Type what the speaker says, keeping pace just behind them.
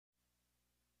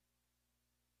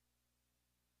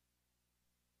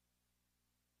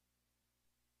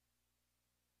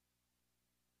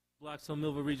Blackstone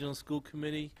Millville Regional School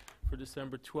Committee for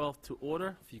December 12th to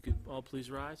order. If you could all please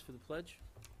rise for the pledge.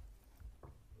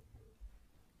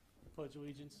 Pledge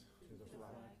allegiance. To the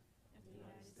flag of the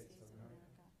United States of America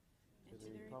and to the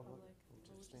republic for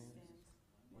which it stands,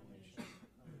 one nation,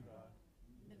 under God,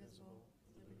 indivisible,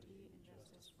 with liberty and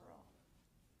justice for all.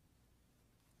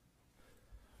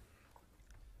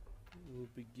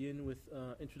 We'll begin with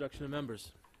introduction of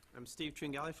members. I'm Steve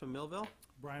Tringali from Millville.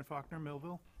 Brian Faulkner,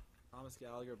 Millville. Thomas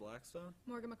Gallagher, Blackstone.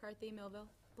 Morgan McCarthy, Millville.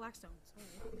 Blackstone, sorry.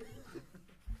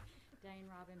 Diane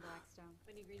Robin, Blackstone.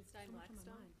 Winnie Greenstein, So much on my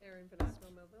Blackstone. mind. Erin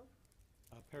Pedestro, Millville.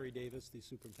 Perry Davis, the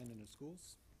superintendent of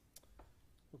schools.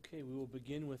 Okay, we will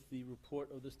begin with the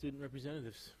report of the student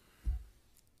representatives. You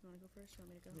want to go first, or you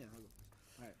want me to go? Yeah, I'll go.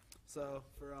 All right. So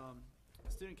for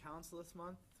student council this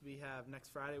month, we have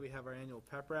next Friday we have our annual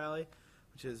pep rally,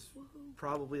 which is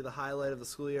probably the highlight of the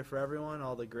school year for everyone.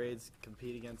 All the grades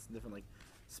compete against different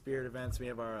spirit events. We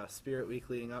have our spirit week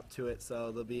leading up to it,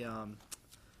 so there'll be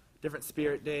different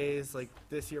spirit days. Like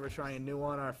this year we're trying a new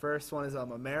one. Our first one is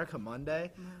America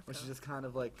Monday, which is just kind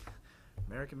of like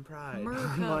American Pride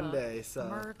Monday. So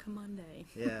America Monday.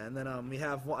 yeah, and then we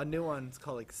have a new one. It's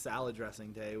called salad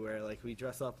dressing day, where we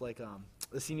dress up like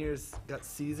the seniors got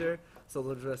Caesar, so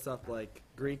they'll dress up like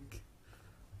Greek,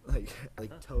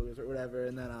 togas or whatever,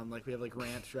 and then we have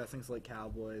ranch dressings like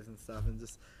cowboys and stuff, and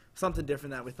just something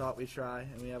different that we thought we'd try.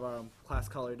 And we have our class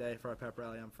color day for our pep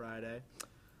rally on Friday.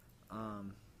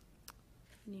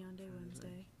 Neon Day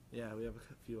Wednesday. Yeah, we have a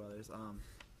few others.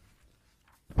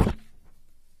 There's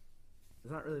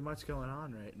not really much going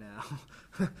on right now.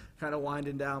 Kind of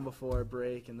winding down before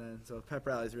break, and then so pep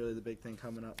rally is really the big thing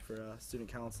coming up for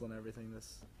student council and everything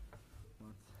this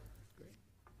month. Great.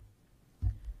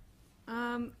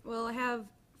 Well, I have,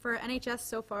 for NHS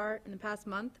so far in the past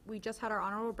month, we just had our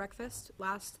honorable breakfast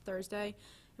last Thursday,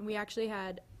 and we actually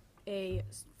had a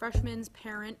freshman's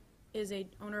parent is a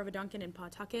owner of a Dunkin' in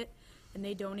Pawtucket, and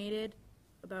they donated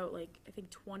about I think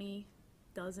 20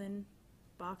 dozen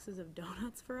boxes of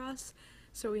donuts for us.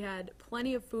 So we had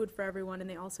plenty of food for everyone, and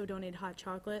they also donated hot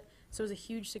chocolate. So it was a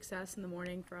huge success in the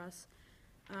morning for us.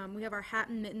 We have our hat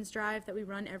and mittens drive that we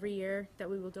run every year that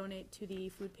we will donate to the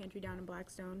food pantry down in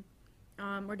Blackstone.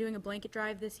 We're doing a blanket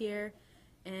drive this year,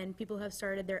 and people have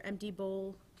started their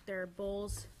creating their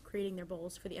bowls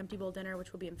for the empty bowl dinner,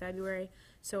 which will be in February.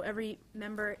 So every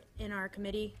member in our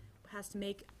committee has to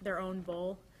make their own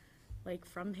bowl,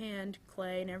 from hand,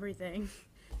 clay, and everything.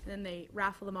 And then they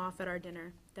raffle them off at our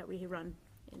dinner that we run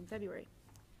in February.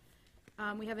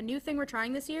 We have a new thing we're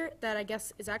trying this year that I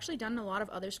guess is actually done in a lot of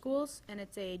other schools, and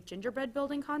it's a gingerbread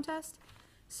building contest.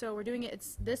 So we're doing it,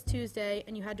 it's this Tuesday,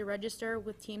 and you had to register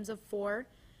with teams of 4,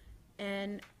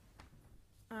 and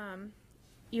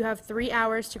you have 3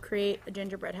 hours to create a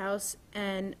gingerbread house,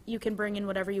 and you can bring in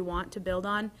whatever you want to build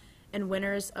on, and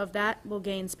winners of that will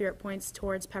gain spirit points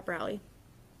towards pep rally.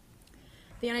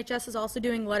 The NHS is also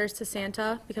doing letters to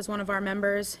Santa because one of our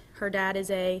members, her dad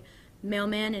is a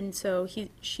mailman, and so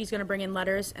she's going to bring in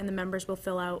letters, and the members will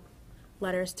fill out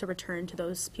letters to return to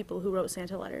those people who wrote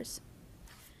Santa letters.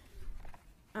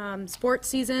 Sports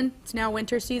season, it's now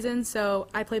winter season, so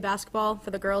I play basketball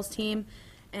for the girls team,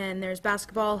 and there's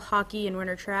basketball, hockey, and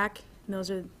winter track, and those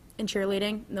are in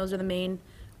cheerleading, and those are the main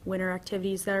winter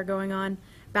activities that are going on.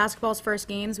 Basketball's first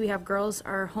games, we have girls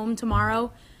are home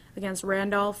tomorrow against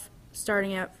Randolph,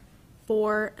 starting at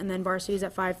 4, and then varsity's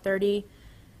at 5:30,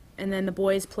 and then the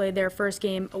boys played their first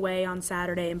game away on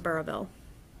Saturday in Burrillville.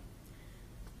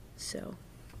 So,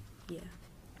 yeah.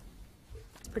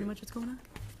 That's pretty much what's going on.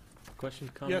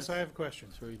 Questions, comments? Yes, I have a question.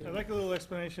 Sorry, I'd like a little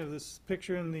explanation of this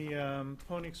picture in the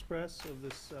Pony Express of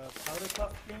this Powder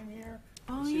Puff game here.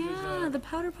 Oh, See, there's yeah, the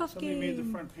Powder Puff Somebody made the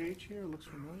game. front page here. It looks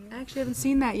familiar. I actually haven't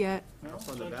seen that yet. No?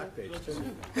 on the back page, too.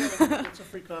 It's a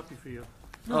free copy for you.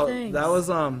 No, thanks. That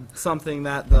was something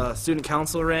that the student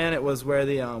council ran. It was where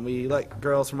we let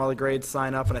girls from all the grades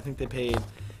sign up, and I think they paid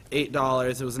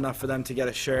 $8. It was enough for them to get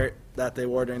a shirt that they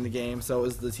wore during the game. So it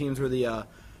was the teams were the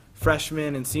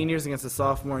freshmen and seniors against the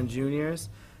sophomore and juniors,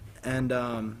 and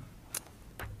what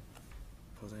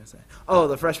was I gonna say? Oh,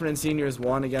 the freshmen and seniors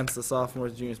won against the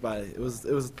sophomores and juniors by it was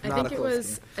not a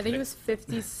close game. I think it was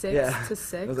 56 Yeah. to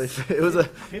 6. It was a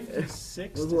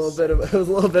 56 It was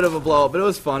a little bit of a blow up, but it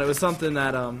was fun. It was something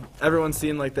that everyone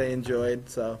seemed like they enjoyed.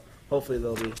 So hopefully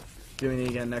they'll be doing it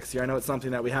again next year. I know it's something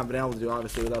that we haven't been able to do,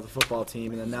 obviously, without the football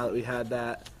team. And then now that we had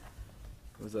that,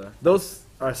 those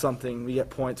are something we get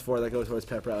points for that go towards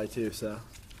pep rally too. So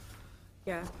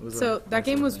Yeah. was So a that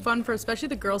game nice was thing. fun for especially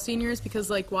the girl seniors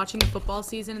because watching the football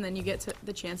season and then you get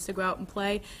the chance to go out and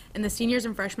play. And the seniors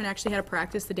and freshmen actually had a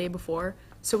practice the day before,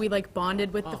 So we like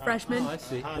bonded with the freshmen. Oh, I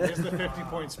see. There's the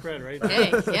 50-point spread, right?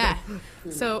 Hey, yeah.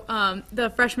 So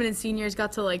the freshmen and seniors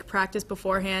got to like practice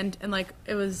beforehand, and like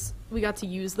we got to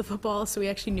use the football, so we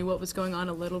actually knew what was going on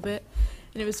a little bit,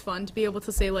 and it was fun to be able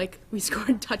to say like we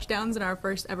scored touchdowns in our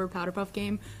first ever Powder Puff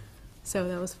game, so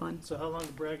that was fun. So how long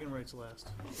do bragging rights last?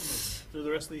 Through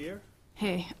the rest of the year?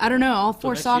 Hey, I don't know. All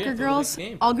four next soccer year, till the girls, next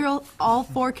game. all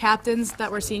four captains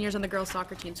that were seniors on the girls'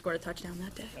 soccer team scored a touchdown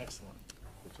that day. Excellent.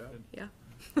 Yeah,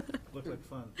 Looked like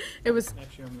fun. it was.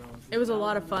 Next year I'm going. It was a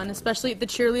lot of fun, especially the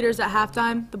cheerleaders at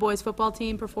halftime. The boys' football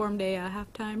team performed a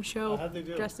halftime show How'd they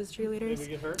do? dressed as Did cheerleaders. we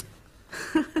get hurt?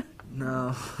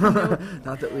 No,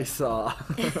 not that we saw.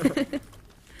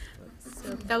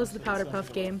 So that was the Powder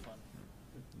Puff game.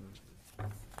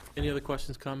 Any other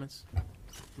questions, comments?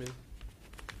 Committee?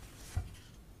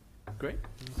 Great.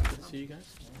 It's good to see you guys.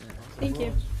 Thank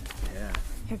you. Yeah.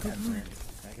 Here, go on.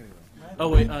 Oh,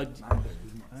 wait,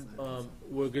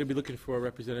 we're going to be looking for a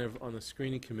representative on the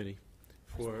screening committee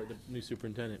for the new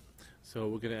superintendent. So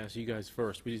we're going to ask you guys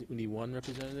first. We need one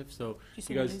representative, so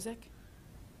you guys. music?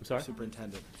 I'm sorry?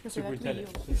 Superintendent.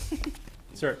 Superintendent.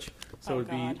 Search. So it'd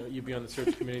be, you'd be on the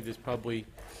search committee. There's probably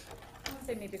I would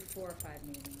say maybe 4 or 5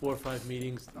 meetings. 4 or 5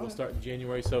 meetings. We'll start in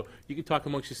January. So you can talk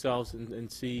amongst yourselves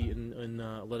and see and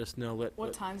let us know.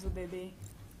 What times would they be?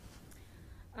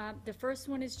 The first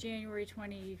one is January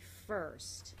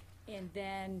 21st, and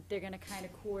then they're going to kind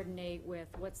of coordinate with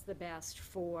what's the best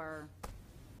for,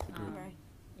 Okay.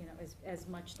 you know, as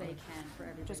much they can for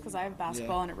everybody. Just because I have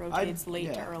basketball and it rotates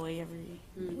late to early every.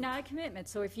 Not a commitment,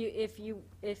 so if you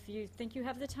think you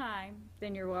have the time,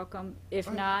 then you're welcome.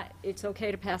 If not, it's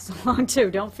okay to pass along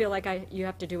too. Don't feel like you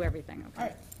have to do everything,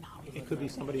 okay? It could be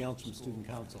somebody else from student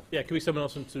council. Yeah, it could be someone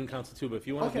else from student council too, but if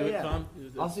you want to do Okay, it, yeah. Tom.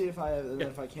 I'll see if Yeah.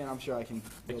 I can. I'm sure I can.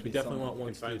 We definitely want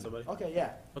one student. Okay,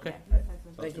 yeah. Okay,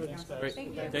 Thank you.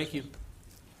 great. Thank you.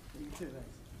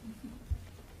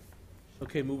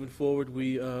 Okay, moving forward,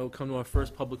 we come to our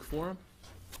first public forum.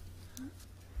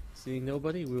 Seeing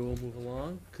nobody, we will move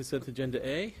along. Consent agenda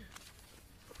A.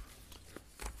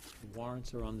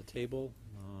 Warrants are on the table.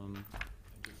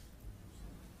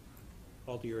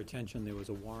 Call to your attention, there was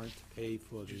a warrant to pay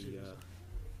for the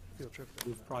Field trip.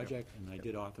 roof project, and I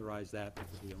did authorize that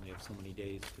because we only have so many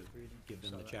days to give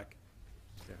them the check.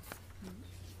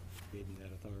 Gave me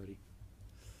that authority.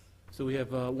 So we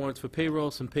have warrants for payroll,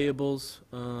 some payables.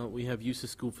 We have use of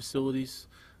school facilities.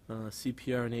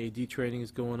 CPR and AED training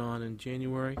is going on in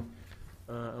January.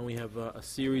 And we have a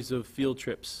series of field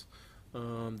trips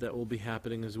that will be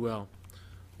happening as well.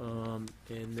 And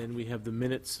then we have the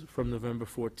minutes from November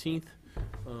 14th.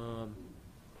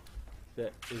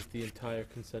 That is the entire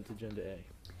consent agenda A.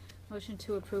 Motion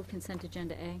to approve consent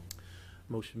agenda A.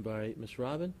 Motion by Ms.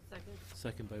 Robin.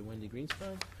 Second by Wendy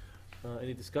Greenstein.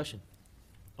 Any discussion?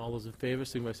 All those in favor,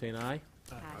 signify by saying aye.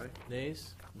 Aye.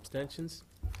 Nays? Abstentions?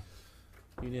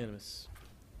 Unanimous.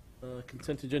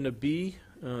 Consent agenda B,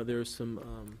 there are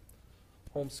some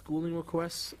homeschooling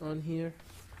requests on here,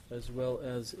 as well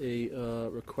as a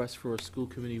request for a school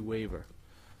committee waiver.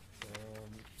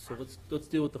 So let's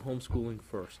deal with the homeschooling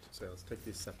first. So let's take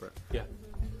these separate. Yeah.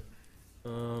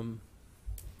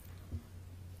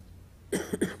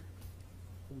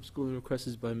 Homeschooling request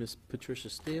is by Miss Patricia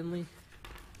Stanley.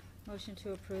 Motion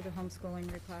to approve the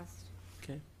homeschooling request.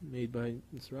 Okay, made by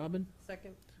Ms. Robin,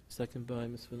 Second. second by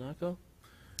Ms. Vanaco.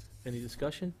 Any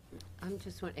discussion? I'm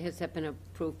just wondering, has that been an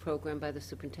approved program by the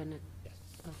superintendent? Yes.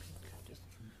 Okay. Just-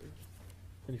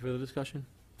 Any further discussion?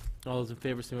 All those in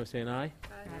favor, signify by saying aye.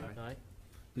 Aye.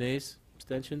 Nays?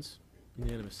 Abstentions?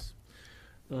 Unanimous.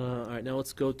 All right, now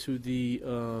let's go to the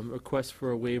request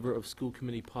for a waiver of school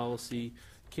committee policy,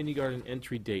 kindergarten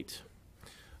entry date.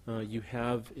 You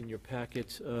have in your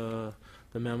packet the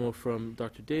memo from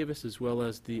Dr. Davis, as well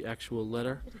as the actual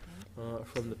letter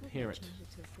from the parent.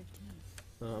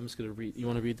 I'm just going to read, you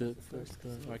want to read the first?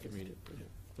 I can read it.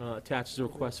 Attached is a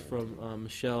request from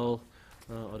Michelle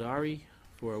Odari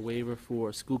for a waiver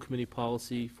for school committee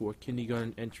policy for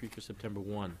kindergarten entry for September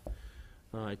 1.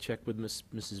 I checked with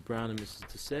Mrs. Brown and Mrs.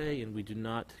 Desai, and we do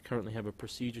not currently have a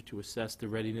procedure to assess the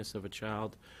readiness of a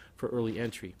child for early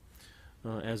entry.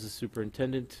 As the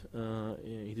superintendent,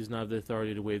 he does not have the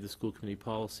authority to waive the school committee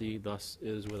policy, thus it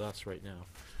is with us right now.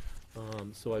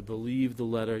 So I believe the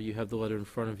letter, you have the letter in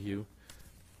front of you.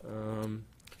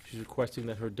 She's requesting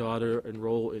that her daughter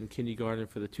enroll in kindergarten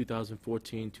for the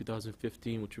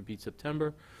 2014-2015, which would be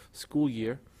September, school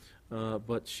year,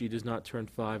 but she does not turn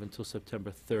 5 until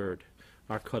September 3rd.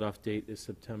 Our cutoff date is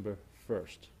September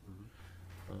 1st.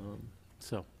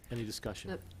 So, any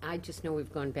discussion? I just know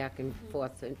we've gone back and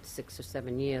forth in 6 or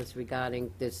 7 years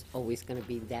regarding there's always going to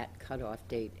be that cutoff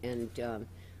date. And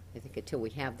I think until we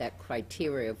have that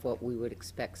criteria of what we would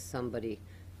expect somebody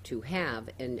to have,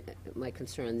 and my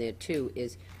concern there too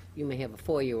is you may have a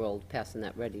 4-year-old passing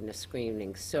that readiness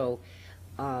screening. So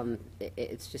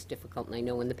it's just difficult, and I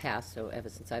know in the past, so ever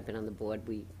since I've been on the board,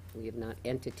 we have not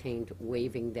entertained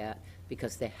waiving that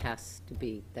because there has to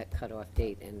be that cutoff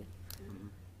date. And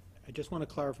I just want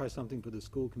to clarify something for the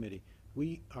school committee.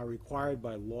 We are required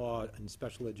by law in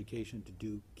special education to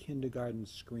do kindergarten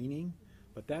screening,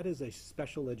 but that is a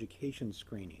special education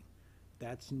screening.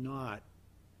 That's not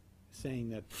saying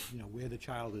that, you know, where the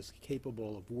child is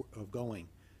capable of going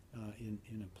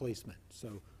in a placement.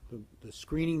 So the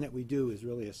screening that we do is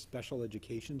really a special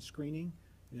education screening,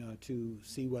 to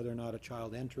see whether or not a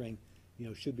child entering,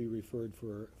 should be referred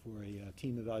for a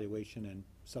team evaluation and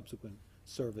subsequent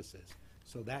services.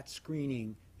 So that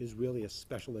screening is really a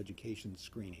special education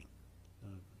screening,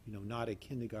 not a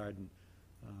kindergarten.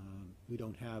 We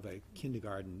don't have a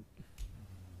kindergarten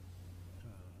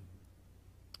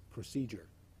procedure,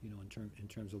 in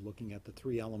terms of looking at the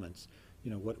 3 elements.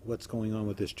 What's going on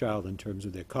with this child in terms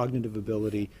of their cognitive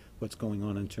ability, what's going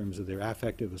on in terms of their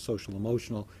affective or social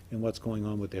emotional, and what's going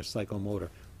on with their psychomotor.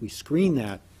 We screen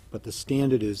that, but the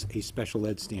standard is a special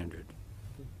ed standard.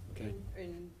 Okay?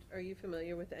 And are you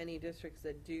familiar with any districts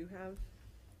that do have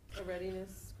a readiness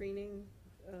screening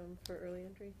for early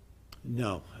entry?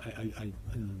 No, I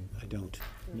don't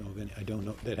know of any. I don't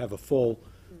know that have a full,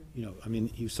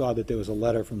 you saw that there was a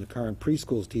letter from the current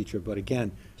preschools teacher, but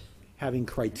again, having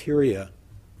criteria,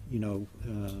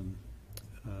 and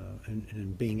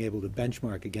being able to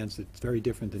benchmark against it, it's very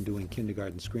different than doing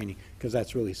kindergarten screening, because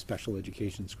that's really special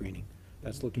education screening.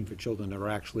 That's looking for children that are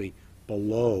actually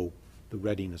below the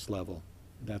readiness level.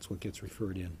 That's what gets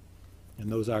referred in.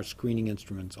 And those are screening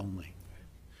instruments only.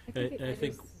 And I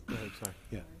think, go ahead, sorry.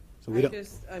 Yeah. So we don't.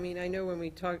 I know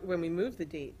when we moved the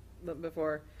date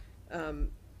before,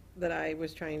 that I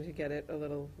was trying to get it a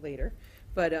little later,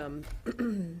 but,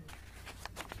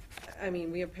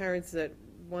 we have parents that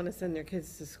want to send their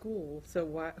kids to school, so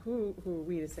who are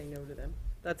we to say no to them?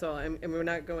 That's all, and we're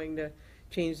not going to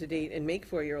change the date and make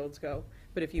 4-year-olds go,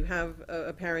 but if you have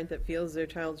a parent that feels their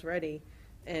child's ready,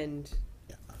 and...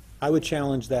 I would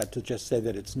challenge that to just say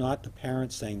that it's not the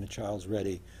parents saying the child's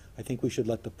ready. I think we should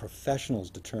let the professionals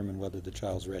determine whether the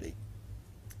child's ready.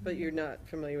 But you're not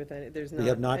familiar with any, there's We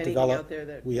have not not anything developed, out there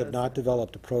that we have does not that.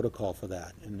 developed a protocol for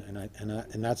that,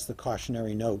 and that's the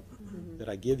cautionary note that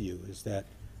I give you, is that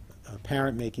a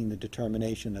parent making the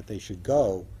determination that they should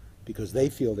go because they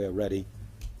feel they're ready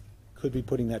could be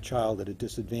putting that child at a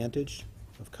disadvantage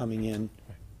of coming in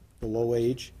below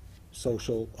age,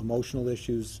 social, emotional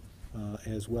issues,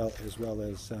 as well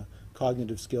as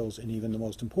cognitive skills, and even the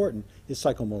most important is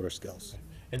psychomotor skills.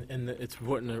 And it's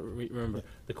important to remember,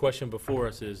 the question before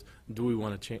us is, do we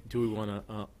want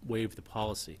to waive the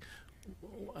policy?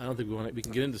 I don't think we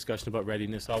can get into discussion about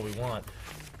readiness all we want.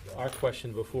 Our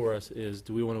question before us is,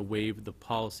 do we want to waive the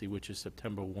policy, which is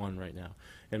September 1 right now?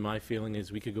 And my feeling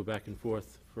is we could go back and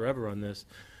forth forever on this,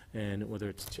 and whether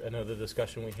it's another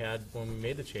discussion we had when we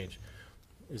made the change.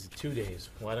 Is it 2 days?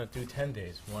 Why not do 10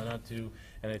 days? Why not do,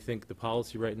 and I think the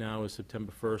policy right now is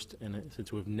September 1st, and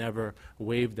since we've never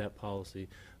waived that policy,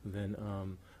 then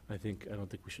I don't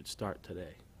think we should start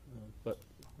today. But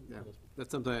Yeah,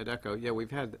 that's something I'd echo. Yeah,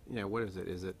 we've had, what is it?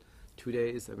 Is it 2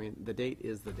 days? I mean, the date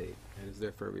is the date, and it's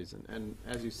there for a reason. And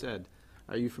as you said,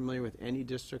 are you familiar with any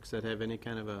districts that have any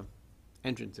kind of a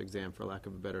entrance exam, for lack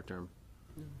of a better term?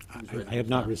 I have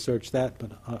not researched that,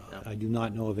 but I do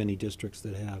not know of any districts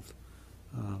that have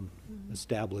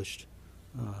established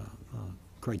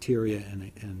criteria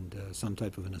and some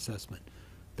type of an assessment.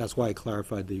 That's why I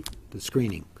clarified the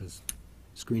screening, because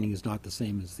screening is not the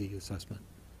same as the assessment.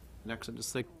 Next, I'd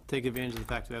just like to take advantage of the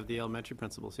fact we have the elementary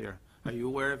principals here. Are you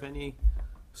aware of any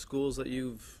schools that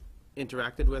you've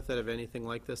interacted with that have anything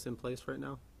like this in place right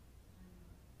now?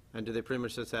 And do they pretty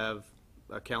much just have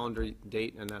a calendar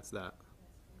date and that's that?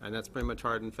 And that's pretty much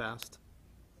hard and fast?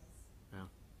 Yeah,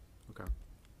 okay.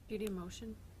 Do you need a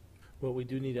motion? well, we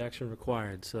do need action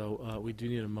required, so we do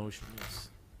need a motion, yes.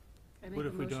 I make What a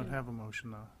if we don't motion. have a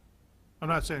motion, though? I'm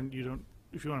not saying you don't,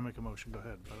 if you want to make a motion, go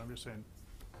ahead, but I'm just saying,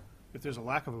 if there's a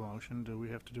lack of a motion, do we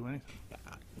have to do anything?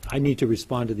 I need to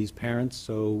respond to these parents,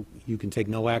 so you can take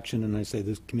no action, and I say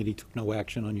this committee took no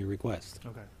action on your request.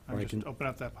 Okay, Or I I'm just can- open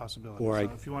up that possibility. or I-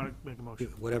 So if you want to make a motion.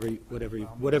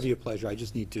 Whatever your pleasure, I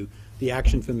just need to, the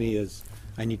action for me is,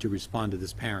 I need to respond to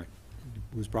this parent.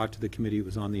 It was brought to the committee, it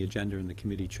was on the agenda, and the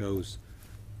committee chose.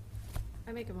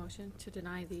 I make a motion to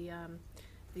deny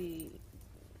the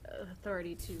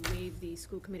authority to waive the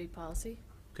school committee policy.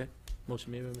 Okay,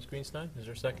 motion made by Ms. Greenstein, is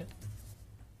there a second?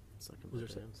 second.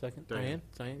 Was there a second? Diane.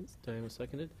 Diane was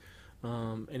seconded.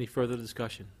 Any further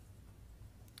discussion?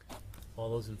 All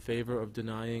those in favor of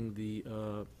denying the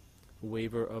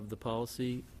waiver of the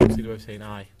policy, signify by saying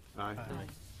aye. Aye.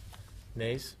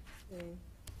 Nays?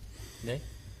 Nay?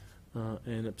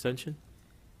 And abstention?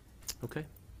 Okay,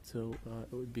 so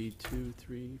it would be 2,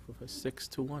 3, 4, 5, 6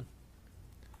 to 1.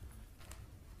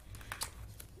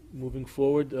 Moving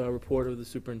forward, report of the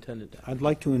superintendent. I'd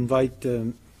like to invite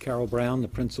Carol Brown, the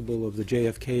principal of the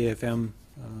JFK-FM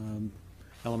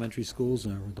elementary schools,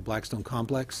 the Blackstone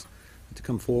Complex, to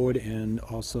come forward, and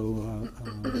also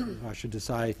Asha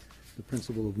Desai, the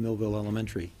principal of Millville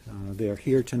Elementary. They're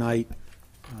here tonight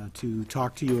to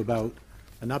talk to you about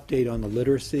an update on the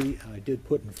literacy. I did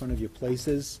put in front of your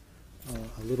places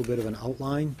a little bit of an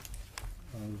outline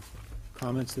of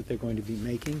comments that they're going to be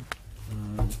making.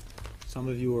 Some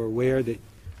of you are aware that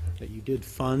you did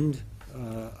fund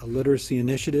a literacy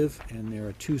initiative, and there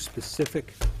are 2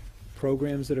 specific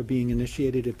programs that are being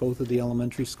initiated at both of the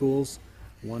elementary schools.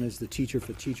 One is the Teacher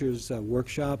for Teachers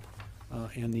workshop,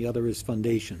 and the other is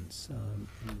Foundations.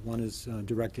 One is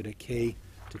directed at K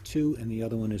to 2, and the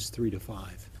other one is 3 to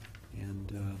 5.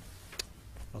 And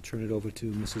I'll turn it over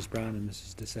to Mrs. Brown and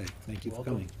Mrs. Desai. Thank you for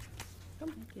Welcome.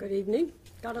 coming. Good evening.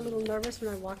 Got a little nervous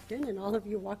when I walked in and all of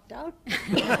you walked out.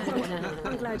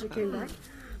 I'm glad you came back.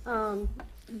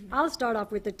 I'll start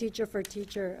off with the Teacher for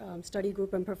Teacher study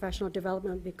group and professional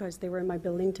development, because they were in my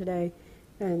building today,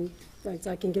 and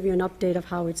I can give you an update of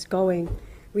how it's going.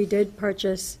 We did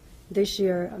purchase this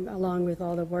year, along with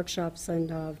all the workshops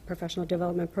and professional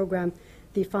development program,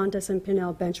 the Fontes and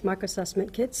Pinnell benchmark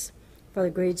assessment kits for the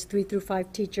grades 3 through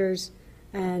 5 teachers,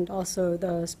 and also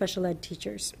the special ed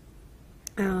teachers.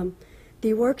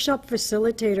 The workshop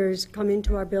facilitators come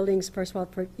into our buildings, first of all,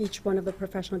 for each one of the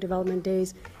professional development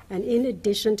days, and in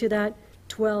addition to that,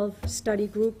 12 study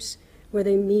groups where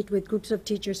they meet with groups of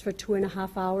teachers for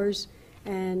 2.5 hours,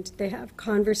 and they have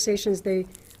conversations. They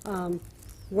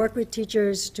work with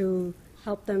teachers to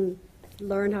help them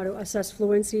learn how to assess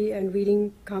fluency and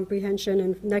reading comprehension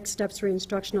and next steps for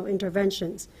instructional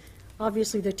interventions.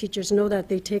 Obviously, the teachers know that.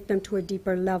 They take them to a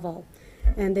deeper level,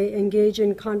 and they engage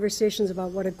in conversations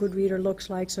about what a good reader looks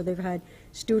like. So they've had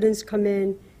students come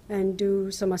in and do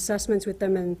some assessments with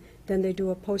them, and then they do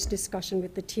a post-discussion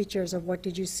with the teachers of what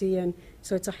did you see, and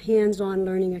so it's a hands-on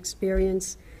learning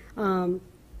experience.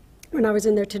 When I was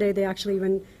in there today, they actually,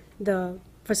 when the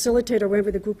facilitator went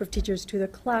with a group of teachers to the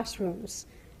classrooms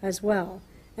as well,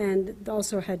 and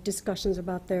also had discussions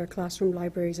about their classroom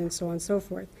libraries and so on and so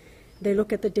forth. They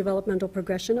look at the developmental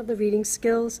progression of the reading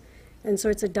skills, and so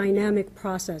it's a dynamic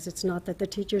process. It's not that the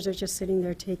teachers are just sitting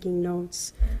there taking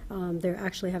notes. They're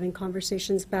actually having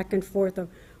conversations back and forth of,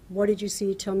 what did you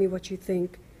see, tell me what you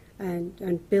think,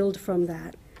 and build from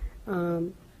that.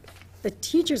 The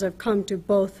teachers have come to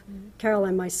both Carol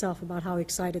and myself about how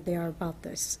excited they are about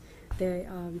this. They,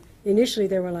 initially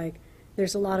they were like,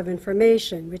 there's a lot of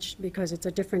information, because it's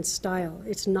a different style.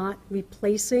 It's not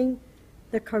replacing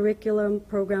the curriculum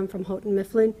program from Houghton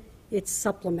Mifflin, it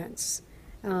supplements.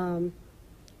 And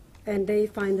they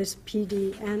find this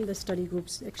PD and the study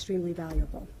groups extremely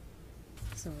valuable.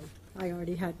 So I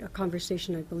already had a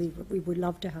conversation, I believe, but we would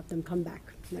love to have them come back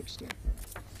next year.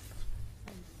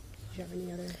 Do you have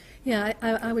any other? Yeah,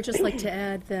 I would just like to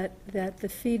add that the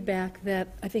feedback that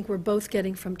I think we're both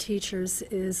getting from teachers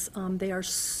is they are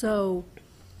so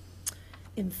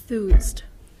enthused,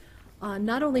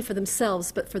 not only for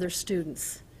themselves, but for their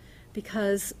students.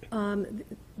 Because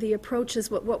the approach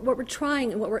is, what we're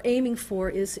trying and what we're aiming for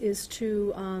is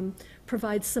to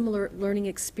provide similar learning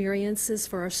experiences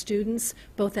for our students,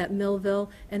 both at Millville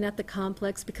and at the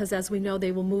complex, because as we know,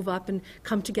 they will move up and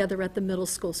come together at the middle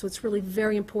school. So it's really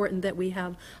very important that we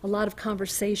have a lot of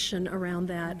conversation around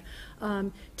that.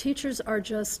 Teachers are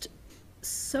just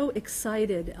so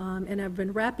excited and have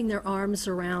been wrapping their arms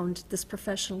around this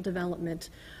professional development.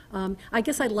 I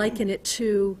guess I liken it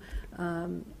to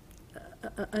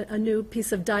a new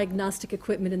piece of diagnostic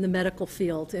equipment in the medical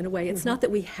field, in a way. It's not that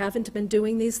we haven't been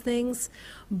doing these things,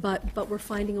 but we're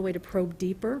finding a way to probe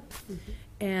deeper.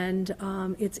 And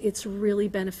it's really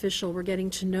beneficial. We're getting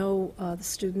to know the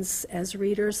students as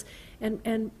readers,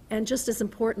 and just as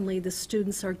importantly, the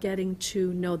students are getting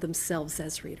to know themselves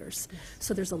as readers.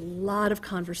 So there's a lot of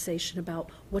conversation about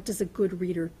what does a good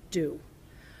reader do.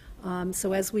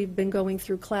 So as we've been going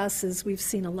through classes, we've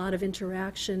seen a lot of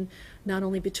interaction, not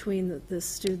only between the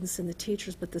students and the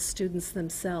teachers, but the students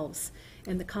themselves.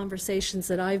 And the conversations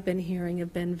that I've been hearing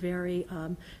have been very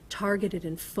targeted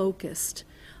and focused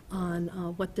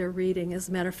what they're reading. As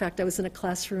a matter of fact, I was in a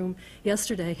classroom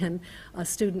yesterday, and a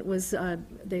student was,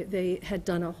 they had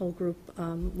done a whole group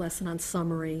lesson on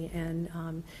summary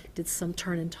and did some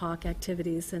turn and talk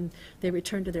activities, and they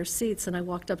returned to their seats, and I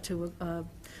walked up to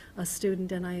a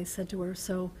student, and I said to her,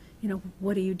 so, you know,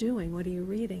 what are you doing? What are you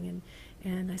reading?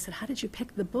 And I said, how did you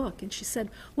pick the book? And she said,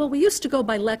 well, we used to go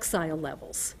by Lexile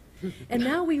levels. And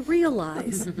now we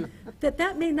realize that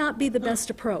that may not be the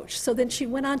best approach. So then she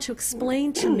went on to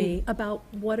explain to me about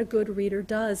what a good reader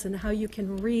does and how you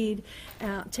can read,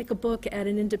 take a book at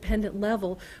an independent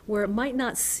level where it might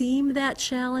not seem that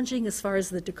challenging as far as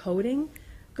the decoding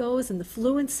goes and the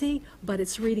fluency, but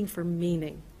it's reading for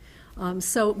meaning.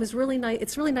 So it was really nice.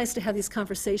 It's really nice to have these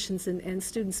conversations and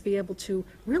students be able to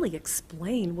really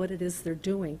explain what it is they're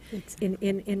doing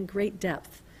in great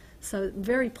depth. So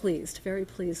very pleased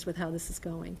with how this is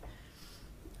going.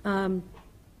 And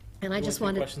I just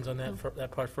wanted. Questions on that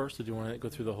part first, or do you want to go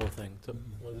through the whole thing? So,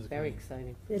 what is it Very going?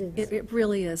 exciting. It is. It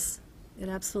really is. It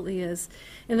absolutely is.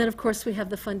 And then, of course, we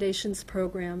have the Foundations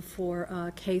program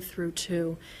for K through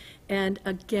 2. And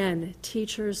again,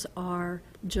 teachers are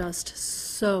just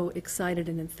so excited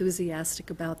and enthusiastic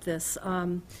about this.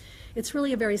 It's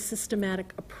really a very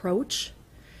systematic approach.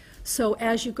 So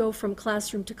as you go from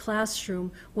classroom to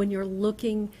classroom, when you're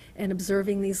looking and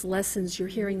observing these lessons, you're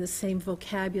hearing the same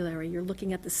vocabulary, you're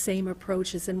looking at the same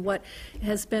approaches. And what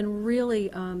has been really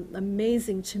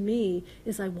amazing to me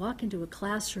is I walk into a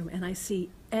classroom and I see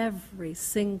every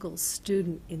single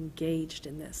student engaged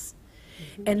in this.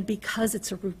 And because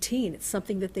it's a routine, it's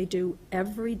something that they do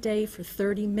every day for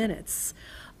 30 minutes,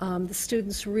 the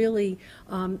students really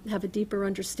have a deeper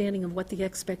understanding of what the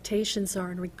expectations are,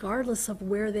 and regardless of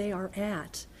where they are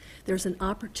at, there's an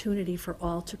opportunity for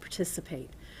all to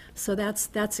participate. So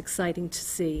that's exciting to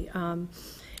see.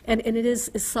 And it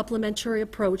is a supplementary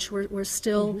approach. We're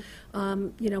still,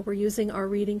 we're using our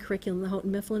reading curriculum, the Houghton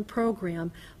Mifflin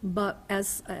program, but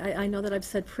as I know that I've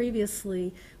said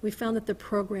previously, we found that the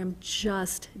program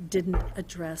just didn't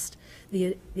address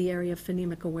the area of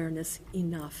phonemic awareness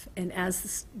enough. And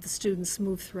as the students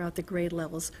moved throughout the grade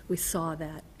levels, we saw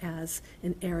that as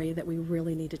an area that we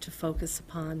really needed to focus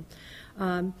upon.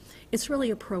 It's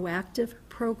really a proactive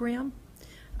program.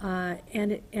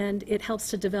 And it helps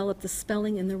to develop the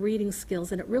spelling and the reading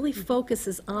skills, and it really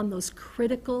focuses on those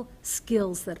critical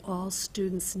skills that all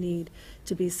students need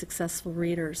to be successful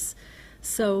readers.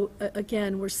 So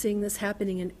again, we're seeing this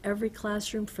happening in every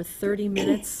classroom for 30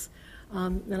 minutes,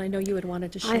 and I know you had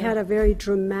wanted to share. I had a very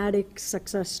dramatic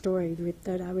success story with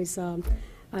that.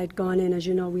 I'd gone in, as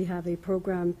you know, we have a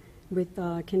program with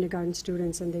kindergarten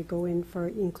students, and they go in for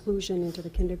inclusion into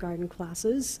the kindergarten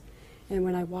classes. And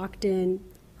when I walked in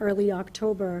early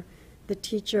October, the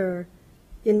teacher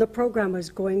in the program was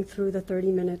going through the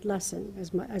 30-minute lesson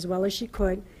as well as she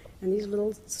could, and these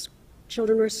little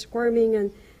children were squirming,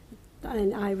 and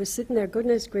I was sitting there,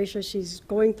 goodness gracious, she's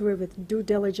going through it with due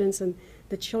diligence, and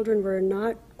the children were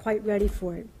not quite ready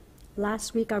for it.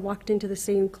 Last week I walked into the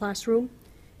same classroom,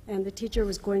 and the teacher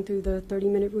was going through the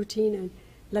 30-minute routine, and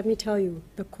let me tell you,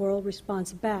 the choral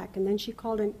response back, and then she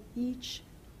called in each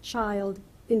child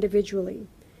individually,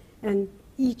 and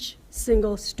each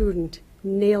single student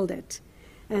nailed it.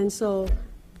 And so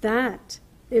that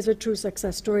is a true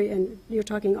success story, and you're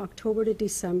talking October to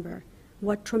December.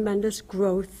 What tremendous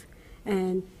growth,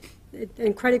 and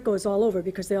credit goes all over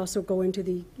because they also go into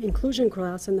the inclusion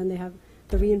class, and then they have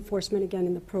the reinforcement again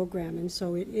in the program. And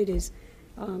so it is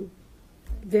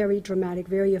very dramatic,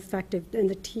 very effective, and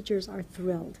the teachers are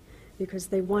thrilled because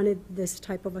they wanted this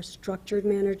type of a structured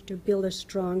manner to build a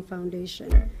strong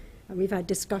foundation. We've had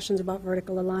discussions about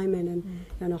vertical alignment,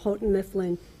 and Houghton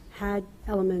Mifflin had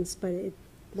elements, but it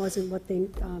wasn't what they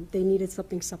needed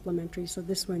something supplementary. So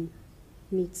this one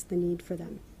meets the need for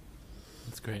them.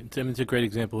 That's great. Tim, it's a great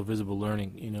example of visible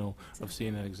learning, of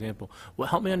seeing that example. Well,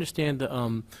 help me understand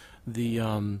how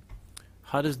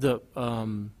does the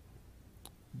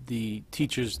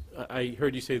teachers, I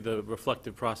heard you say the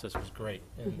reflective process was great,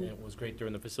 and it was great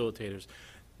during the facilitators.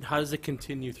 How does it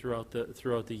continue throughout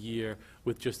the year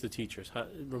with just the teachers?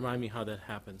 Remind me how that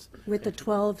happens. With the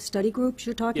 12 study groups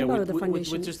you're talking about, or the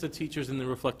foundation? With just the teachers in the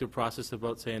reflective process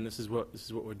about saying this is what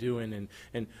we're doing,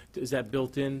 and is that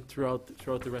built in throughout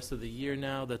the rest of the year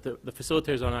now that the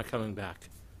facilitators are not coming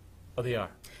back? Oh, they are.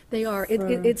 They are.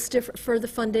 It's different for the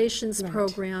Foundations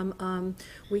program.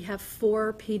 We have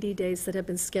 4 PD days that have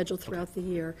been scheduled throughout the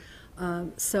year.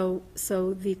 So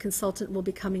the consultant will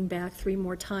be coming back 3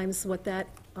 more times. What that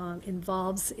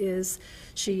involves is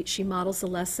she models a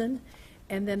lesson,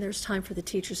 and then there's time for the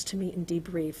teachers to meet and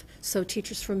debrief. So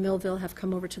teachers from Millville have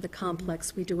come over to the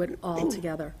complex. We do it all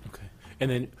together. Okay. And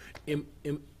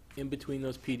then in between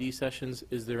those PD sessions,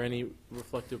 is there any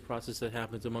reflective process that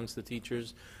happens amongst the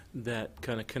teachers that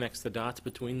kind of connects the dots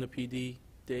between the PD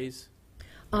days?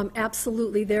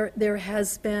 Absolutely. There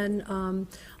has been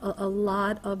a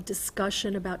lot of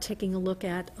discussion about taking a look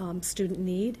at student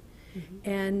need.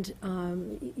 And,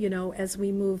 you know, as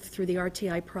we move through the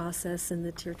RTI process and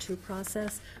the Tier 2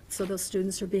 process, so those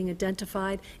students are being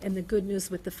identified. And the good news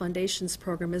with the Foundations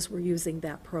program is we're using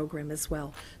that program as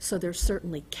well. So there's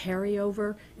certainly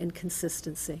carryover and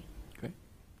consistency. Great.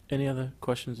 Any other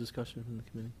questions, discussion from the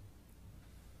committee?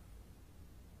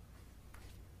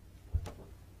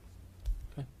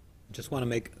 Just want to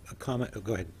make a comment. Oh,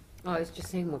 go ahead. Oh, I was just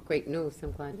saying, what great news.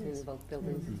 I'm glad to hear both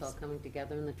buildings. It's all coming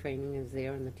together, and the training is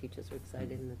there, and the teachers are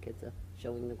excited, and the kids are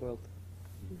showing the growth.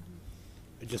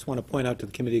 I just want to point out to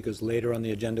the committee, because later on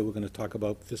the agenda, we're going to talk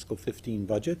about fiscal 15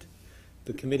 budget.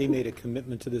 The committee made a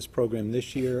commitment to this program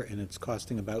this year, and it's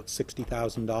costing about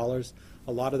 $60,000.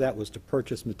 A lot of that was to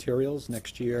purchase materials.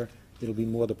 Next year, it'll be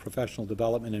more the professional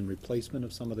development and replacement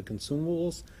of some of the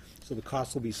consumables, so the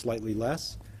cost will be slightly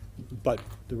less. But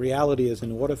the reality is,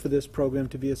 in order for this program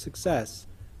to be a success,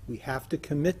 we have to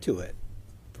commit to it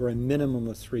for a minimum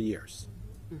of 3 years.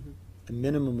 A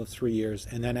minimum of 3 years,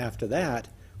 and then after that,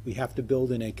 we have to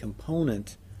build in a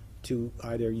component to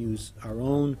either use our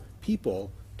own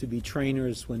people to be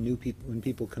trainers when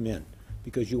people come in,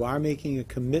 because you are making a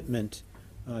commitment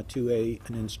to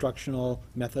an instructional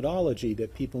methodology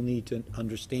that people need to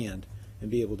understand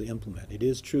and be able to implement. It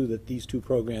is true that these two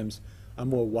programs are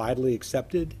more widely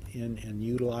accepted and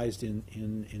utilized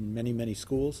in many, many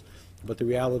schools, but the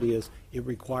reality is it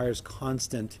requires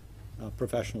constant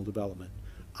professional development.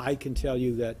 I can tell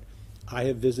you that I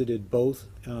have visited both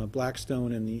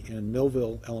Blackstone and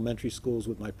Millville elementary schools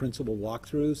with my principal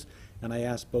walkthroughs, and I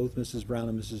asked both Mrs. Brown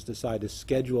and Mrs. Desai to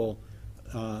schedule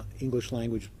English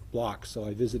language blocks. So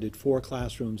I visited 4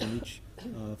 classrooms in each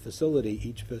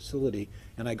facility,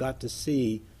 and I got to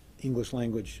see English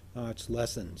language arts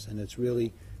lessons, and it's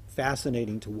really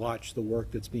fascinating to watch the work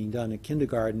that's being done at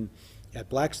kindergarten at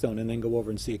Blackstone and then go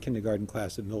over and see a kindergarten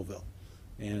class at Millville.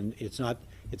 And it's not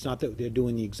that they're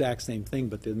doing the exact same thing,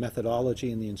 but the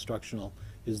methodology and the instructional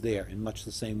is there in much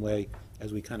the same way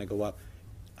as we kind of go up.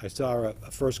 I saw a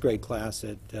first grade class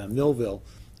at Millville,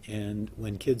 and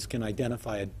when kids can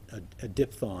identify a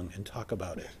diphthong and talk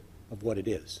about it, of what it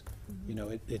is, you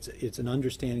know, it's an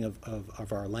understanding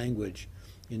of our language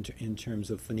in terms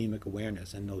of phonemic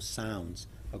awareness, and those sounds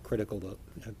are critical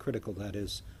that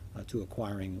is to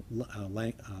acquiring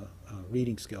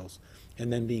reading skills,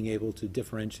 and then being able to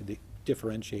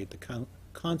differentiate the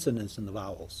consonants and the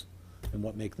vowels and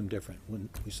what make them different. When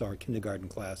we saw our kindergarten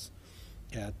class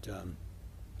at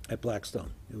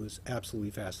Blackstone, it was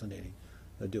absolutely fascinating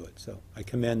to do it. So I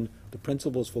commend the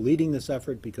principals for leading this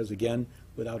effort, because again,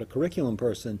 without a curriculum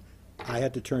person, I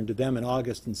had to turn to them in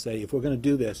August and say, if we're going to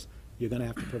do this, you're going to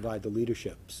have to provide the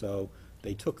leadership. So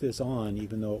they took this on,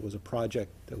 even though it was a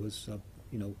project that was,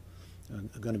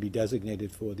 going to be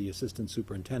designated for the assistant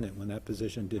superintendent. When that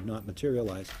position did not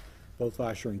materialize, both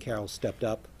Asher and Carol stepped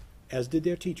up, as did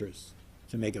their teachers,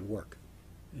 to make it work.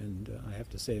 And I have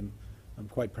to say, I'm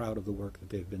quite proud of the work that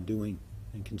they've been doing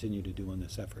and continue to do in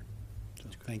this effort. So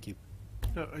thank you.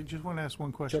 I just want to ask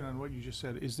one question Sure. on what you just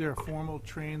said. Is there a formal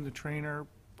train-the-trainer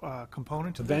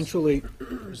component to this? Eventually,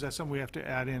 Or is that something we have to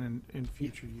add in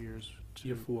future years?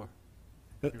 Year 4.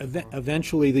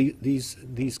 eventually,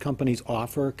 these companies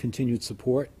offer continued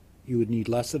support. You would need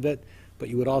less of it, but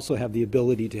you would also have the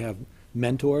ability to have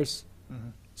mentors.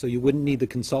 So you wouldn't need the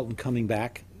consultant coming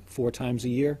back 4 times a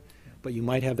year, but you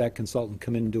might have that consultant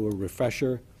come in and do a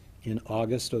refresher in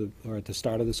August or at the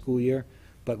start of the school year,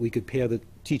 but we could pair the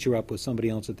teacher up with somebody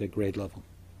else at their grade level,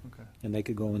 Okay. and they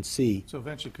could go and see. So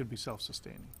eventually it could be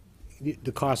self-sustaining.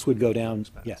 The cost would go down,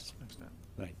 expense- yes, extent.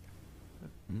 right.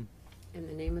 And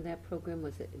the name of that program,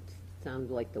 it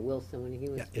sounded like the Wilson when he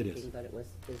was Yeah, it is. speaking, but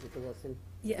is it the Wilson?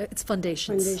 Yeah, it's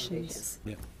foundations. Foundations.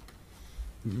 Yeah.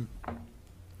 Mhm.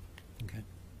 Okay.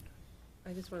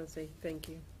 I just want to say thank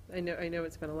you. I know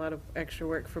it's been a lot of extra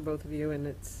work for both of you, and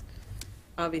it's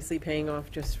obviously paying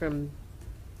off just from,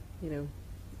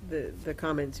 the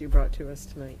comments you brought to us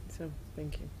tonight, so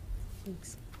thank you.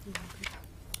 Thanks.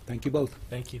 Thank you both.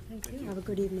 Thank you. Thank you. Have a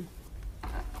good evening.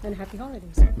 And happy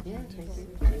holidays. Yeah, thank you.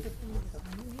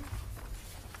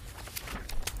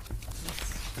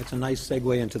 That's a nice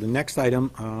segue into the next item.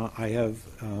 I have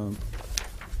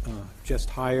just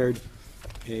hired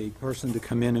a person to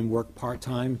come in and work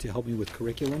part-time to help me with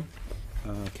curriculum.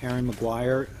 Karen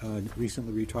McGuire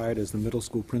recently retired as the middle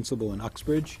school principal in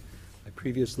Uxbridge. I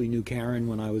previously knew Karen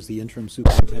when I was the interim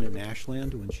superintendent in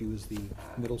Ashland, when she was the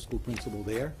middle school principal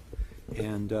there.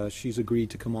 and she's agreed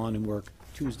to come on and work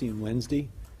Tuesday and Wednesday,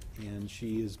 and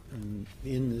she is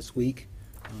in this week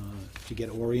to get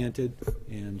oriented,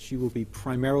 and she will be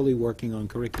primarily working on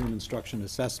curriculum instruction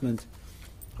assessment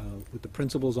with the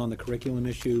principals on the curriculum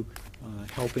issue,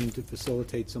 helping to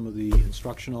facilitate some of the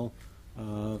instructional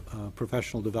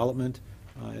professional development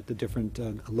at the different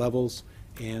levels,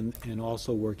 and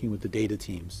also working with the data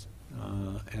teams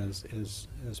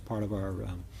as part of our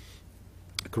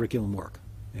curriculum work.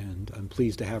 And I'm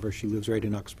pleased to have her. She lives right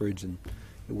in Uxbridge, and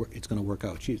it's going to work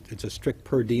out. It's a strict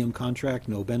per diem contract,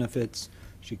 no benefits.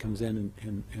 She comes in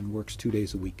and works 2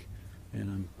 days a week,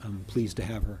 and I'm pleased to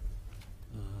have her.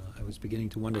 I was beginning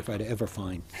to wonder if I'd ever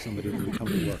find somebody who would come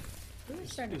to work.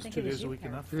 Is 2 days a week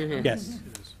enough? Yes,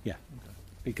 It is. yeah.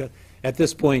 Because at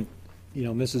this point, you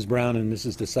know, Mrs. Brown and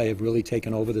Mrs. Desai have really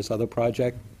taken over this other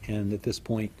project, and at this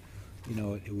point, you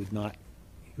know, it would not,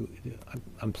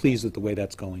 I'm pleased with the way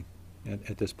that's going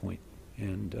at this point.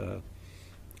 And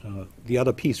the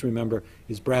other piece, remember,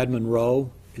 is Brad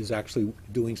Monroe is actually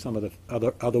doing some of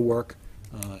the other work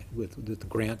with the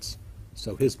grants.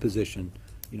 So his position,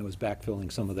 you know, is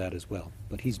backfilling some of that as well.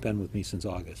 But he's been with me since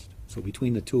August. So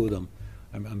between the two of them,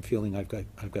 I'm feeling I've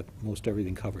got most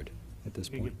everything covered at this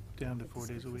Are you point. get down to 4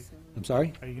 days a week? I'm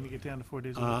sorry? Are you going to get down to 4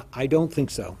 days a week? I don't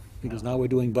think so, because now we're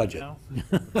doing budget, No?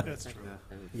 That's true.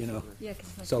 you know. Yeah,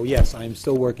 'cause So yes, I'm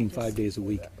still working 5 days a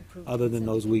week, other than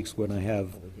those weeks when I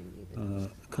have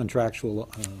contractual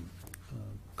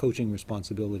coaching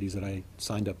responsibilities that I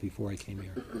signed up before I came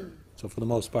here. So for the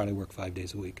most part, I work 5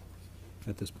 days a week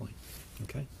at this point,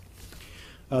 okay?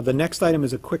 The next item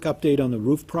is a quick update on the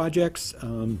roof projects.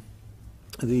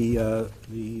 The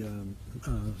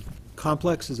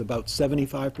complex is about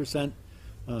 75%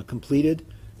 completed.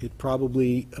 It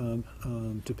probably,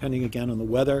 depending again on the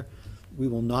weather, we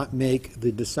will not make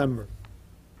the December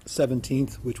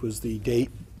 17th, which was the date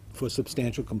for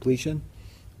substantial completion.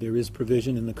 There is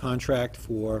provision in the contract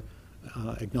for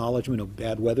acknowledgement of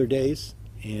bad weather days,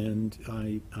 and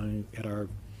at our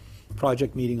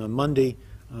project meeting on Monday,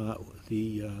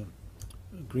 the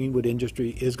Greenwood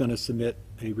Industry is going to submit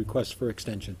a request for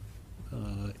extension.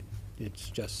 It's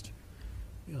just,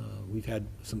 we've had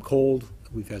some cold,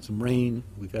 we've had some rain,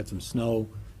 we've had some snow,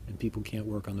 and people can't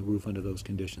work on the roof under those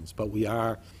conditions. But we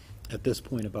are, at this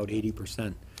point, about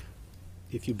 80%.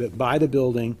 If you buy the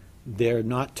building, they're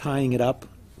not tying it up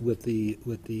with the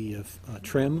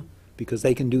trim, because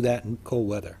they can do that in cold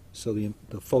weather. So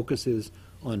the focus is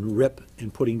on rip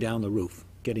and putting down the roof,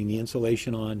 getting the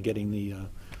insulation on, getting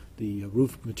the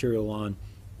roof material on,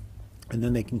 and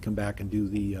then they can come back and do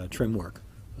the trim work.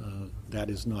 That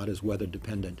is not as weather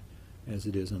dependent as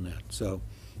it is on that. So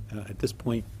at this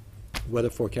point, weather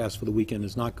forecast for the weekend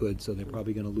is not good, so they're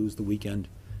probably going to lose the weekend.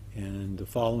 And the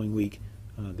following week,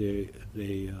 they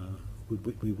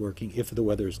would be working, if the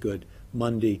weather is good,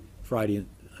 Monday, Friday,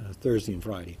 Thursday and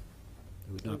Friday.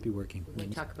 They would not be working. When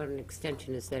we talk about an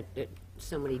extension, is that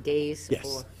so many days? Yes.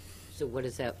 Or, so what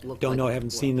does that look like? Don't know, I haven't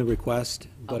seen the request,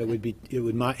 but it Okay. would be,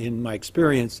 in my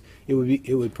experience, it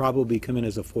would probably come in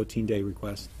as a 14-day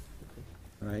request.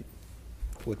 All right?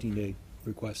 14-day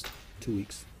request, 2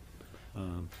 weeks.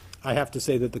 I have to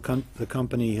say that the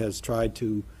company has tried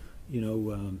to, you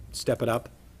know, step it up,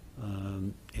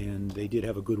 and they did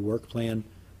have a good work plan,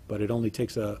 but it only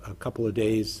takes a couple of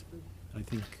days. I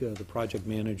think the project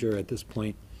manager at this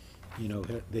point, you know,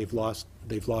 they've lost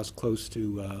close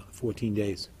to 14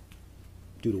 days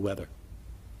due to weather.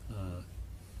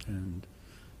 And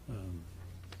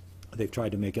they've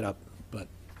tried to make it up, but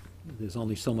there's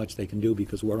only so much they can do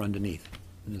because we're underneath,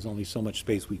 and there's only so much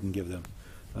space we can give them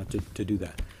to do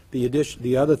that.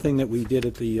 The other thing that we did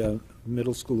at the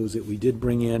middle school is that we did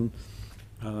bring in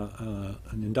an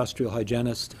industrial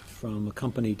hygienist from a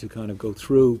company to kind of go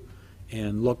through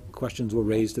and look. Questions were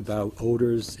raised about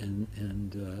odors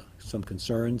and some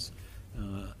concerns,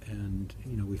 and,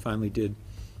 you know, we finally did,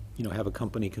 you know, have a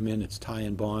company come in. It's Ty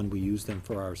and Bond. We use them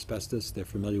for our asbestos. They're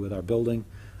familiar with our building,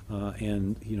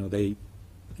 and, you know, they,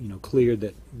 you know, cleared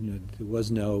that, you know, there was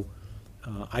no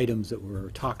items that were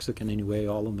toxic in any way.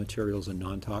 All the materials are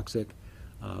non-toxic,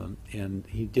 and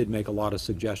he did make a lot of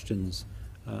suggestions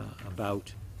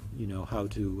about, you know, how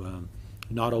to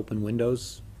not open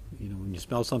windows. You know, when you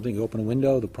smell something, you open a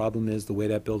window. The problem is the way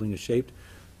that building is shaped.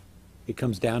 It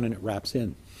comes down and it wraps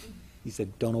in. He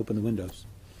said, don't open the windows.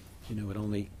 You know, it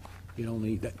only,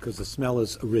 because the smell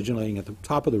is originating at the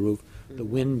top of the roof. The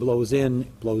wind blows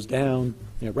in, blows down,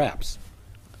 and it wraps.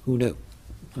 Who knew?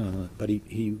 But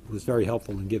he was very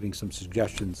helpful in giving some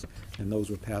suggestions, and those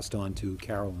were passed on to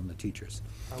Carol and the teachers.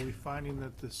 Are we finding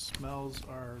that the smells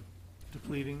are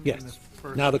depleting? In Yes. the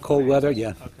first Now the cold phase? weather, yeah.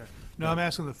 Okay. No, I'm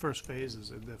asking the first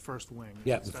phases, the first wing.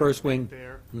 Yeah, the Start first right wing.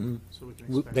 there, Mhm. so we can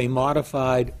W- expect. They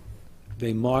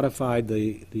modified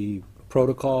the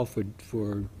protocol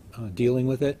for dealing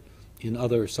with it in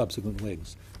other subsequent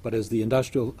wings. But as the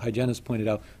industrial hygienist pointed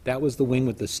out, that was the wing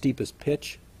with the steepest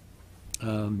pitch.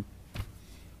 And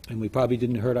we probably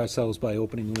didn't hurt ourselves by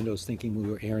opening the windows thinking we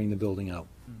were airing the building out.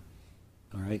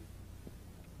 All right?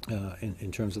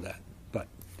 In terms of that. But,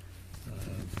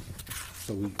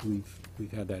 so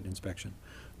we've had that inspection.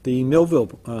 The Millville,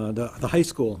 the high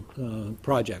school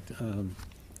project,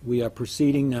 we are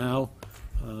proceeding now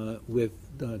with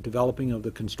the developing of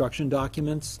the construction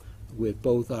documents with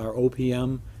both our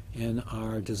OPM and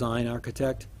our design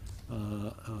architect.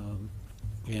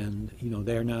 And, you know,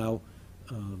 they're now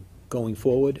going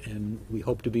forward, and we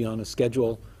hope to be on a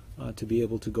schedule to be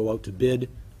able to go out to bid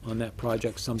on that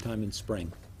project sometime in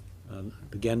spring.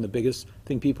 Again, the biggest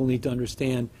thing people need to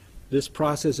understand, this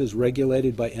process is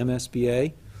regulated by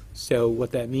MSBA. So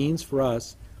what that means for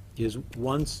us is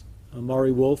once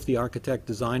Maury Wolf, the architect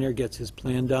designer, gets his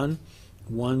plan done,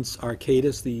 once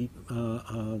Arcadis, the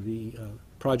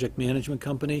project management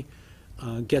company,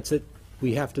 gets it,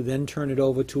 we have to then turn it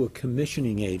over to a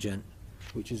commissioning agent,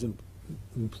 which is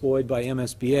employed by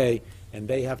MSBA, and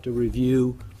they have to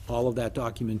review all of that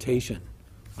documentation.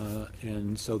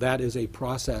 And so that is a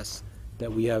process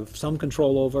that we have some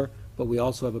control over, but we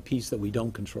also have a piece that we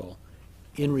don't control.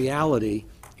 In reality,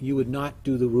 you would not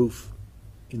do the roof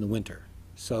in the winter.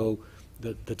 So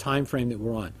the time frame that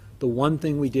we're on. The one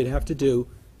thing we did have to do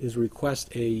is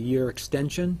request a year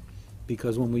extension,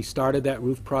 because when we started that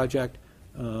roof project,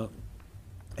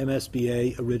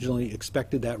 MSBA originally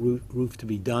expected that roof to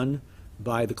be done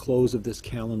by the close of this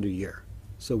calendar year.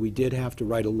 So we did have to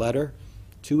write a letter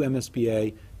to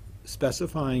MSBA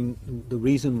specifying the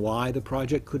reason why the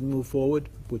project couldn't move forward,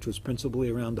 which was principally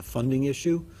around the funding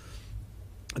issue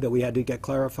that we had to get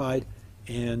clarified,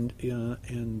 and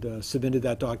submitted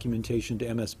that documentation to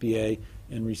MSBA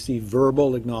and received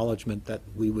verbal acknowledgement that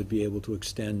we would be able to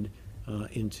extend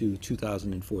into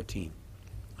 2014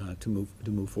 to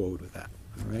move forward with that.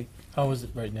 All right? How is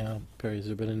it right now, Perry? Has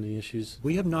there been any issues?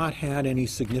 We have not had any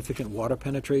significant water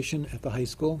penetration at the high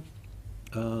school.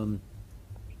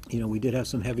 You know, we did have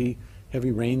some heavy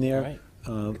rain there.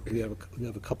 Right. We have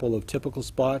a couple of typical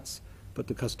spots, but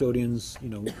the custodians, you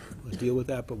know, deal with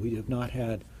that, but we have not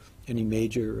had any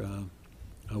major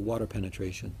water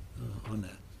penetration on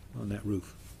that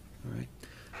roof. All right?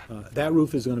 That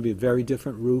roof is going to be a very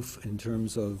different roof in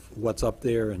terms of what's up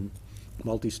there and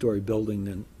multi-story building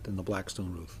than the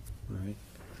Blackstone roof. All right?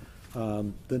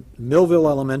 The Millville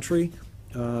Elementary,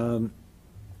 the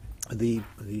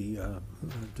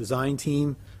design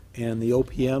team and the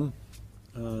OPM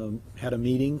had a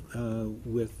meeting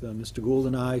with Mr. Gould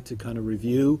and I to kind of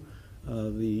review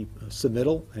the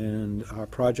submittal, and our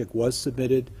project was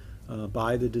submitted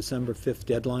by the December 5th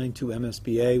deadline to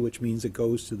MSBA, which means it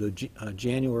goes to the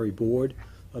January board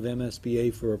of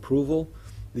MSBA for approval.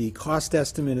 The cost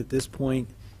estimate at this point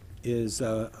is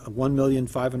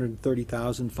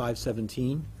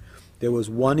 $1,530,517. There was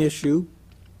one issue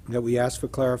that we asked for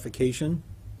clarification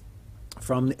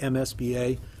from the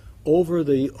MSBA. Over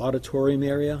the auditorium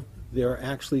area, there are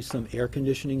actually some air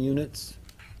conditioning units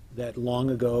that long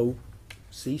ago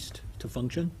ceased to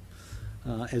function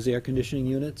as air conditioning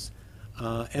units.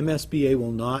 MSBA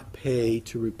will not pay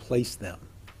to replace them.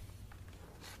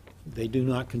 They do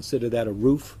not consider that a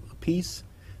roof piece.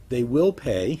 They will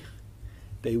pay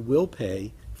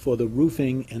for the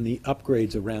roofing and the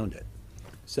upgrades around it.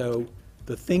 So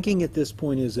the thinking at this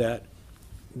point is that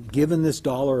given this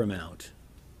dollar amount,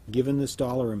 if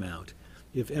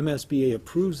MSBA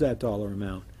approves that dollar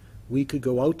amount, we could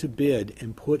go out to bid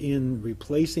and put in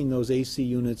replacing those AC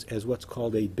units as what's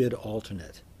called a bid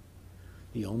alternate.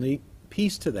 The only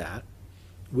piece to that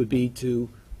would be to,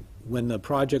 when the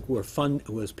project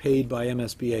was paid by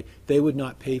MSBA, they would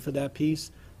not pay for that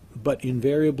piece, but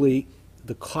invariably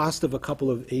the cost of a couple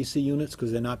of AC units,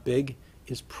 because they're not big,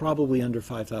 is probably under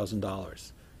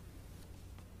 $5,000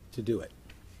 to do it.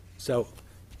 So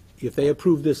if they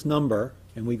approve this number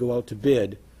and we go out to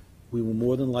bid, we will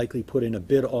more than likely put in a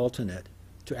bid alternate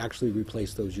to actually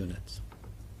replace those units.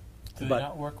 Do they But-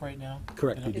 not work right now?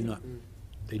 Correct, they do not.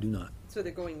 They do not. So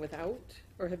they're going without,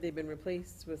 or have they been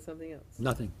replaced with something else?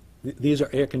 Nothing. These are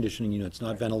air conditioning units,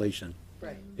 not ventilation.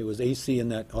 Right. It was AC in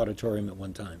that auditorium at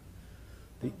one time.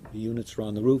 The units are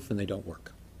on the roof and they don't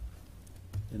work.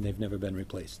 And they've never been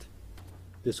replaced.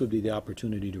 This would be the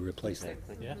opportunity to replace them.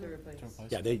 Yeah. To replace. To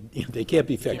replace. Yeah, they can't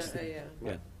be fixed. Yeah.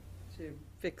 Yeah. To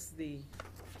fix the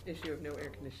issue of no air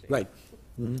conditioning. Right.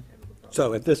 Mhm.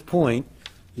 So at this point,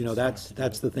 you know, that's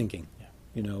the thinking. Yeah.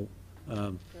 You know,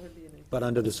 That would be an but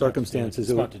under the circumstances.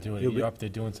 It's smart to do it. it would- You're up there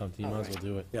doing something, you might as well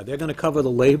do it. Yeah, they're gonna cover the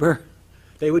labor.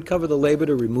 They would cover the labor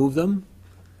to remove them,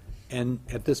 and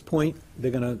at this point,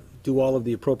 they're gonna do all of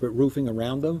the appropriate roofing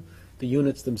around them. The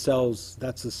units themselves,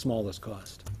 that's the smallest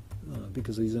cost,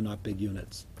 because these are not big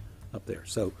units up there.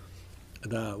 So,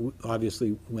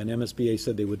 obviously, when MSBA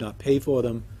said they would not pay for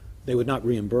them, they would not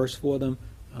reimburse for them,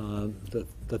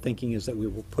 the thinking is that we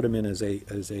will put them in as a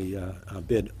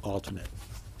bid alternate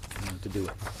to do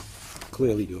it,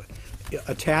 clearly do it.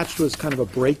 Attached was kind of a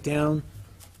breakdown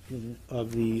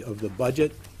of the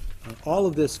budget. All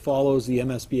of this follows the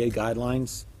MSBA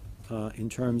guidelines in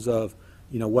terms of,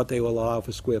 what they will allow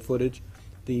for square footage.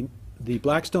 The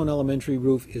Blackstone Elementary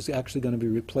roof is actually going to be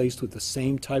replaced with the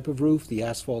same type of roof, the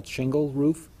asphalt shingle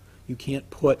roof. You can't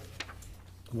put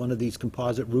one of these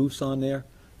composite roofs on there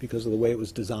because of the way it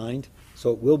was designed.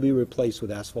 So it will be replaced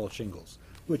with asphalt shingles,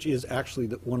 which is actually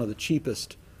one of the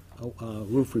cheapest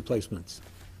roof replacements.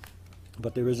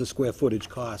 But there is a square footage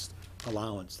cost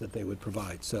allowance that they would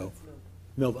provide, so,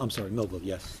 Millville,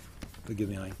 yes. Forgive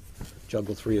me, I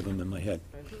juggled three of them in my head.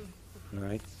 All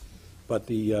right? But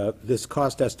this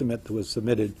cost estimate that was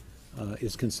submitted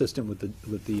is consistent with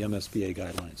the MSBA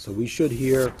guidelines. So we should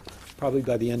hear, probably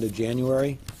by the end of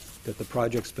January, that the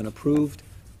project's been approved.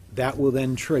 That will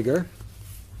then trigger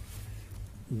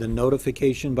the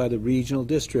notification by the regional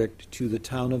district to the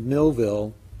town of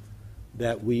Millville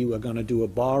that we are going to do a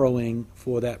borrowing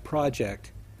for that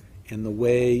project. And the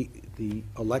way the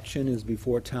election is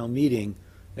before town meeting,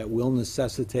 that will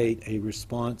necessitate a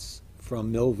response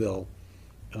from Millville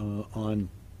on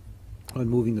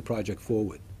moving the project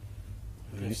forward.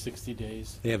 We have 60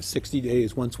 days. They have 60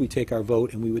 days once we take our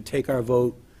vote, and we would take our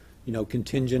vote,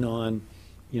 contingent on,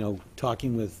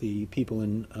 talking with the people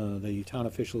in, the town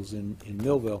officials in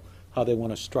Millville, how they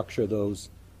want to structure those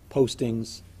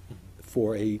postings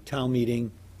for a town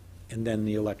meeting and then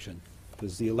the election.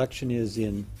 Because the election is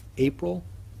in April,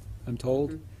 I'm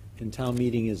told, and town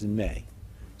meeting is in May.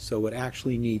 So it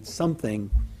actually needs something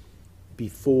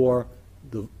before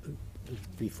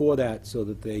that, so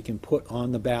that they can put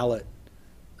on the ballot,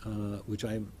 which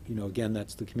again,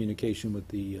 that's the communication with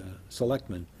the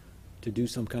selectmen, to do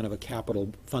some kind of a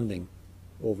capital funding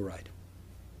override,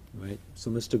 right?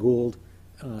 So, Mr. Gould,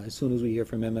 as soon as we hear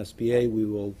from MSBA, we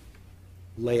will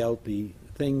lay out the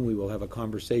thing. We will have a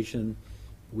conversation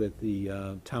with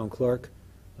the town clerk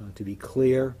to be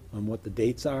clear on what the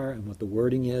dates are and what the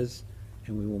wording is,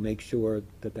 and we will make sure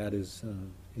that that is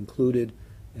included,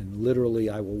 and literally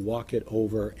I will walk it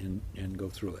over and go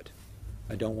through it.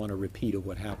 I don't want a repeat of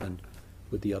what happened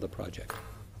with the other project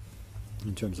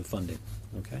in terms of funding,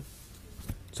 okay?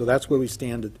 So that's where we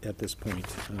stand at this point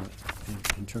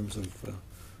in terms of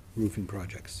roofing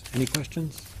projects. Any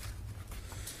questions?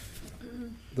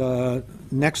 The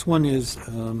next one is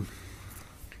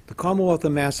the Commonwealth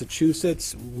of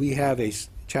Massachusetts. We have a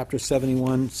Chapter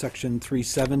 71, Section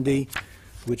 370,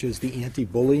 which is the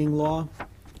anti-bullying law.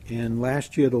 And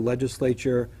last year, the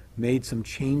legislature made some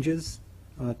changes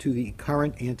to the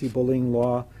current anti-bullying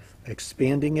law,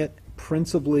 expanding it.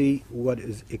 Principally, what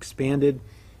is expanded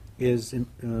is,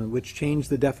 which changed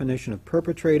the definition of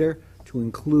perpetrator to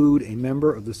include a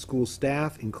member of the school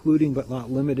staff, including but not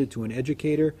limited to an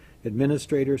educator,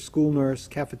 administrator, school nurse,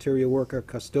 cafeteria worker,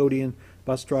 custodian,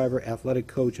 bus driver, athletic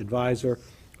coach, advisor,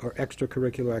 or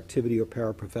extracurricular activity or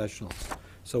paraprofessionals.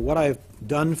 So what I've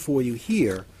done for you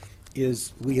here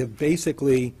is we have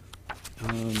basically,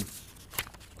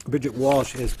 Bridget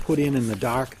Walsh has put in the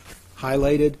dark,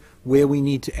 highlighted, where we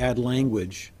need to add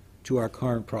language to our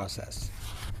current process.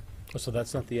 Oh, so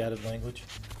that's not the added language?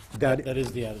 That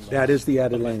is the added language? That is the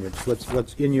added language.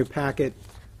 What's in your packet,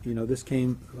 this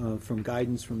came from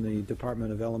guidance from the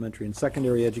Department of Elementary and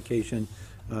Secondary Education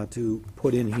to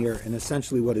put in here, and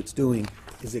essentially what it's doing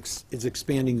is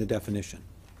expanding the definition,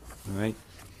 all right?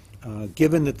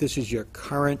 Given that this is your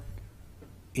current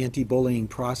anti-bullying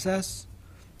process,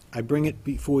 I bring it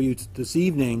before you this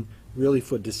evening really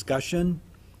for discussion,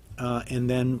 and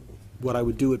then what I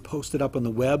would do would post it up on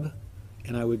the web,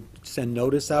 and I would send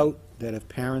notice out that if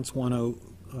parents want to,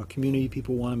 community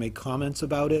people want to make comments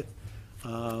about it,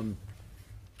 and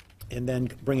then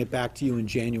bring it back to you in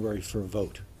January for a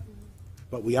vote.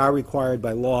 But we are required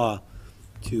by law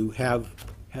to have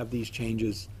these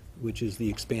changes, which is the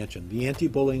expansion. The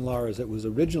anti-bullying law, as it was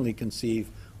originally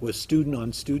conceived, was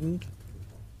student-on-student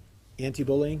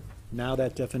anti-bullying. Now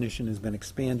that definition has been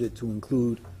expanded to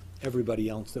include everybody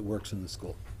else that works in the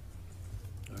school.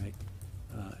 All right?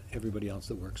 Everybody else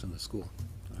that works in the school.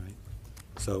 All right?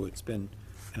 So it's been,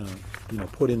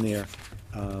 put in there.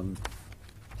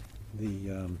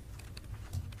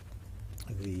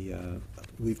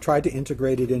 we've tried to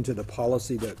integrate it into the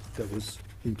policy that was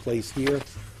in place here,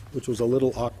 which was a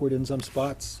little awkward in some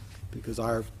spots, because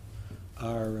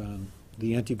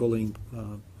the anti-bullying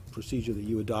procedure that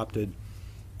you adopted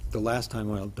the last time,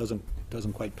 well,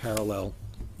 doesn't quite parallel,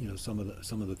 some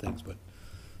of the things, but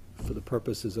for the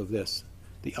purposes of this.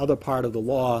 The other part of the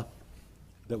law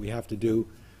that we have to do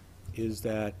is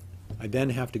that I then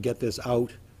have to get this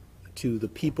out to the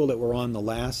people that were on the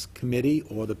last committee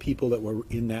or the people that were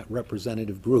in that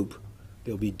representative group.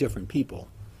 There'll be different people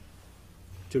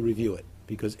to review it,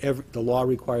 because the law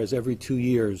requires every 2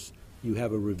 years you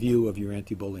have a review of your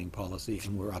anti-bullying policy,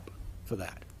 and we're up for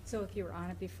that. So if you were on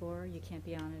it before, you can't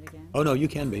be on it again? Oh, no, you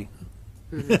can be.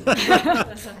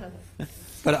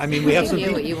 But, I mean, we have some You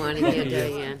hear what people, you want to hear,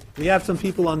 Diane. we have some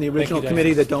people on the original Diane.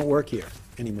 committee that don't work here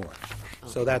anymore.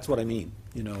 So that's what I mean,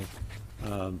 I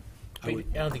I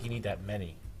would, don't think you need that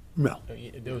many. no,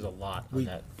 There was a lot We-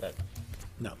 on that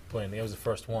no. plan. That was the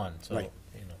first one, so, Right.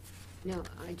 No,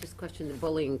 I just questioned the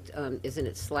bullying, isn't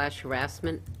it /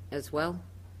 harassment as well?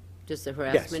 Just the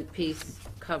harassment piece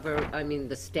cover, I mean,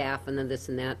 the staff and then this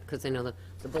and that, because I know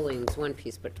the bullying's one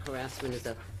piece, but harassment is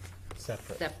a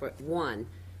Separate. separate one.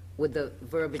 Would the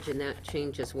verbiage in that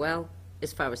change as well,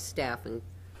 as far as staff and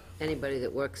anybody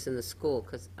that works in the school?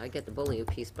 Because I get the bullying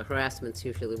piece, but harassment's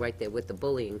usually right there with the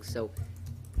bullying, so,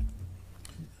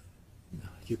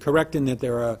 You're correct in that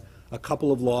there are a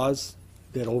couple of laws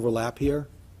that overlap here,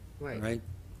 right, right?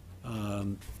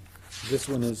 This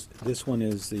one is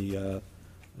the,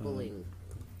 bullying.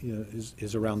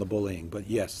 is around the bullying, but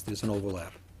yes, there's an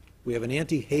overlap. We have an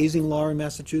anti-hazing law in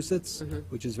Massachusetts,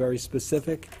 which is very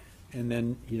specific, and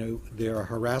then, there are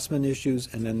harassment issues,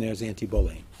 and then there's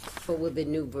anti-bullying. But with the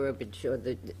new verbiage or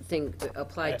the thing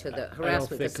applied to I the don't harassment,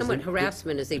 think- because somewhat 'cause the-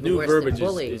 harassment is The even new worse than verbiage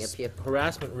bullying is if you.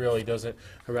 harassment really doesn't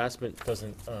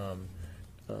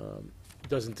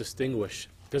distinguish,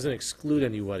 doesn't exclude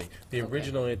anybody. The Okay.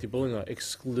 original anti-bullying law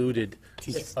excluded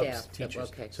The staff, teachers.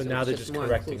 okay, So so now it's they're just just more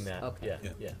correcting inclusive. that. Okay.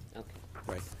 Yeah. Okay.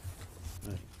 Right.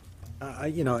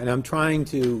 And I'm trying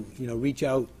to, reach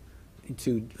out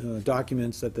to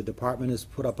documents that the department has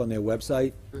put up on their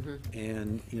website.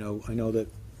 And, I know that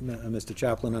Mr.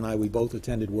 Chaplin and I, we both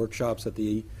attended workshops at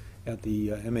the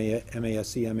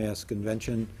MASC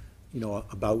convention,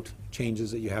 about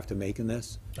changes that you have to make in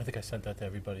this. I think I sent that to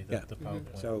everybody, Yeah. the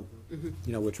PowerPoint. So,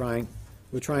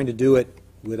 we're trying to do it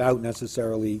without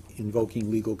necessarily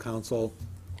invoking legal counsel,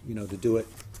 to do it,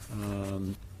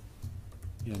 and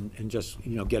just,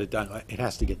 get it done. It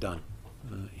has to get done,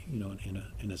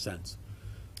 in a sense.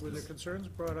 Were there concerns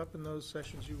brought up in those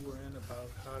sessions you were in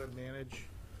about how to manage?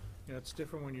 It's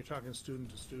different when you're talking student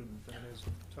to student than it is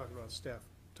talking about staff,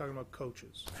 talking about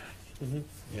coaches. Yeah.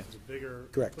 There's a bigger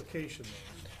Correct. implication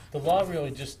there. The law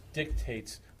really just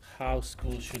dictates how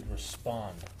schools should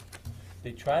respond.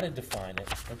 They try to define it,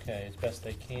 okay, as best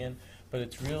they can, but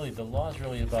it's really, the law is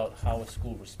really about how a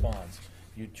school responds.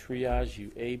 You triage,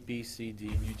 you A, B, C, D,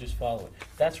 and you just follow it.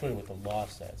 That's really what the law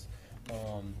says.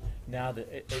 Now,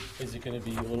 is it going to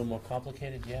be a little more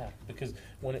complicated? Yeah, because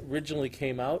when it originally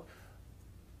came out,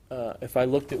 if I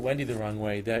looked at Wendy the wrong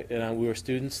way, and we were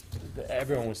students,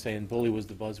 everyone was saying bully was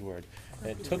the buzzword.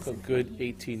 And it took a good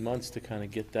 18 months to kind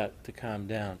of get that to calm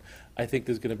down. I think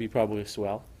there's going to be probably a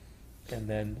swell, and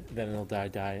then it'll die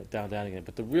down again.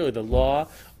 But the law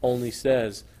only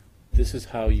says this is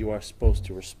how you are supposed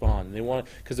to respond. And they want,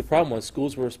 because the problem was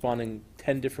schools were responding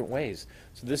 10 different ways.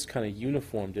 So this kind of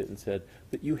uniformed it and said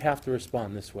that you have to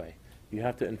respond this way. You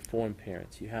have to inform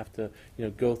parents. You have to,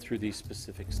 go through these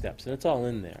specific steps, and it's all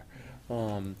in there.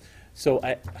 So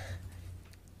I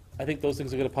think those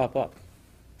things are going to pop up.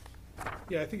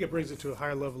 Yeah, I think it brings it to a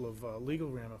higher level of legal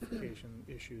ramification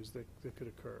issues that could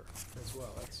occur as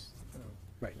well. That's,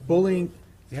 Right. Bullying,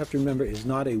 you have to remember, is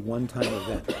not a one-time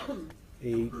event.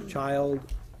 A child,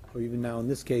 or even now in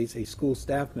this case, a school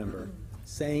staff member,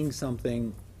 saying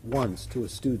something once to a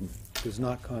student does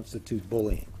not constitute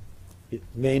bullying. It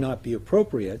may not be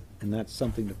appropriate, and that's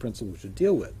something the principal should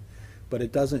deal with, but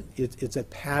it doesn't, it's a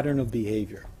pattern of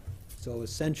behavior. So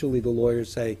essentially, the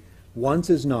lawyers say, once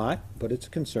is not, but it's a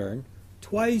concern.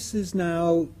 Twice is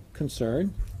now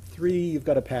concern. 3, you've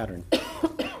got a pattern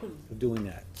of doing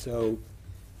that. So,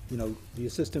 the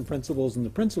assistant principals and the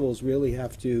principals really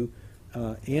have to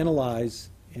analyze,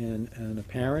 and a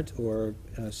parent or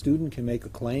a student can make a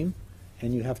claim,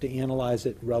 and you have to analyze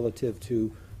it relative to,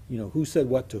 who said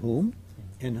what to whom,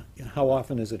 and how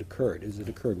often has it occurred. Has it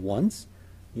occurred once?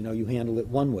 You handle it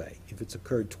one way. If it's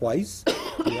occurred twice,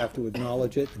 you have to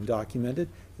acknowledge it and document it.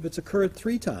 If it's occurred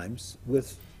 3 times,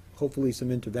 with hopefully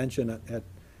some intervention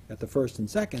at the first and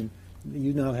second,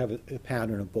 you now have a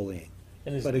pattern of bullying.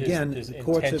 And there's- But there's- again, there's the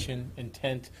courts have-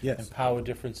 intent, Yes. and power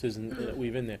differences that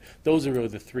we've in there. Those are really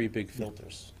the three big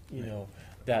filters, you know,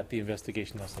 that the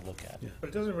investigation has to look at. Yeah. But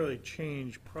it doesn't really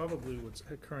change probably what's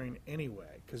occurring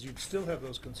anyway, because you'd still have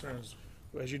those concerns,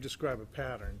 as you describe a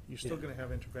pattern, you're still Yeah. gonna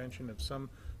have intervention of some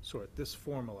sort. This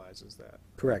formalizes that.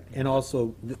 Correct. And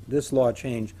also, this law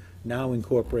change now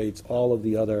incorporates all of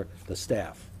the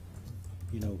staff.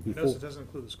 You know, Notice before, it doesn't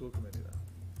include the school committee,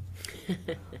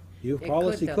 though. your It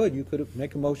policy could, though. could, you could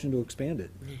make a motion to expand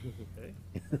it. Okay?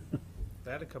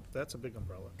 That's a big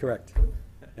umbrella. Correct.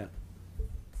 Yeah.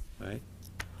 All right.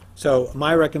 So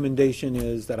my recommendation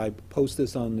is that I post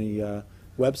this on the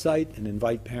website and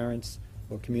invite parents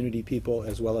or community people,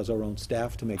 as well as our own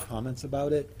staff, to make comments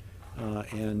about it,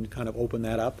 and kind of open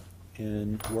that up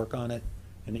and work on it,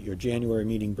 and at your January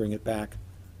meeting, bring it back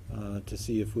to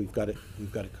see if we've got it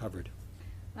covered.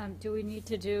 Do we need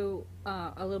to do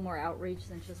a little more outreach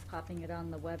than just popping it on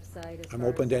the website? as I'm far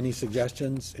open as- to any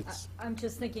suggestions. It's, I'm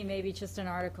just thinking maybe just an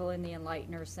article in the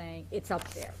Enlightener saying, it's up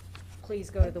there. Please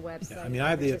go to the website. I mean,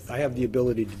 I have the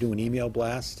ability to do an email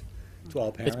blast to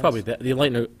all parents. It's probably that, the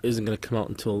Enlightener isn't gonna come out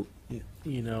until, Yeah.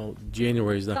 you know,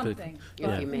 January's not gonna. Something, If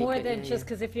but you make more it, than yeah, just, yeah.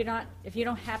 because if you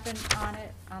don't happen on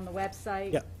it on the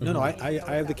website. Yeah, no, I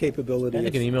have the capability. I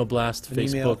think an of- email blast, An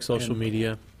email Facebook, social and-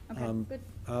 media. Okay,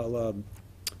 good.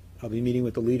 I'll be meeting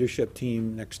with the leadership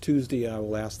team next Tuesday. I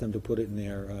will ask them to put it in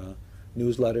their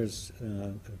newsletters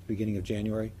at the beginning of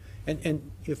January.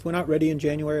 And if we're not ready in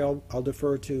January, I'll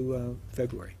defer to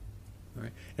February. All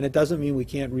right? And it doesn't mean we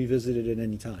can't revisit it at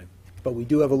any time, but we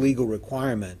do have a legal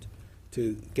requirement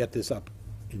to get this up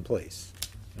in place.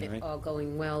 All right? All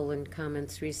going well and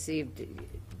comments received,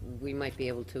 we might be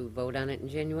able to vote on it in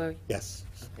January? Yes.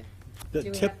 Okay. The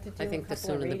Do we tip, have to I do a think the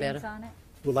couple of sooner the better. readings on it?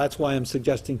 well, that's why I'm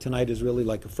suggesting tonight is really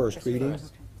like a first reading.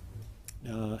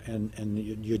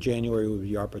 And your January will be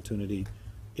your opportunity,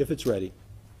 if it's ready,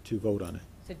 to vote on it.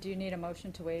 So do you need a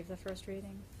motion to waive the first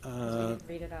reading? 'Cause we didn't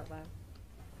read it out loud.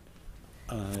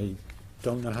 I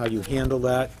don't know how you handle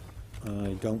that.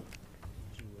 I don't,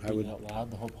 I Read would, it out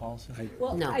loud, the whole policy?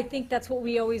 Well, No. I think that's what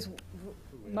we always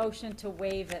motion to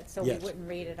waive it, so we Yes. wouldn't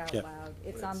read it out Yeah. loud.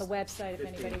 It's on the website if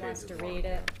anybody wants to read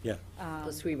it. yeah.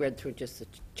 Plus, we read through just the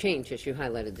changes, you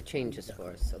highlighted the changes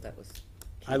for us, so that was,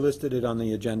 I listed it on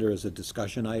the agenda as a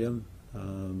discussion item.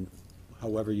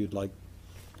 However you'd like,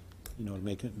 you know,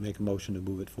 make a motion to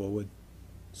move it forward,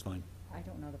 it's fine. I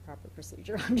don't know the proper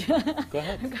procedure. Go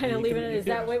ahead. I'm kind of leaving it, is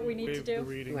that what we need to Waive the do?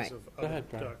 readings Right. of Go other ahead,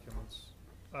 Brian. documents.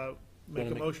 Wanna Make a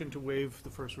make- motion to waive the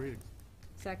first reading.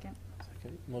 Second.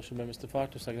 Second. Motion by Mr.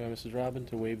 Proctor, second by Mrs. Robin,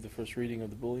 to waive the first reading of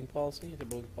the bullying policy,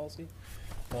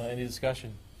 Any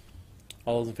discussion?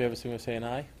 All those in favor, signify by saying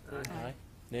aye. Aye.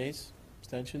 Nays?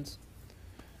 Abstentions?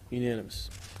 Unanimous.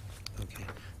 Okay.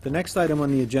 The next item on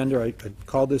the agenda, I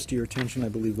called this to your attention, I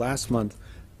believe, last month,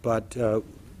 but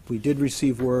we did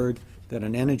receive word that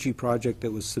an energy project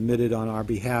that was submitted on our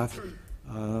behalf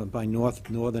by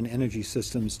Northern Energy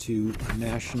Systems to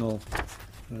National,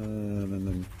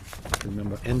 remember,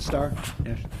 NSTAR?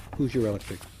 Who's your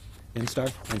electric? NSTAR?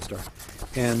 NSTAR.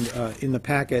 And in the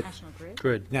packet, National Grid?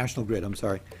 Good. National Grid, I'm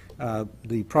sorry.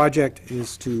 The project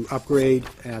is to upgrade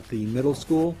at the middle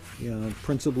school,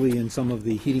 principally in some of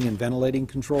the heating and ventilating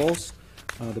controls.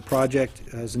 The project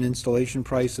has an installation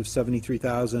price of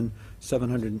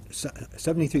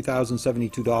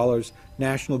 $73,072.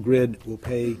 National Grid will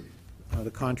pay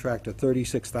the contractor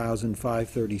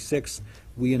 $36,536.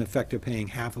 We, in effect, are paying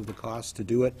half of the cost to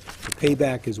do it. The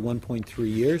payback is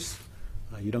 1.3 years.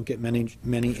 You don't get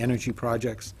many energy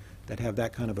projects that have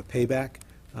that kind of a payback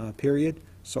period.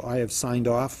 So I have signed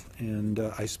off, and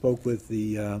I spoke with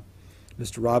the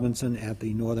Mr. Robinson at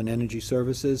the Northern Energy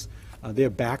Services. They're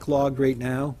backlogged right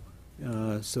now,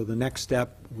 so the next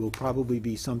step will probably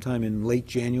be sometime in late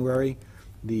January.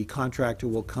 The contractor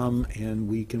will come, and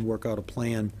we can work out a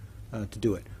plan to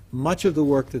do it. Much of the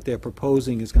work that they're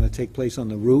proposing is going to take place on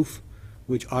the roof,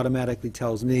 which automatically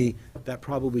tells me that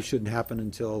probably shouldn't happen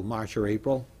until March or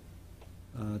April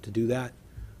to do that.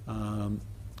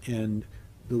 And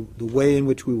the way in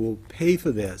which we will pay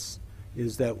for this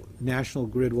is that National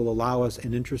Grid will allow us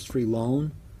an interest-free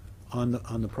loan on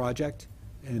the project,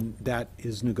 and that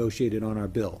is negotiated on our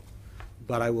bill.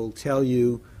 But I will tell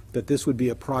you that this would be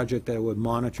a project that I would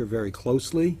monitor very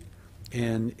closely,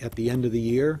 and at the end of the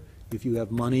year, if you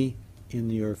have money in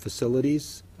your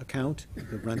facilities account,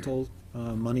 the rental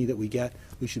money that we get,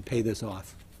 we should pay this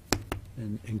off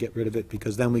and get rid of it,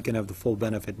 because then we can have the full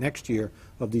benefit next year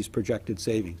of these projected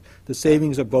savings. The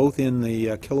savings are both in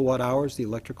the kilowatt hours, the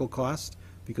electrical cost,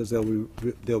 because they'll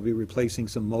be replacing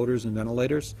some motors and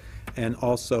ventilators, and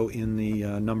also in the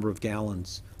number of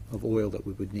gallons of oil that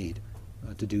we would need.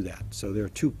 to do that. So there are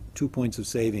two points of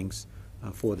savings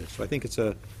for this. So I think it's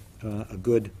a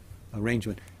good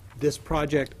arrangement. This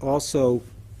project also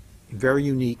very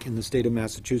unique in the state of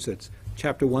Massachusetts.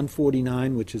 Chapter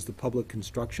 149, which is the public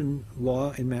construction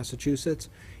law in Massachusetts,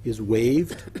 is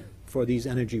waived for these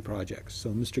energy projects.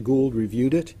 So Mr. Gould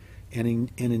reviewed it,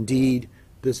 and indeed,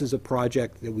 this is a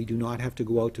project that we do not have to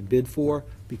go out to bid for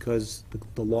because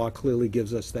the law clearly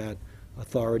gives us that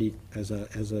authority as a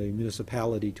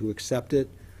municipality to accept it,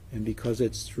 and because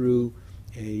it's through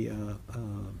an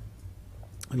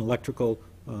electrical,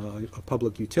 a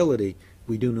public utility,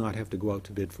 we do not have to go out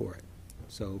to bid for it.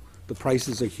 So the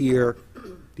prices are here,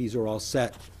 these are all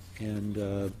set,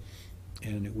 and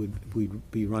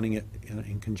we'd be running it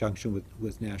in conjunction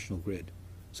with National Grid.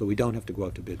 So we don't have to go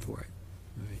out to bid for it.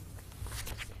 All right.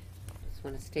 Just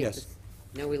want to state Yes. this,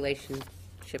 no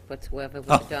relationship whatsoever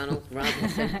with Donald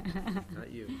Robinson.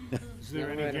 Not you. Is there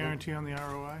Never any heard of 'em. guarantee on the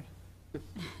ROI?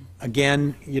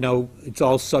 Again, it's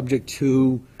all subject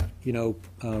to,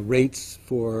 rates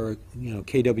for,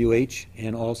 KWH,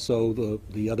 and also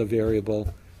the other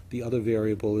variable. The other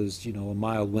variable is, a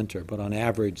mild winter, but on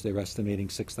average, they're estimating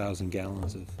 6,000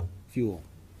 gallons of fuel.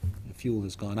 The fuel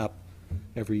has gone up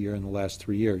every year in the last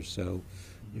 3 years, so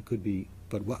it could be,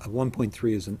 but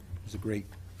 1.3 is a great,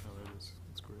 Oh, that is,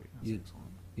 that's great, that's You-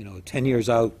 excellent. 10 years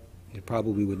out, it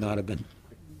probably would not have been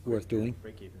worth doing.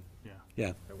 Break even. Yeah.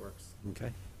 Yeah. That works.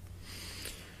 Okay.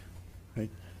 Right.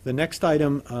 The next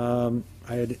item,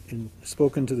 I had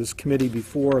spoken to this committee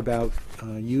before about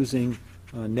using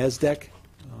NESDEC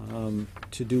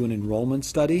to do an enrollment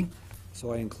study.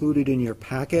 So I included in your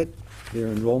packet their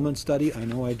enrollment study. I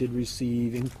know I did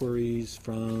receive inquiries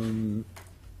from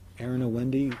Aaron and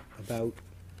Wendy about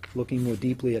looking more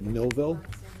deeply at Millville.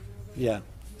 Yeah,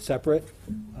 separate.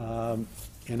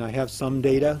 And I have some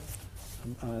data.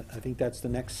 I think that's the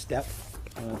next step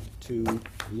to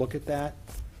look at that.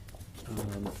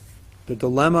 The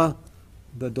dilemma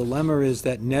is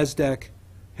that NESDEC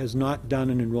has not done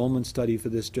an enrollment study for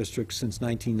this district since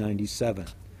 1997.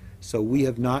 So we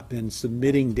have not been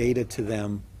submitting data to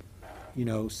them,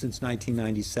 since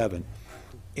 1997.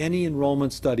 Any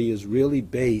enrollment study is really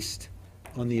based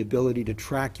on the ability to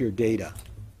track your data.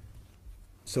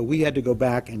 So we had to go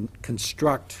back and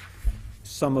construct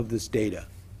some of this data.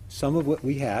 Some of what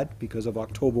we had because of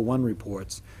October 1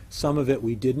 reports, some of it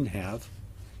we didn't have,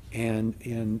 and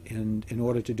in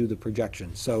order to do the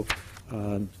projections. So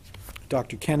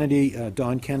Dr. Kennedy,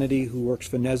 Don Kennedy, who works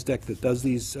for NESDEC that does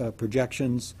these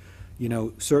projections,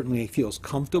 certainly feels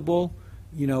comfortable,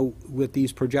 with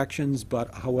these projections,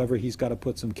 but however, he's got to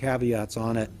put some caveats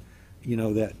on it,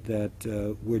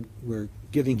 that we're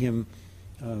giving him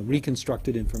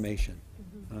reconstructed information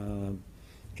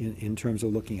in terms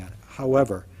of looking at it.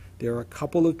 However, there are a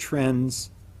couple of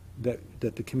trends that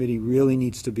the committee really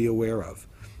needs to be aware of,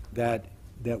 that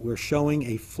we're showing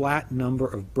a flat number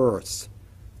of births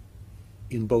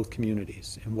in both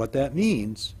communities. And what that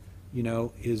means,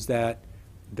 is that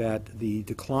the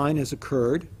decline has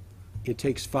occurred. It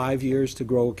takes 5 years to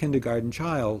grow a kindergarten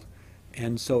child,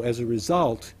 and so as a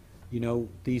result,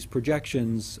 these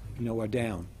projections, are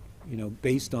down,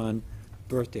 based on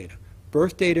birth data.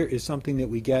 Birth data is something that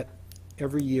we get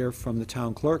every year from the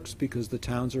town clerks because the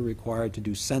towns are required to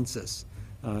do census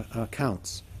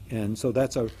counts, and so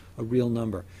that's a real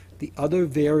number. The other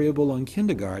variable on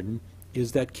kindergarten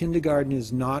is that kindergarten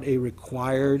is not a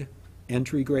required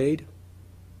entry grade.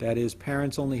 That is,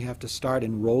 parents only have to start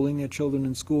enrolling their children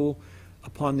in school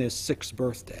upon their 6th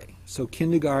birthday. So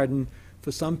kindergarten,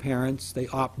 for some parents, they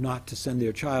opt not to send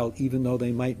their child, even though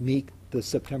they might meet the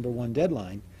September 1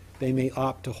 deadline. They may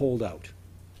opt to hold out.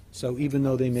 So even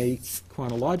though they may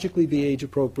chronologically be age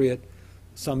appropriate,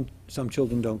 some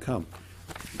children don't come.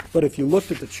 But if you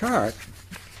looked at the chart,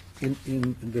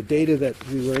 in the data that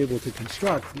we were able to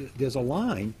construct, there's a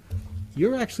line.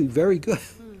 You're actually very good.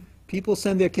 People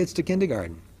send their kids to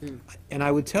kindergarten. And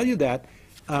I would tell you that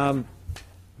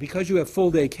because you have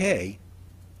full-day K,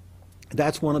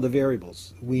 that's one of the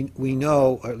variables. We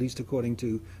know, or at least according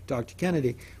to Dr.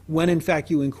 Kennedy, when in fact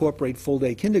you incorporate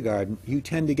full-day kindergarten, you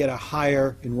tend to get a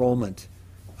higher enrollment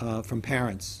from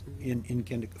parents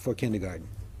for kindergarten,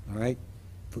 all right,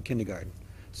 for kindergarten.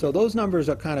 So those numbers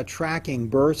are kind of tracking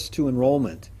births to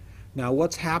enrollment. Now,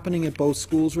 what's happening at both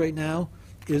schools right now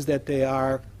is that they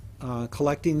are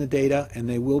collecting the data, and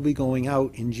they will be going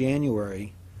out in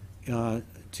January to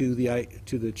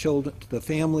the children, to the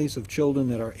families of children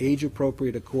that are age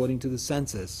appropriate according to the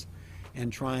census,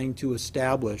 and trying to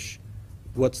establish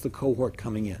what's the cohort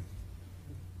coming in.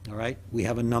 All right, we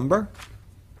have a number,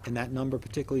 and that number,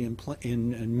 particularly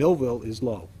in Millville, is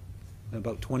low,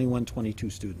 about 21, 22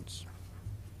 students.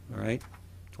 all right?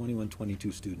 21,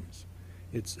 22 students.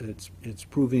 It's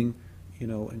proving, you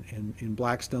know, in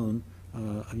Blackstone,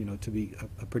 you know, to be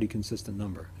a pretty consistent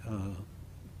number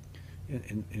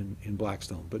in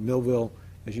Blackstone. But Millville,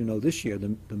 as you know, this year,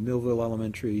 the Millville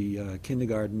Elementary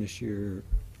kindergarten this year,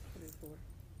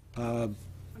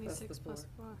 26 plus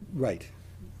 4. right.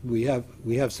 We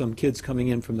have some kids coming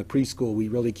in from the preschool. We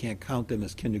really can't count them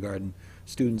as kindergarten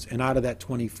students. And out of that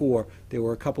 24, there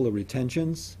were a couple of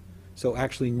retentions. So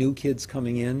actually, new kids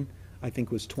coming in, I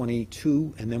think, was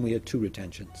 22, and then we had 2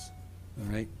 retentions.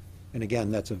 All right? And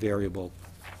again, that's a variable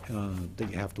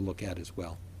that you have to look at as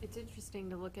well. It's interesting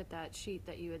to look at that sheet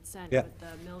that you had sent Yeah. with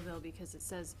the Millville, because it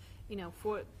says, you know,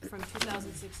 from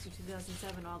 2006 to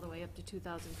 2007, all the way up to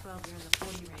 2012, you're in the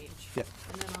 40 range. Yeah.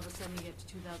 And then all of a sudden, you get to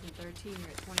 2013, you're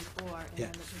at 24, and Yeah.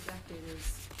 then the projected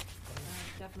is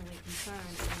definitely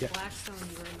concerned. Yeah. In Blackstone,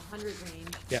 you were in the 100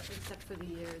 range, Yeah. except for the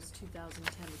years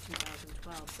 2010 to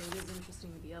 2012. So it is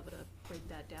interesting to be able to break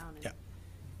that down and Yeah.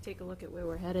 take a look at where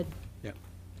we're headed. Yeah.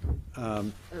 How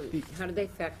do they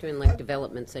factor in, like,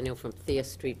 developments? I know from Thayer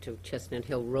Street to Chestnut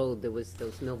Hill Road, there was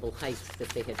those Millville Heights that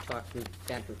they had talked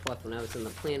back and forth when I was in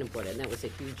the planning board, and that was a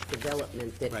huge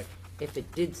development that Right. if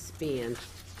it did span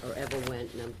or ever went,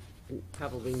 and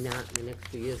probably not in the next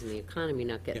few years, and the economy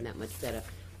not getting Yeah. that much better,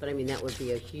 but I mean, that would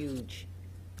be a huge,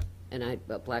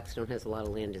 but Blackstone has a lot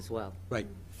of land as well. Right.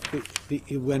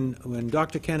 When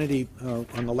Dr. Kennedy,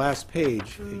 on the last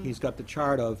page, he's got the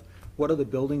chart of what are the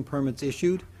building permits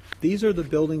issued. These are the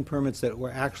building permits that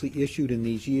were actually issued in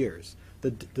these years.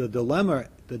 The dilemma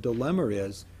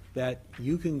is that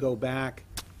you can go back,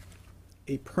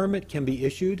 a permit can be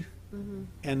issued,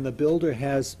 and the builder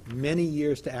has many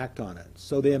years to act on it.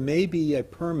 So there may be a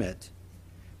permit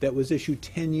that was issued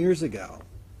 10 years ago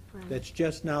that's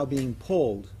just now being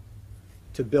pulled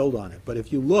to build on it. But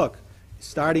if you look,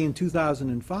 starting in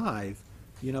 2005,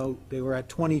 you know, they were at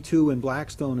 22 in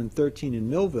Blackstone and 13 in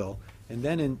Millville, and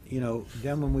then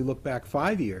then when we look back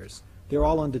 5 years, they're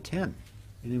all under 10.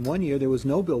 And in 1 year, there was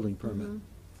no building permit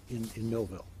in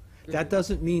Millville. That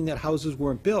doesn't mean that houses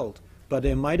weren't built, but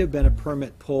there might have been a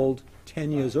permit pulled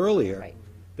 10 years earlier Right.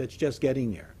 that's just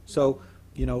getting there. So,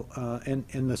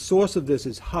 and the source of this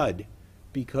is HUD,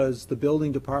 because the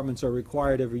building departments are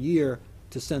required every year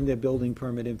to send their building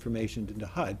permit information into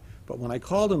HUD. But when I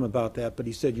called him about that, but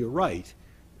he said, you're right,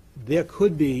 there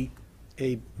could be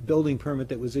a building permit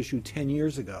that was issued 10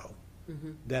 years ago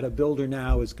that a builder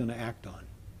now is going to act on,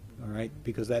 all right?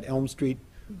 Because that Elm Street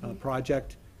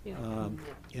project, Yeah.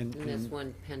 And there's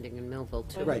one pending in Millville,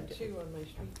 too. Right. 2 on my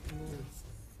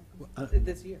street Uh,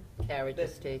 this year. Carriage That-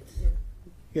 Estates.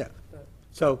 yeah.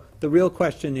 So the real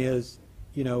question is,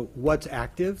 what's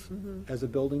active as a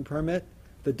building permit?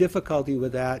 The difficulty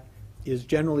with that is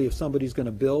generally if somebody's going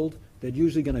to build, they're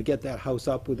usually going to get that house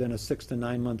up within a 6 to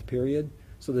 9 month period.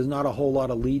 So there's not a whole lot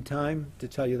of lead time to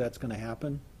tell you that's going to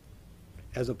happen,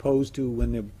 as opposed to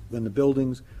when the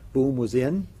buildings boom was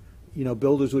in,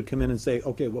 builders would come in and say,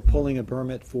 okay, we're pulling a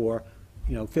permit for,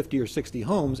 50 or 60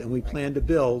 homes, and we plan to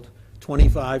build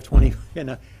 25, 20,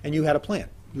 and you had a plan.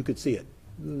 You could see it.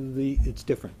 It's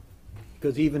different.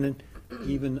 Because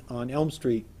even on Elm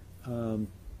Street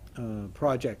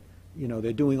project,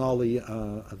 they're doing all the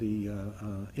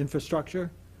infrastructure,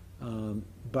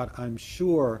 but I'm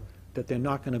sure that they're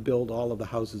not going to build all of the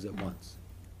houses at once.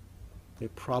 They're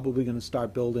probably going to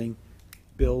start building,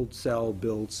 build, sell,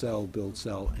 build, sell, build,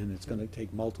 sell, and it's going to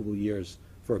take multiple years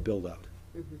for a build-out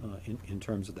in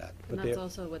terms of that. And But that's they're-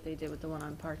 also what they did with the one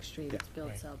on Park Street. Yeah. It's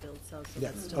build, sell, so Yeah.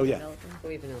 that's Oh, still yeah. developing.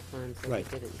 Or even Alfonso, Right.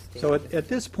 they did it in So Stanford. at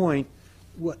this point,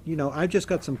 I've just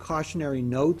got some cautionary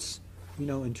notes,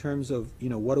 in terms of,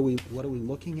 what are we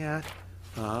looking at?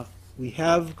 We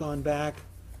have gone back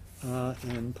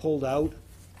and pulled out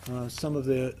some of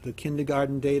the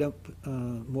kindergarten data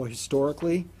more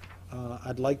historically.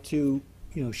 I'd like to,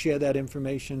 share that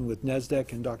information with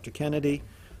NESDEC and Dr. Kennedy,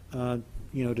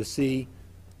 to see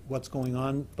what's going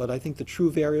on. But I think the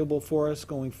true variable for us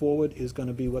going forward is going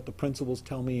to be what the principals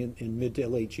tell me in mid to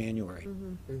late January.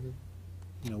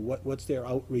 What's their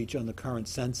outreach on the current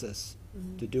census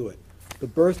to do it? The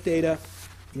birth data,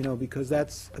 because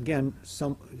that's, again,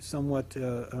 somewhat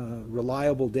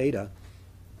reliable data,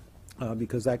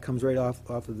 because that comes right off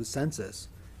of the census,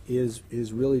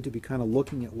 is really to be kind of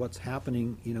looking at what's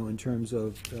happening, in terms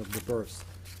of the births,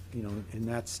 and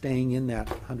that's staying in that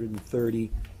 130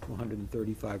 to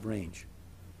 135 range,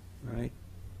 right?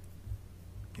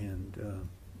 And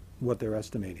what they're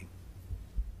estimating.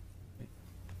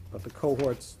 But the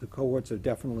cohorts are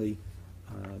definitely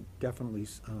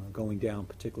going down,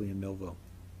 particularly in Millville.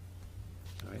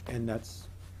 All right, and that's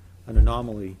an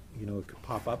anomaly, it could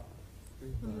pop up.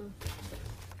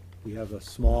 We have a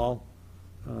small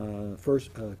first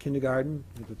kindergarten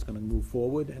that's going to move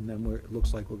forward, and then it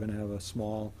looks like we're going to have a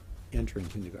small entering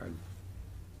kindergarten.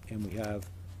 And we have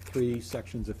 3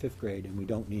 sections of 5th grade, and we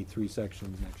don't need 3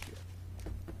 sections next year.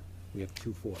 We have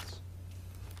 2/4.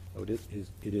 So it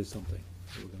is something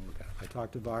that we're going to look at. I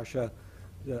talked to Varsha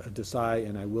Desai,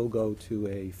 and I will go to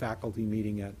a faculty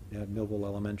meeting at Millville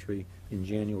Elementary in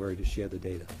January to share the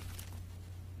data,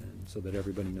 and so that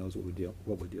everybody knows what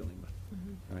we're dealing with.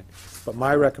 All right? But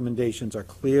my recommendations are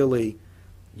clearly,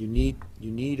 you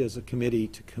need as a committee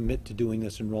to commit to doing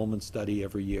this enrollment study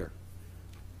every year,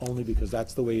 only because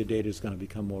that's the way your data is going to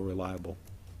become more reliable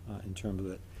in terms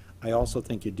of it. I also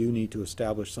think you do need to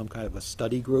establish some kind of a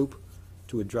study group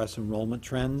to address enrollment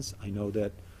trends. I know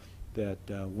that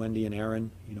Wendy and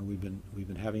Aaron, we've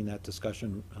been having that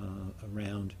discussion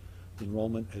around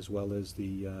enrollment as well as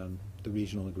the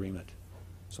regional agreement.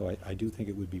 So I do think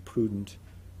it would be prudent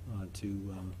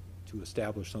to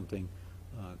establish something,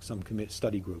 some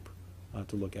study group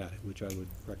to look at it, which I would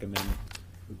recommend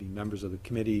would be members of the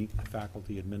committee,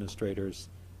 faculty, administrators,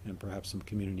 and perhaps some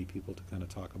community people to kind of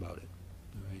talk about it.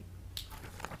 All right.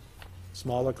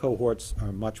 Smaller cohorts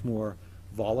are much more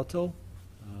volatile.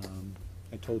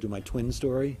 I told you my twin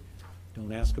story.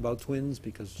 Don't ask about twins,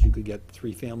 because you could get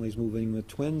 3 families moving with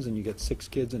twins, and you get 6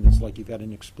 kids, and it's like you've had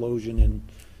an explosion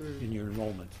in your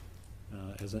enrollment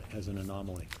as an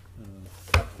anomaly.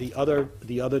 The other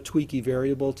tweaky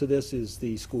variable to this is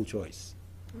the school choice.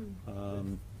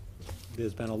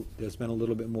 There's been a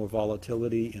little bit more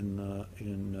volatility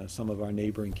in some of our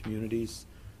neighboring communities,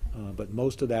 but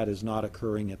most of that is not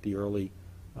occurring at the early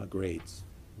grades.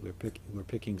 We're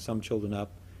picking some children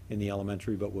up in the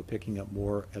elementary, but we're picking up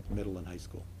more at the middle and high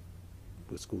school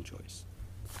with school choice.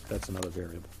 That's another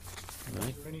variable. All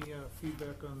right? Is there any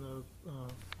feedback on the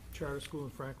charter school in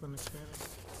Franklin expanding?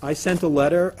 I sent a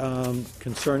letter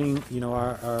concerning,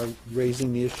 our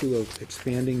raising the issue of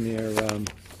expanding their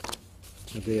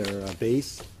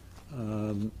base,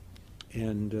 and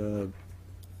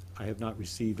I have not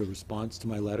received a response to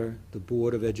my letter. The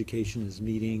Board of Education is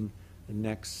meeting the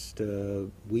next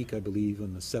week, I believe,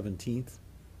 on the 17th,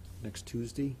 next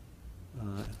Tuesday,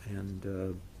 and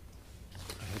I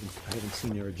haven't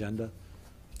seen their agenda,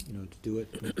 to do it.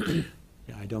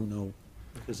 Yeah, I don't know.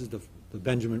 This is the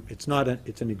Benjamin. It's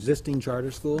an existing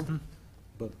charter school,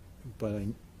 but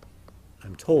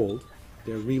I'm told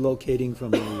they're relocating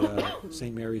from the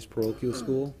St. Mary's Parochial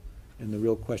School, and the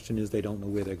real question is they don't know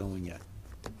where they're going yet.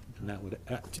 And that would,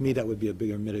 to me, that would be a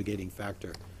bigger mitigating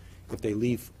factor. If they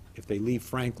leave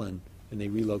Franklin and they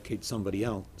relocate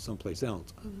someplace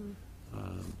else.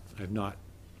 I've not,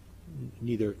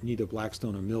 neither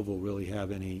Blackstone or Millville really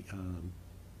have any,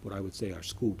 what I would say are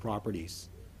school properties,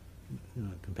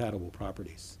 compatible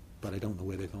properties, but I don't know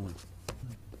where they're going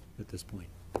at this point.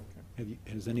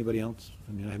 Has anybody else?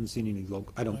 I mean, I haven't seen any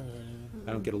local, I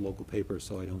don't get a local paper,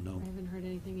 so I don't know. I haven't heard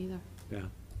anything either. Yeah,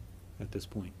 at this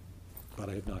point, but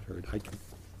I have not heard. I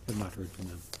have not heard from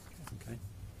them. Okay.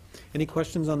 Any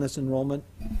questions on this enrollment?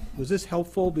 Was this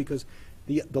helpful? Because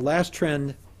the last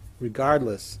trend,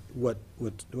 regardless, what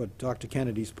Dr.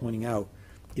 Kennedy's pointing out,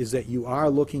 is that you are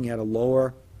looking at a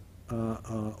lower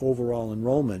overall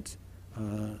enrollment,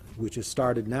 which has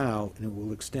started now, and it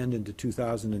will extend into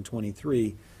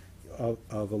 2023,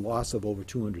 of a loss of over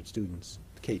 200 students,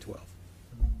 K-12,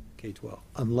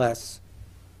 unless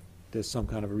there's some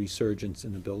kind of a resurgence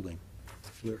in the building.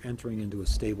 We're entering into a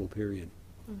stable period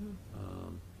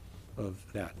of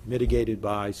that, mitigated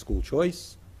by school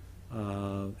choice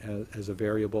as a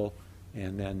variable,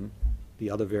 and then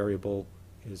the other variable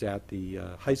is at the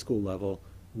high school level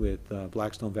with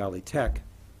Blackstone Valley Tech.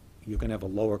 You're going to have a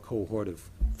lower cohort of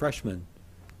freshmen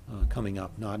coming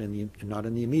up, not in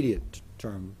the immediate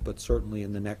term, but certainly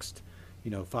in the next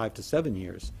 5 to 7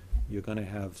 years. You're going to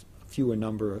have a fewer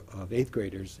number of 8th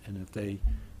graders, and if they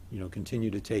continue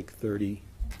to take 30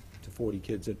 to 40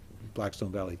 kids at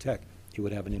Blackstone Valley Tech, it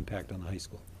would have an impact on the high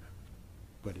school.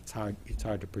 But it's hard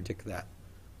to predict that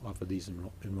off of these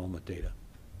enrollment data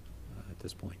at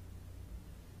this point.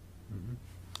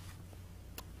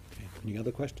 Okay. Any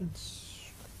other questions?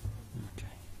 Okay.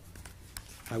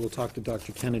 I will talk to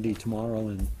Dr. Kennedy tomorrow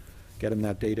and get him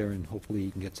that data, and hopefully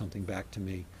he can get something back to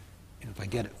me. And if I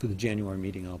get it for the January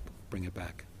meeting, I'll bring it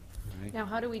back. All right? Now,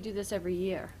 how do we do this every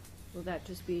year? Will that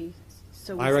just be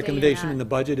so we My stay recommendation in that? the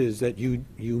budget is that you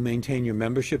maintain your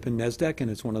membership in NESDEC, and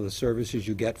it's one of the services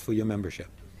you get for your membership.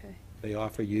 Okay. They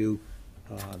offer you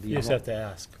the... You just have to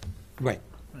ask. Right.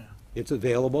 It's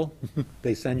available.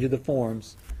 They send you the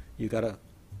forms. You got to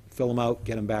fill them out,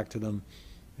 get them back to them,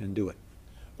 and do it.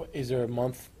 Is there a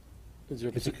month? Is there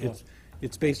a particular?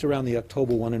 It's based around the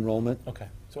October 1 enrollment. Okay,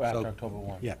 so after So- October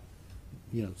 1. Yeah.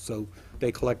 So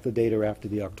they collect the data after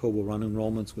the October 1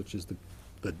 enrollments, which is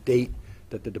the date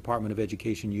that the Department of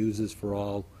Education uses for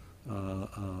all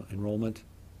enrollment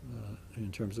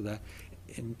in terms of that.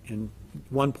 And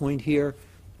one point here,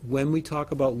 when we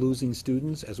talk about losing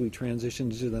students as we transition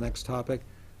to the next topic,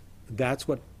 that's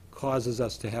what causes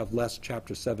us to have less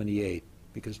Chapter 78,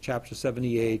 because Chapter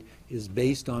 78 is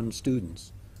based on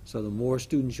students. So the more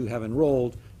students you have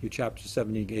enrolled, your Chapter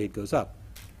 78 goes up.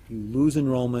 You lose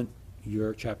enrollment,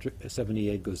 your Chapter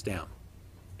 78 goes down.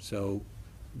 So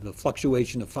the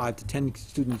fluctuation of 5 to 10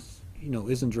 students,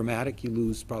 isn't dramatic. You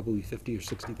lose probably $50,000 or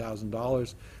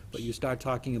 $60,000, but you start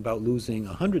talking about losing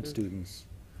 100 students,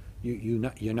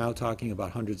 you're now talking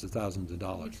about hundreds of thousands of We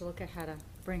need dollars to look at how to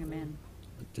bring them in.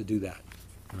 to do that,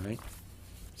 all right?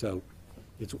 So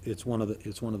it's one of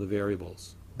the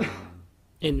variables.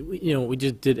 And, we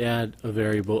just did add a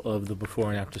variable of the before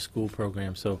and after school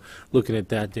program, so looking at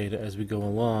that data as we go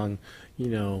along,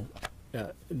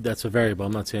 that's a variable.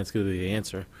 I'm not saying it's going to be the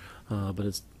answer, but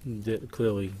it's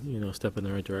clearly, a step in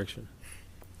the right direction.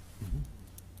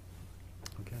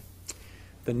 Okay.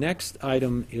 The next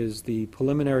item is the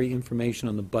preliminary information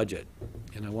on the budget,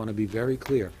 and I want to be very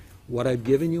clear. What I've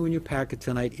given you in your packet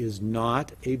tonight is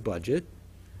not a budget.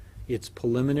 It's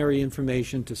preliminary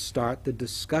information to start the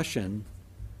discussion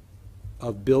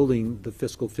of building the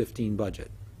fiscal 15 budget,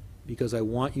 because I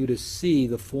want you to see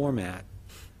the format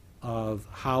of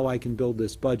how I can build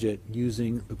this budget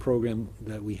using the program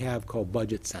that we have called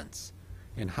Budget Sense,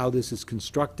 and how this is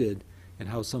constructed and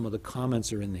how some of the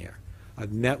comments are in there.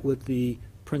 I've met with the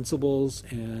principals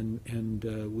and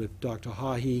with Dr.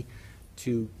 Haughey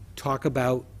to talk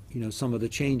about, some of the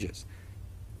changes.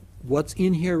 What's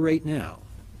in here right now,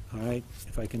 all right,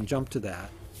 if I can jump to that,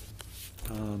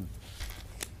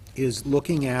 is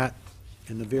looking at,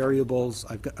 in the variables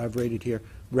I've rated here,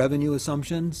 revenue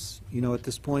assumptions. At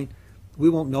this point, we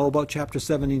won't know about Chapter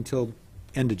 70 until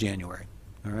end of January,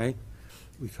 all right?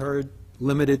 We've heard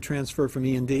limited transfer from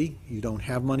E&D. You don't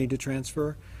have money to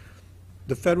transfer.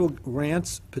 The federal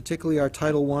grants, particularly our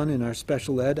Title I and our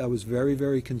special ed, I was very,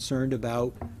 very concerned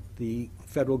about the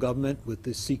federal government with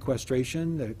this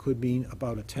sequestration, that it could mean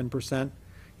about a 10%.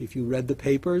 If you read the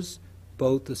papers,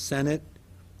 both the Senate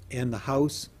and the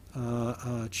House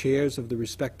chairs of the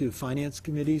respective finance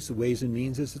committees, the Ways and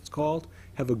Means as it's called,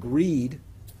 have agreed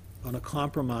on a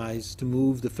compromise to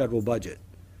move the federal budget.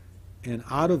 And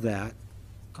out of that,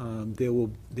 there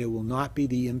will not be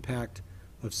the impact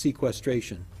of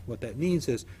sequestration. What that means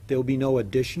is there will be no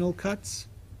additional cuts,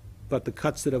 but the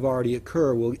cuts that have already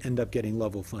occurred will end up getting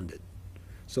level funded.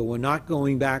 So we're not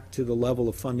going back to the level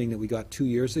of funding that we got 2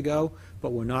 years ago,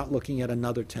 but we're not looking at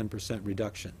another 10%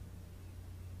 reduction.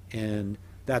 And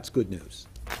that's good news,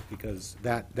 because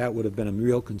that would have been a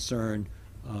real concern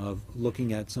of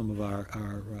looking at some of our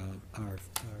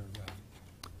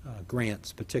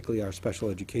grants, particularly our special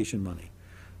education money.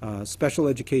 Special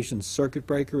education circuit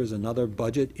breaker is another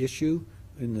budget issue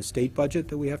in the state budget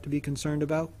that we have to be concerned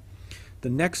about. The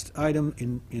next item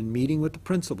in meeting with the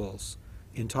principals,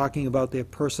 in talking about their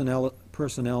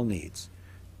personnel needs,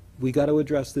 we got to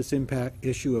address this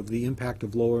issue of the impact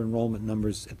of lower enrollment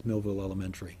numbers at Millville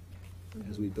Elementary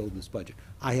as we build this budget.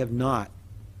 I have not,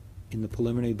 in the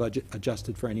preliminary budget,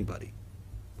 adjusted for anybody.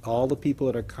 All the people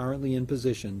that are currently in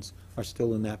positions are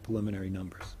still in that preliminary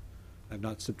numbers. I've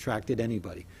not subtracted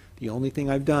anybody. The only thing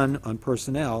I've done on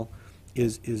personnel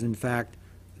is in fact,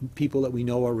 people that we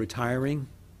know are retiring,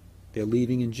 they're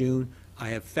leaving in June. I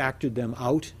have factored them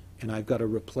out, and I've got a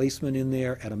replacement in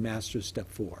there at a master's step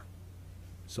 4.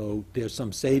 So there's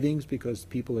some savings because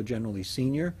people are generally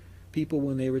senior people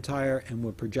when they retire, and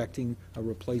we're projecting a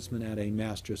replacement at a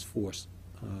master's 4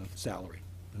 salary,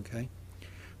 okay?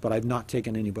 But I've not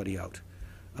taken anybody out.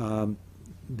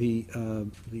 The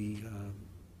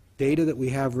data that we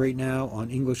have right now on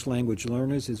English language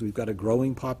learners is we've got a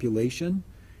growing population,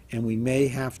 and we may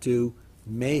have to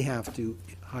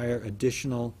hire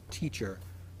additional teacher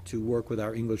to work with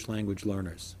our English language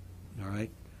learners, all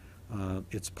right?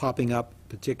 It's popping up,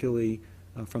 particularly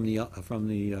from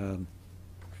the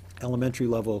elementary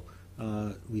level.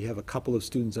 We have a couple of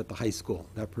students at the high school.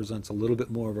 That presents a little bit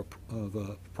more of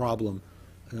a problem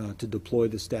to deploy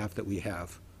the staff that we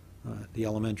have. The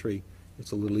elementary,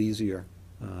 it's a little easier.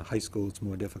 High school, it's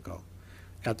more difficult.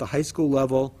 At the high school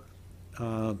level,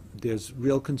 there's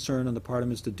real concern on the part of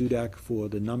Mr. Dudak for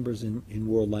the numbers in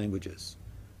world languages.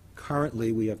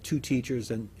 Currently, we have 2 teachers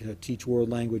that teach world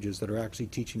languages that are actually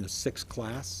teaching a 6th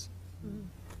class,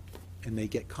 and they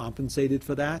get compensated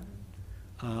for that.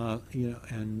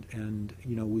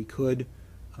 We could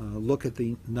look at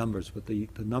the numbers, but the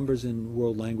numbers in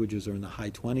world languages are in the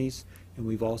high 20s, and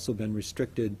we've also been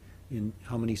restricted in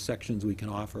how many sections we can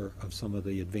offer of some of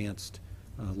the advanced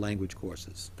language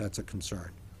courses. That's a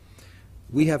concern.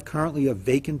 We have currently a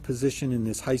vacant position in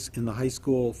the high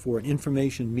school for an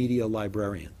information media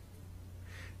librarian.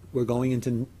 We're going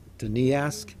into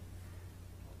NEASC.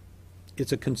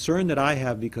 It's a concern that I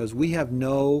have because we have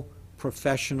no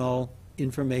professional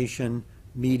information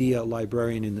media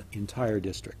librarian in the entire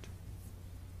district.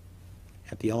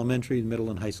 At the elementary, middle,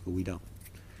 and high school, we don't.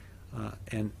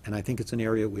 And I think it's an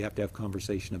area we have to have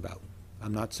conversation about.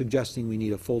 I'm not suggesting we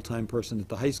need a full-time person at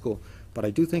the high school, but I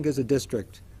do think as a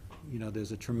district, you know,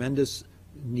 there's a tremendous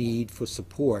need for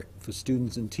support for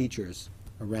students and teachers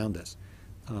around us.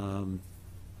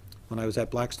 When I was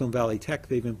at Blackstone Valley Tech,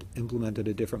 they've implemented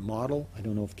a different model. I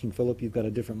don't know if King Philip, you've got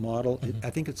a different model. I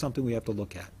think it's something we have to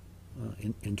look at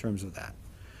in terms of that.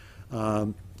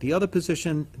 The other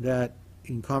position that,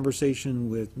 in conversation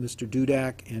with Mr.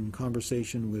 Dudak and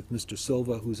conversation with Mr.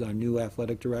 Silva, who's our new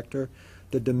athletic director,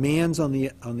 the demands on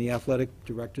the athletic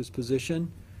director's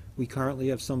position, we currently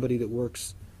have somebody that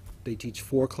works, they teach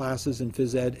 4 classes in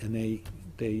phys ed, and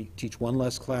they teach 1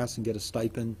 less class and get a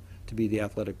stipend to be the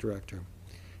athletic director.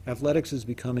 Athletics is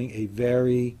becoming a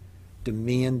very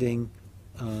demanding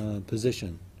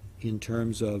position in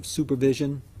terms of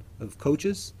supervision of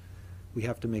coaches. We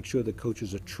have to make sure that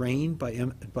coaches are trained by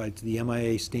the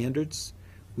MIA standards.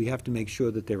 We have to make sure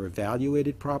that they're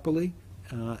evaluated properly.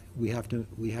 We have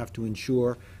to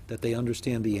ensure that they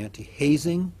understand the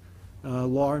anti-hazing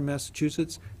law in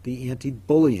Massachusetts, the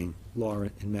anti-bullying law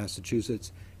in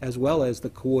Massachusetts, as well as the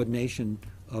coordination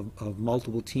of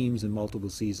multiple teams and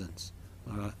multiple seasons.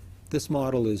 This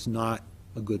model is not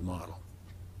a good model.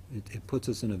 It puts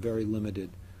us in a very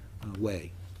limited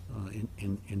way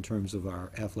in terms of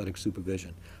our athletic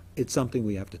supervision. It's something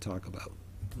we have to talk about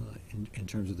in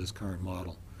terms of this current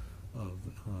model of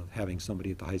having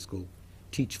somebody at the high school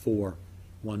teach 4,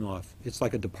 1 off. It's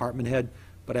like a department head,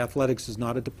 but athletics is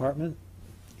not a department.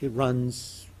 It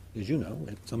runs, as you know,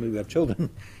 some of you have children,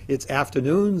 it's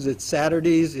afternoons, it's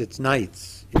Saturdays, it's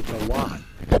nights. It's a lot.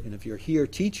 And if you're here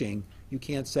teaching, you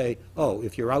can't say, oh,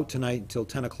 if you're out tonight until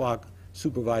 10 o'clock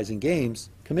supervising games,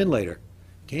 come in later.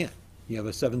 You can't. You have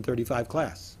a 7:35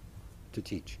 class to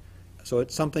teach. So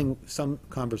it's some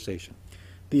conversation.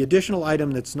 The additional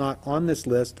item that's not on this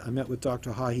list, I met with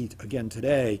Dr. Hahi again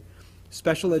today.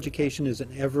 Special education is an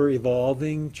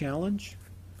ever-evolving challenge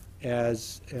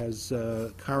as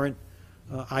current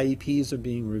IEPs are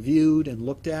being reviewed and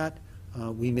looked at.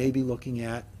 We may be looking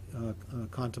at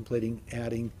contemplating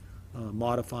adding,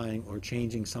 modifying, or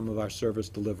changing some of our service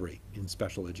delivery in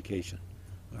special education.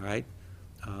 All right,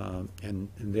 and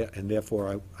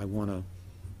therefore I want to,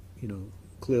 you know,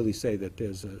 clearly say that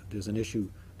there's an issue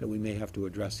that we may have to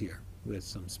address here with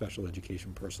some special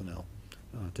education personnel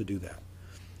to do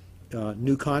that.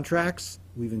 New contracts,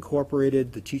 we've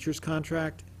incorporated the teacher's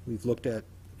contract. We've looked at,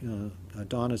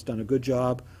 Don has done a good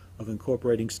job of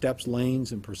incorporating steps,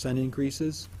 lanes, and percent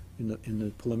increases in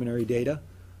the preliminary data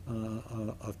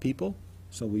of people.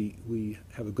 So we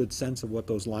have a good sense of what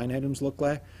those line items look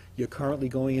like. You're currently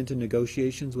going into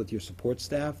negotiations with your support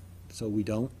staff, so we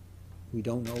don't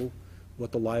know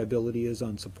what the liability is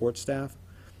on support staff.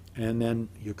 And then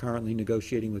you're currently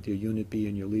negotiating with your Unit B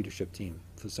and your leadership team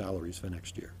for salaries for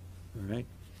next year. All right.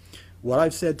 What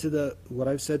I've said to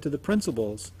the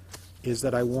principals is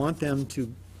that I want them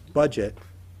to budget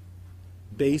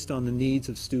based on the needs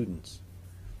of students.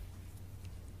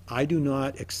 I do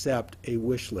not accept a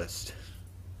wish list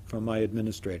from my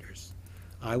administrators.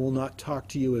 I will not talk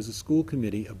to you as a school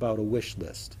committee about a wish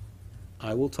list.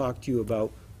 I will talk to you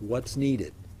about what's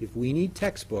needed. If we need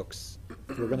textbooks,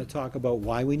 we're going to talk about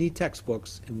why we need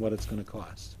textbooks and what it's going to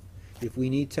cost. If we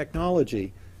need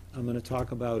technology, I'm going to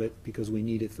talk about it because we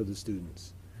need it for the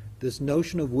students. This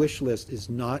notion of wish list is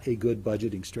not a good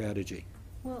budgeting strategy.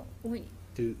 Well,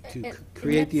 to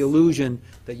create the illusion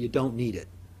that you don't need it.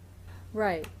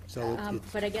 right. So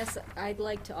But I guess I'd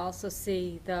like to also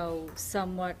see, though,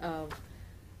 somewhat of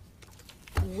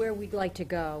where we'd like to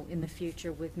go in the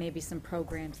future with maybe some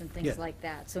programs and Yeah. things like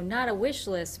that. So not a wish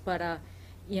list, but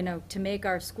you know, to make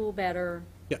our school better,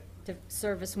 Yeah. to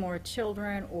service more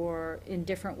children, or in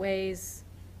different ways.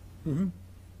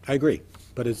 I agree,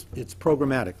 but it's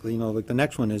programmatic. You know, like the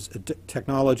next one is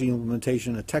technology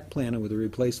implementation, a tech planner with a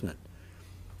replacement.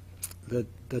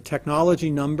 The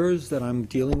technology numbers that I'm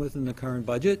dealing with in the current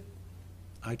budget,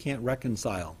 I can't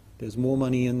reconcile. There's more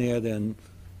money in there than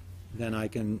I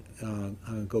can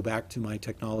go back to my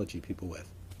technology people with.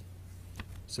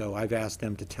 So I've asked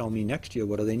them to tell me next year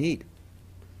what do they need,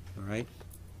 all right?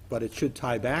 But it should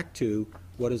tie back to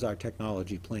what is our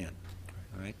technology plan,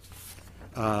 all right?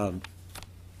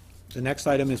 The next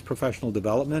item is professional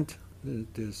development.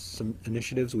 There's some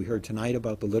initiatives. We heard tonight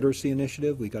about the literacy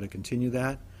initiative. We got to continue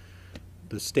that.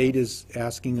 The state is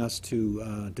asking us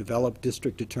to develop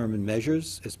district-determined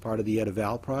measures as part of the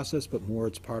ed-eval process, but more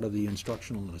it's part of the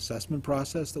instructional and assessment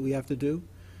process that we have to do.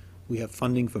 We have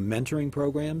funding for mentoring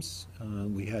programs.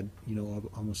 We had,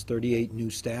 almost 38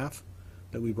 new staff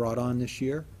that we brought on this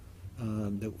year,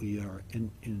 that we are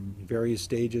in various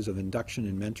stages of induction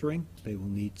and mentoring. They will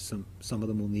need some of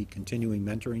them will need continuing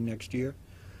mentoring next year.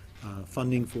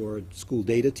 Funding for school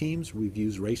data teams. We've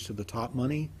used Race to the Top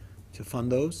money to fund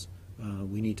those.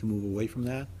 We need to move away from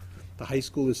that. The high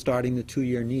school is starting the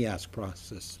 2-year NEASC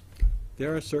process.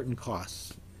 There are certain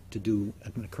costs to do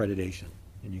an accreditation,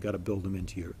 and you've got to build them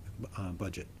into your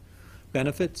budget.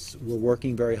 Benefits, we're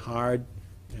working very hard,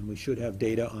 and we should have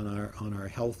data on our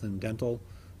health and dental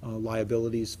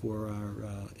liabilities for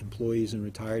our employees and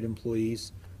retired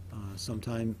employees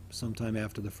sometime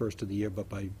after the first of the year, but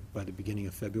by the beginning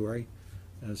of February,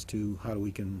 as to how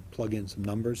we can plug in some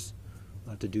numbers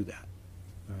to do that.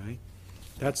 All right?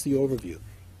 That's the overview.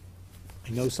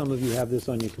 I know some of you have this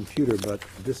on your computer, but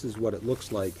this is what it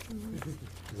looks like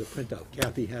as a printout.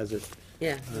 Kathy has it.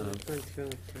 Yeah, I was going through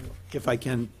it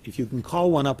too. If you can call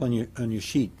one up on your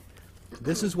sheet,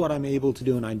 this is what I'm able to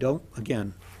do, and I don't,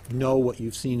 again, know what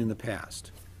you've seen in the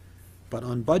past. But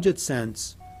on Budget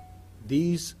Sense,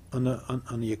 these, on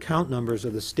the account numbers,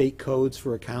 are the state codes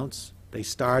for accounts. They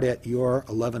start at your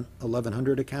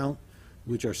 1100 account,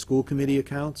 which are school committee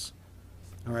accounts,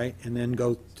 all right, and then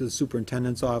go to the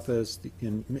superintendent's office,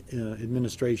 in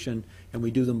administration, and we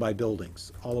do them by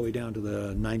buildings, all the way down to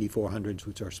the 9400s,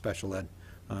 which are special ed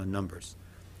numbers.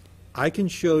 I can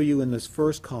show you in this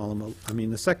first column,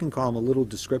 the second column, a little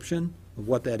description of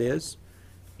what that is.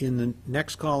 In the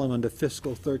next column, under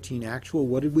fiscal 13 actual,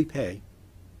 what did we pay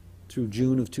through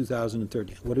June of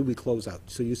 2013? What did we close out?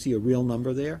 So you see a real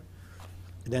number there.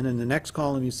 And then in the next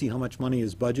column, you see how much money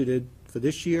is budgeted for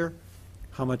this year,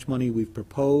 how much money we've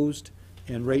proposed,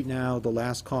 and right now, the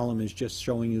last column is just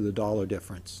showing you the dollar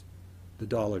difference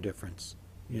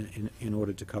in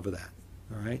order to cover that,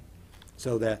 all right?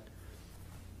 So that,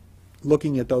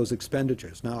 looking at those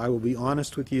expenditures. Now, I will be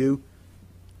honest with you,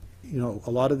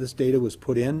 a lot of this data was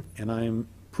put in, and I am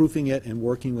proofing it and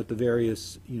working with the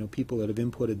various, people that have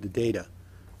inputted the data.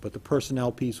 But the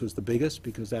personnel piece was the biggest,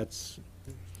 because that's,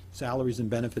 salaries and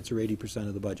benefits are 80%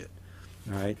 of the budget,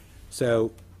 all right?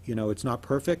 So, it's not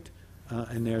perfect,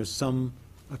 and there's some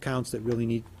accounts that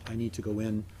really I need to go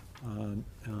in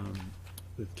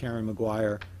with Karen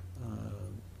McGuire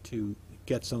to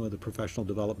get some of the professional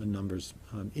development numbers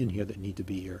in here that need to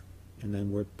be here. And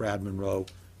then with Brad Monroe,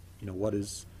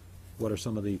 what are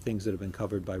some of the things that have been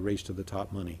covered by Race to the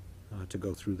Top money to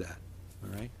go through that,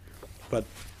 all right? But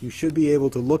you should be able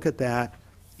to look at that.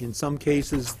 In some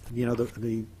cases,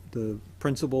 the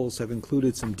principals have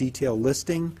included some detailed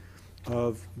listing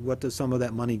of what does some of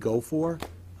that money go for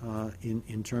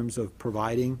in terms of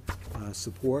providing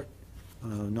support,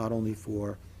 not only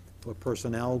for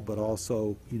personnel, but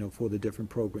also, for the different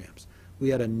programs. We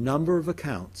had a number of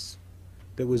accounts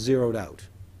that was zeroed out.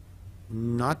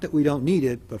 Not that we don't need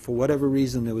it, but for whatever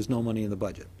reason, there was no money in the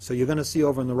budget. So you're going to see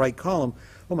over in the right column,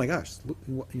 oh my gosh,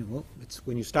 it's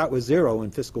when you start with 0 in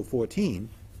fiscal 14,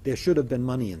 there should have been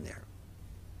money in there,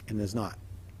 and there's not.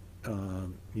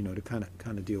 To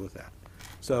kind of deal with that.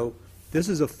 So this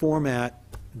is a format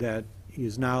that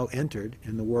is now entered,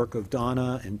 and the work of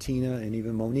Donna and Tina and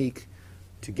even Monique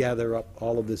to gather up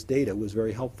all of this data was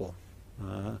very helpful.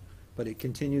 But it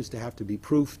continues to have to be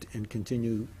proofed and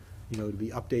continue, to be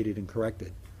updated and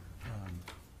corrected.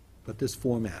 But this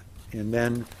format, and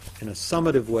then in a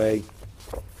summative way,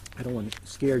 I don't want to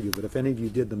scare you, but if any of you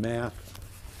did the math,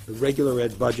 the regular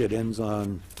ed budget ends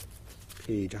on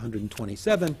page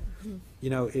 127.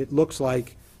 It looks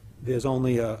like there's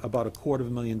only about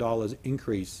 $250,000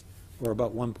 increase, or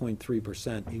about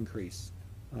 1.3% increase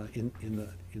in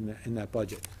that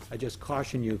budget. I just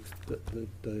caution you,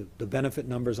 the benefit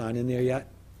numbers aren't in there yet,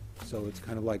 so it's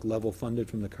kind of like level funded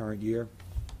from the current year.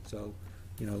 So,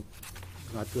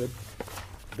 not good.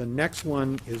 The next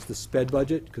one is the SPED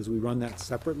budget, because we run that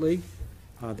separately.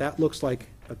 That looks like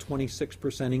a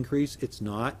 26% increase. It's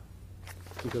not,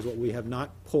 because what we have not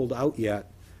pulled out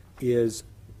yet is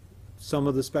some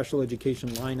of the special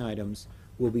education line items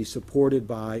will be supported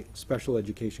by special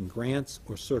education grants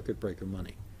or circuit breaker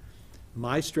money.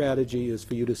 My strategy is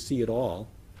for you to see it all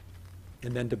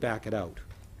and then to back it out,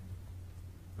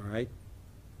 all right?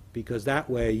 Because that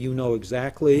way you know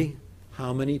exactly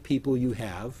how many people you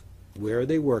have, where are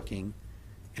they working,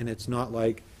 and it's not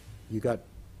like you got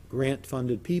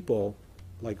grant-funded people,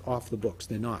 like, off the books.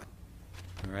 They're not,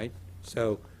 all right?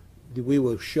 So we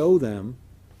will show them,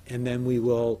 and then we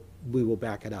will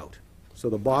back it out. So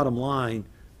the bottom line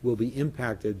will be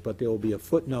impacted, but there will be a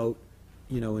footnote,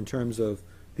 in terms of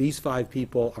these 5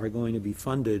 people are going to be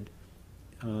funded,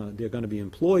 they're going to be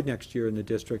employed next year in the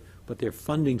district, but their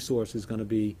funding source is going to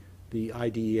be the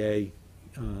IDEA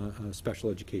special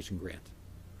education grant.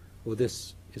 Well,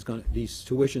 these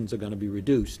tuitions are going to be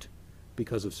reduced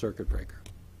because of circuit breaker,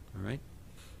 all right?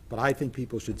 But I think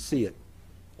people should see it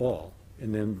all,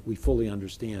 and then we fully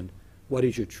understand what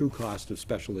is your true cost of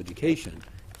special education.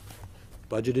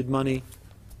 Budgeted money,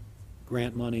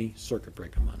 grant money, circuit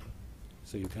breaker money.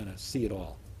 So you kind of see it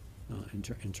all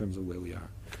in terms of where we are.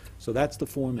 So that's the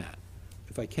format.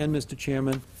 If I can, Mr.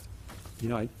 Chairman,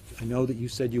 I know that you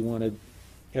said you wanted,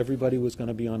 everybody was going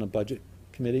to be on a budget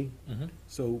committee.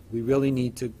 So we really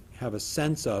need to have a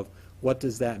sense of what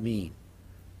does that mean?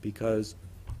 Because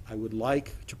I would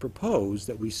like to propose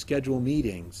that we schedule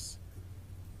meetings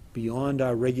beyond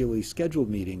our regularly scheduled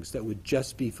meetings that would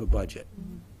just be for budget.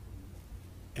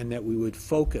 And that we would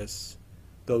focus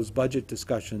those budget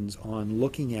discussions on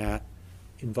looking at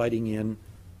inviting in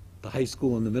the high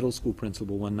school and the middle school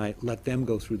principal one night, let them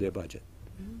go through their budget.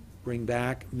 Bring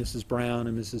back Mrs. Brown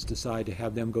and Mrs. Desai to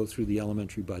have them go through the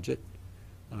elementary budget,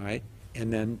 all right?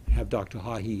 And then have Dr.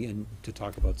 Hahi in to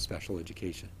talk about special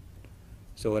education.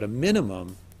 So at a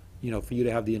minimum, for you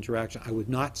to have the interaction, I would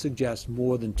not suggest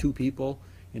more than 2 people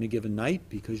in a given night,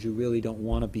 because you really don't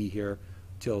want to be here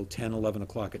till 10, 11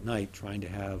 o'clock at night trying to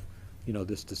have,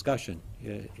 this discussion.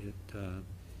 It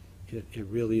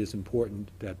really is important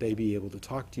that they be able to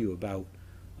talk to you about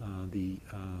the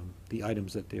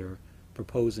items that they're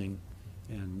proposing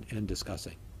and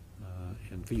discussing,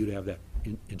 and for you to have that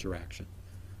interaction.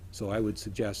 So I would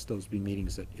suggest those be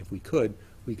meetings that, if we could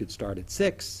start at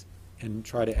 6 and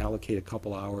try to allocate a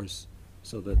couple hours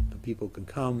so that the people can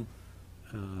come.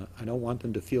 I don't want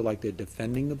them to feel like they're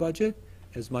defending the budget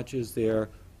as much as they're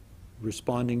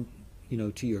responding,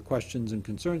 to your questions and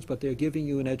concerns, but they're giving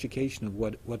you an education of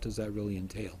what does that really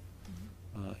entail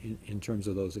in terms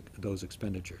of those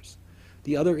expenditures.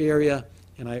 The other area,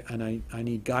 and I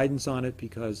need guidance on it,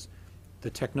 because the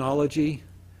technology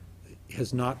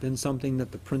has not been something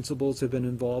that the principals have been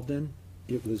involved in.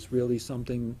 It was really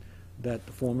something that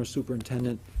the former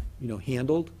superintendent,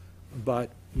 handled.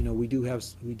 But we do have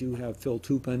Phil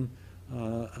Tupin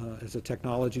as a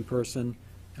technology person,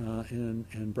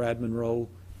 and Brad Monroe.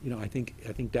 I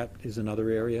think that is another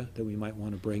area that we might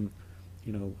want to bring,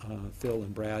 Phil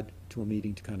and Brad to a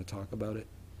meeting to kind of talk about it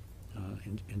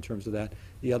in terms of that.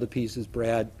 The other piece is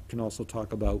Brad can also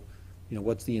talk about,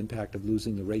 what's the impact of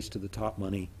losing the Race to the Top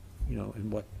money,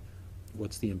 and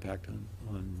what's the impact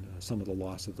on some of the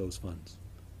loss of those funds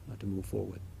to move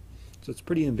forward. So it's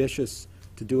pretty ambitious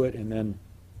to do it, and then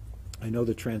I know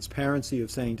the transparency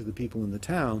of saying to the people in the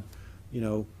town,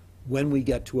 when we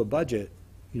get to a budget,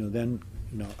 then,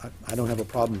 I don't have a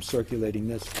problem circulating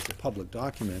this as a public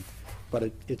document,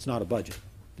 but it's not a budget.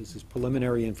 This is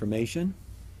preliminary information,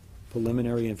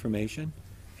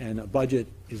 and a budget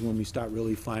is when we start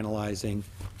really finalizing,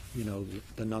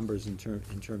 the numbers in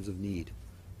terms of need,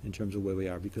 in terms of where we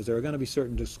are, because there are going to be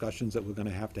certain discussions that we're going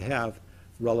to have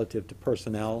relative to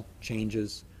personnel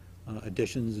changes,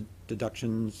 additions,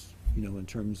 deductions, in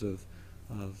terms of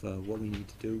what we need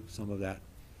to do. Some of that,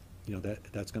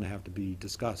 that's going to have to be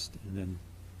discussed, and then,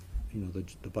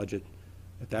 the budget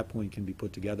at that point can be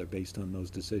put together based on those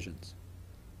decisions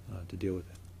to deal with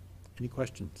it. Any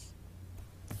questions?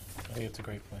 I think it's a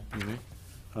great plan.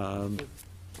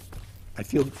 I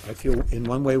feel in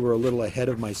one way we're a little ahead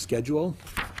of my schedule,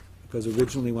 because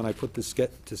originally when I put the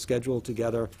schedule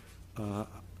together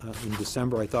in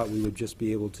December, I thought we would just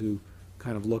be able to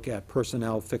kind of look at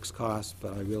personnel, fixed costs,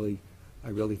 but I really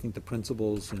think the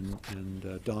principals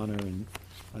and Donna and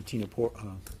Tina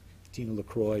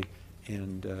LaCroix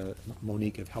and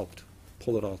Monique have helped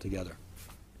pull it all together.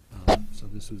 So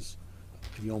this was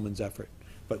a yeoman's effort.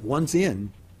 But once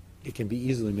in, it can be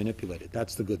easily manipulated.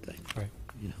 That's the good thing. Right.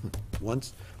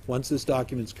 Once this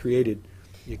document's created,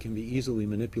 it can be easily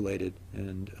manipulated,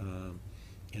 and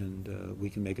we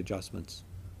can make adjustments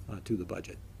to the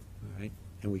budget. All right,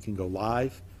 and we can go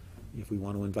live if we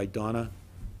want to invite Donna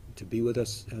to be with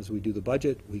us as we do the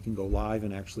budget. We can go live,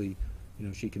 and actually,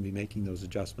 she can be making those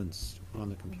adjustments on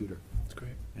the computer. That's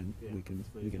great. And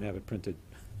we can have it printed,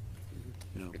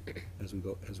 as we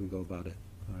go about it.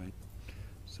 All right.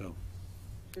 So.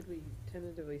 Should we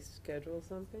tentatively schedule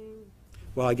something?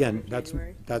 Well, again, for that's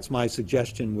January? my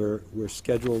suggestion. We're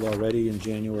scheduled already in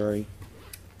January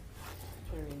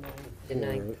The for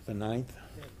 9th. the 9th.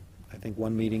 I think,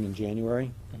 one meeting in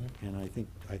January, Mhm. and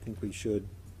I think we should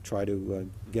try to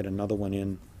get another one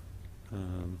in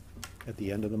at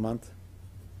the end of the month.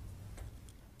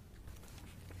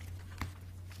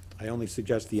 I only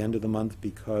suggest the end of the month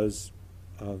because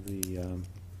of the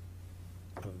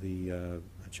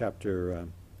chapter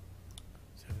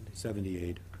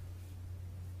 78.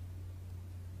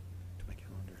 To my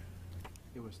calendar.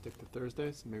 You want to stick to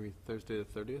Thursdays, maybe Thursday the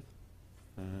 30th?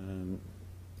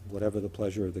 Whatever the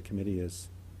pleasure of the committee is.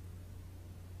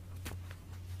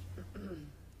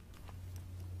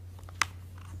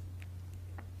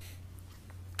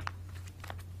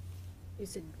 You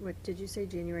said, what, did you say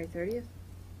January 30th?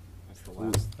 That's the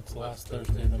last. That's the last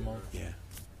Thursday of the month. Yeah.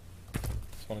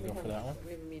 Just want to go for that one?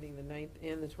 We have a meeting the 9th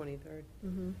and the 23rd.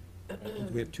 Mm-hmm.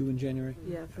 Do we have two in January?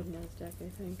 Yeah, for NASDAQ, I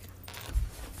think.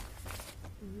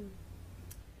 Mhm.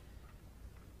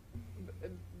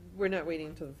 We're not waiting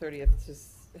until the 30th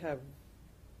to have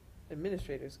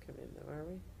administrators come in, though, are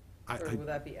we? Or will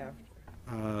that be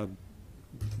after?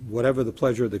 Whatever the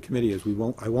pleasure of the committee is,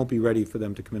 I won't be ready for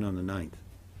them to come in on the 9th.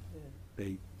 Yeah.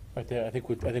 They, Right there, I think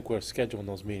we're scheduling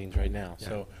those meetings right now. Yeah.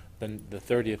 So then the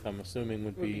 30th, I'm assuming,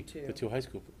 would Would be be two. the two high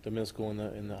school, the middle school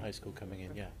and the high school coming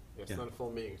in, yeah. It's Yeah. not a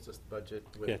full meeting, it's just budget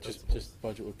with Yeah, principals. just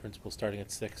budget with principals, starting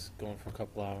at 6, going for a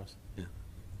couple hours.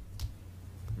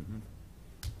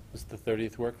 Does the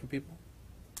 30th work for people?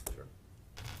 Sure.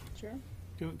 Sure.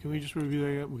 Can we just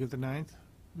review that? We get the 9th,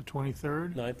 the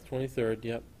 23rd? 9th, 23rd,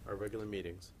 yep, Our regular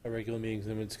meetings. our regular meetings,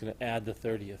 and we're just going to add the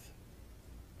 30th.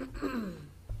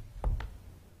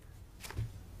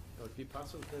 Would it be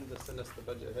possible then to send us the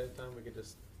budget ahead of time? We could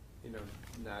just,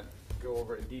 not go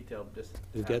over it in detail, but just.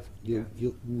 you have-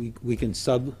 get, we can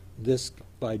sub this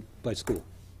by school,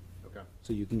 Okay.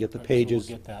 so you can get the All right, so we'll pages.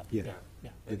 get that. Yeah. Yeah. You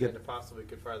And get- then if possible, we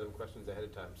could fire them questions ahead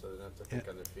of time, so they don't have to think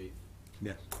on their feet.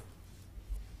 Yes.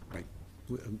 Right.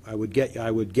 I would get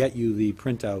you the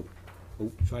printout,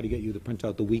 try to get you the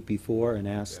printout the week before and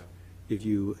ask Yeah. if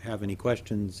you have any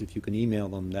questions, if you can email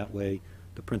them. That way,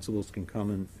 the principals can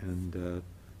come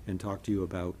and talk to you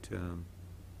about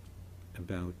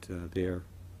their.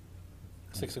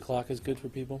 6 o'clock is good for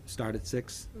people? Start at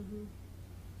 6? Mm-hmm.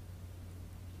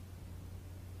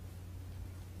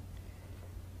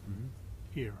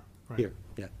 Here, right. Here,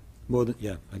 yeah. More than,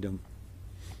 yeah, I don't.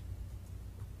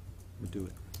 We'll do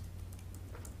it.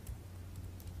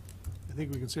 I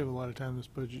think we can save a lot of time this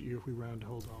budget year if we round to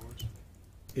whole dollars.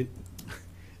 It,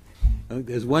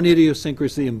 there's one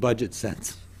idiosyncrasy in budget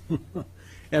sense.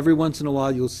 Every once in a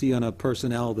while, you'll see on a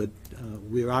personnel that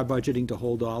we are budgeting to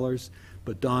whole dollars,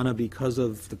 but Donna, because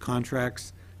of the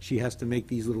contracts, she has to make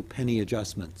these little penny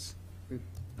adjustments.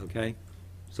 Okay?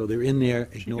 So they're in there.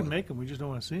 She can make them, we just don't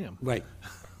want to see them. Right.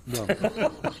 Well,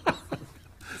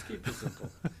 Let's keep it simple.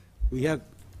 we have,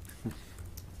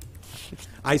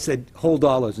 I said whole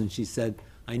dollars, and she said,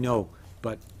 I know,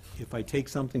 but if I take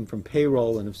something from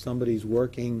payroll and if somebody's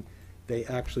working, they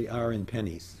actually are in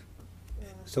pennies.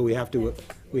 So we have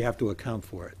to account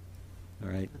for it, all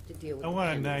right? Have to deal with I the want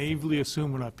to pennies. naively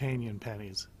assume we're not paying you in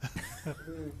pennies.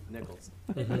 Nickels.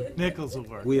 Nickels will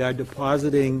work. We are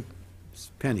depositing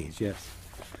pennies, yes.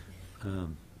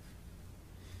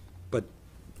 But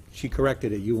she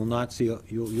corrected it, you will not see,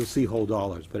 you'll see whole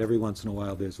dollars, but every once in a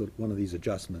while, there's one of these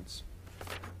adjustments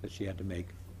that she had to make,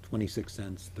 26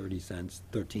 cents, 30 cents,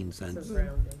 13 So cents,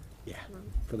 rounding. yeah,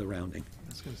 for the rounding.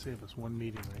 That's going to save us one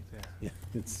meeting right there. Yeah,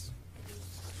 it's,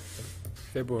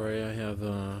 February, I have,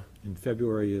 in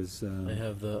February is, I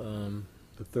have the,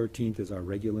 the 13th is our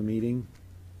regular meeting,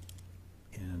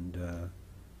 and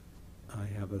I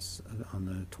have us on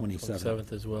the 27th,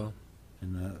 27th as well.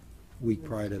 and the week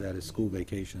prior to that is school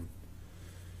vacation.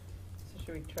 So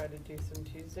should we try to do some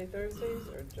Tuesday, Thursdays,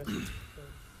 or just?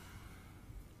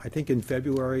 I think in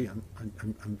February,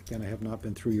 again, I have not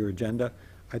been through your agenda,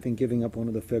 I think giving up one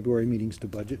of the February meetings to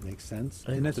budget makes sense. I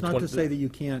think And that's the not to 20 say that you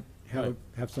can't Right.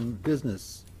 have some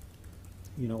business,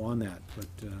 on that, but.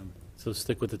 So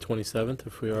stick with the 27th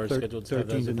if we are scheduled to have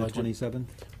that 13th as a and the budget. 27th,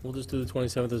 We'll just do the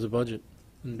 27th as a budget,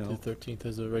 and No. the 13th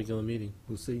as a regular meeting.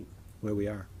 we'll see where we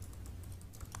are.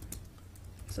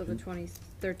 So the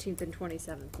 13th and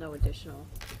 27th, no additional.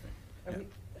 Are Yeah. we-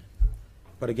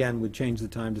 But again, we'd change the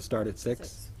time to start at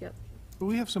 6. Yep. But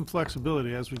we have some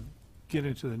flexibility as we get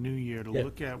into the new year to Yeah.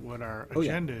 look at what our Oh,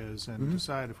 yeah. agenda is and Mhm.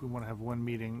 decide if we want to have one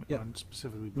meeting Yeah. on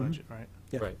specifically Mhm. budget, right?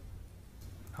 Yeah. Right.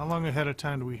 How long ahead of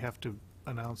time do we have to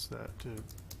announce that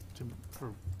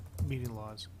for meeting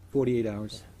laws? 48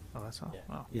 hours, Oh, that's all? Yeah.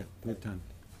 Wow. yeah, we have time.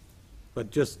 But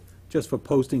just for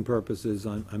posting purposes,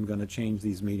 I'm going to change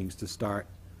these meetings to start,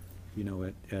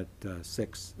 at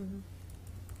 6. Mhm.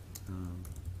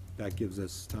 That gives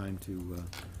us time to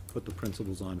put the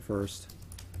principals on first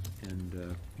and,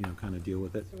 you know, kind of deal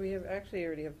with it. So we have, actually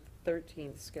already have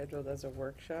 13th scheduled as a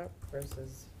workshop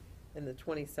versus, and the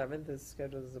 27th is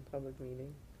scheduled as a public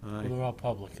meeting. Well, they're all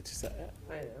public, it's just,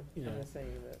 I know, You know, I'm just saying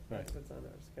that that's what's on our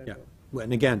Yeah, schedule. Well,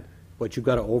 and again, what you've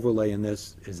got to overlay in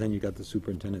this is then you've got the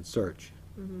superintendent search.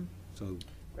 Mhm. So,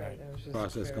 Right, I was just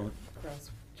Process going-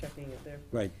 cross-checking it there.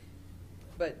 right,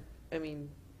 But, I mean,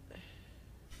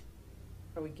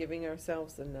 are we giving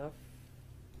ourselves enough?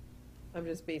 I'm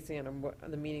just basing it on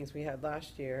the meetings we had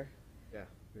last year. Yeah.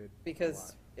 we had a Because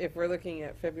lot. if we're looking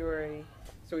at February,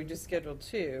 so we just scheduled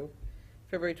 2,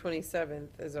 February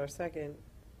 27th is our second,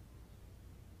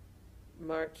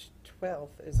 March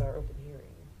 12th is our open hearing.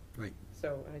 right.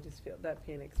 So I just feel, that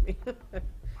panics me.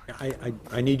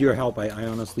 I need your help, I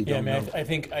honestly yeah, I don't mean, know.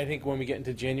 I think when we get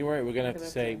into January, we're gonna have to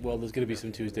Gonna say, have to- well, there's gonna be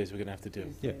some Tuesdays we're gonna have to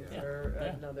do. Yeah. Tuesdays Or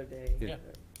Yeah. another day. Yeah.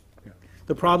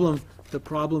 The problem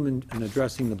in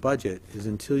addressing the budget is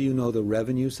until you know the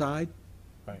revenue side,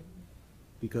 Right.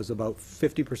 because about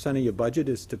 50% of your budget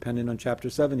is dependent on Chapter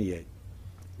 78,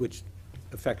 which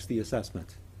affects the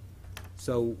assessment.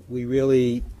 So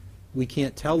we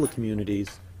can't tell the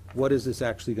communities, what is this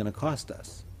actually going to cost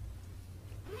us?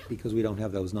 Because we don't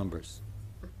have those numbers.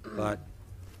 But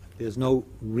there's no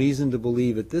reason to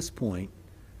believe at this point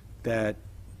that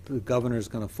the governor's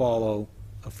going to follow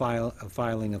a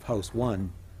filing of House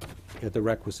 1 at the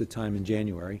requisite time in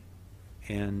January,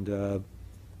 and you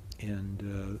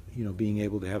know, being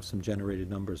able to have some generated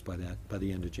numbers by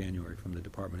the end of January from the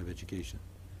Department of Education,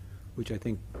 which I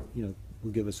think, you know,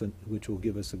 will give us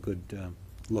a good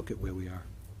look at where we are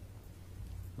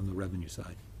on the revenue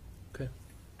side. Okay.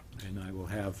 And I will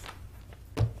have,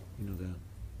 you know,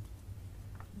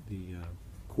 the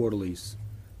quarterlies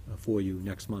for you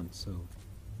next month, so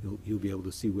you'll be able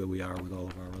to see where we are with all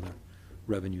of our other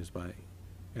revenues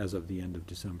as of the end of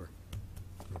December.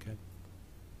 Okay?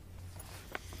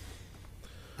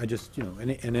 I just, you know,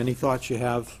 any thoughts you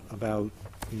have about,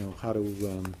 you know, how to,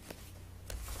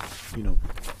 you know,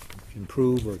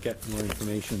 improve or get more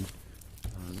information,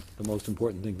 the most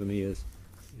important thing for me is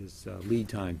lead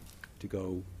time to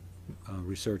go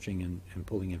researching and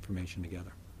pulling information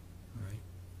together. All right?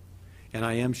 And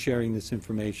I am sharing this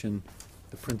information.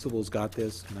 The principals got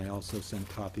this, and I also sent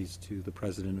copies to the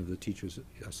president of the Teachers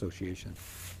Association.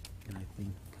 And I think,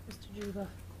 Mr. Juba.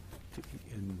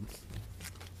 and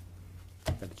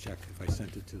I had to check if I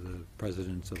sent it to the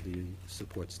presidents of the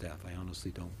support staff. I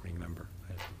honestly don't remember.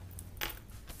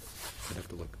 I'd have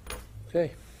to look.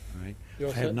 Okay. All right? You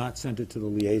all I have set? not sent it to the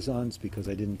liaisons because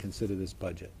I didn't consider this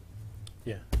budget.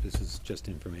 Yeah. This is just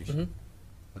information. Mhm.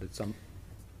 But at some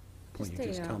point, you Just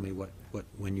a, just tell me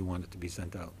when you want it to be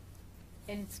sent out.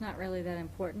 And it's not really that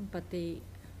important, but the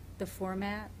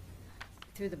format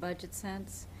through the budget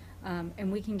sense,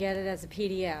 and we can get it as a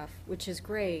PDF, which is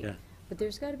great. Yeah. But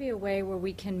there's got to be a way where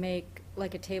we can make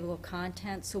like a table of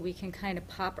contents so we can kind of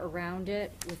pop around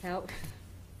it without,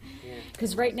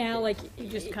 because right now, like, you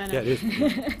just kind Yeah, of. it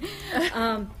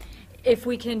is. If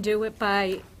we can do it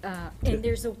by, and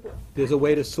there's a, There's a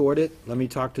way to sort it. Let me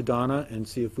talk to Donna and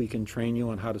see if we can train you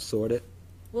on how to sort it.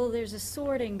 well, there's a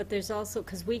sorting, but there's also,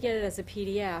 because we get it as a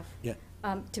PDF. Yeah.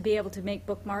 To be able to make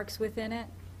bookmarks within it.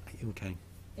 Okay.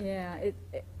 Yeah,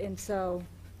 and so,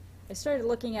 I started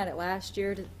looking at it last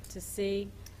year to see,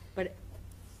 but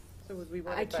So would we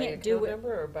want I it by can't do account it-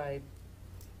 number or by,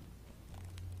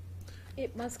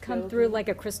 it must come Building. through like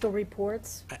a Crystal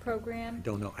Reports I program,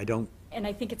 don't know. I don't, and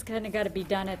I think it's kind of got to be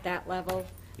done at that level.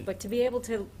 Yeah. But to be able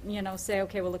to, you know, say,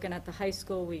 okay, we're looking at the high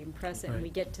school, we can press it, and Right. we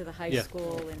get to the high Yeah.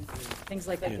 school, and things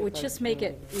like that, Yeah. would just make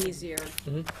it easier.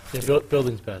 Mhm. Yeah,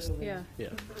 building's best. Yeah. Yeah.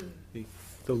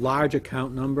 the large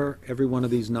account number, every one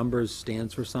of these numbers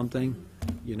stands for something.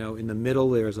 You know, in the middle,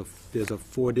 there's a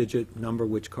 4-digit number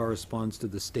which corresponds to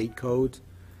the state code,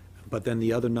 but then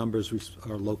the other numbers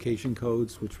are location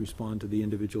codes which respond to the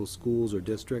individual schools or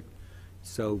district.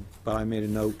 So, but I made a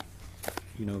note,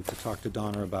 you know, to talk to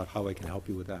Donna about how I can help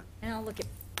you with that. And I'll look at,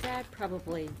 Brad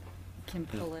probably can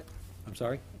pull it. I'm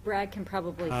sorry? Brad can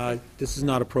probably, This is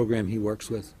not a program he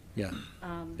works with, yeah. Yeah,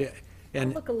 I'll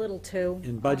And look a little too.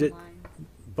 in budget- online.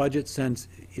 Budget Sense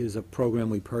is a program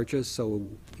we purchased, so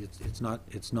it's not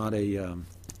a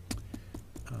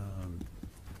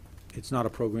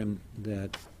program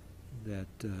that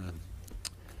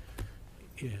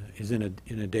is in a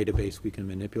database we can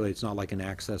manipulate. It's not like an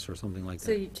Access or something like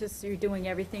So that. you're doing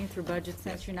everything through Budget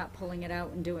Sense, you're not pulling it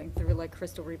out and doing through like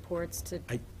Crystal Reports to,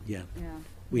 Yeah, yeah,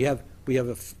 we have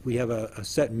a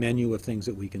set menu of things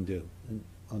that we can do. And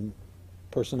on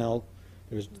personnel,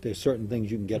 there's certain things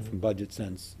you can get from Budget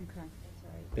Sense okay.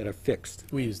 that are fixed.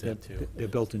 We use that too. They're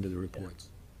built into the reports.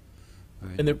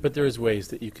 But there is ways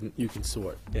that you can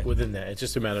sort Yeah. within that. It's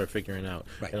just a matter of figuring out.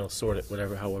 Right. And it'll sort it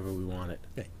however we want it.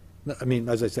 Okay. No, I mean,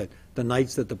 as I said, the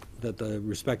nights that the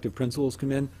respective principals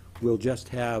come in, we'll just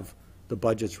have the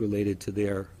budgets related to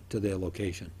their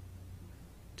location,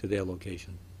 you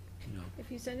know.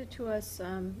 If you send it to us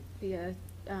via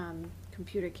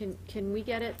computer, can we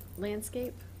get it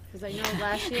landscape? Because I know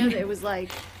last year it was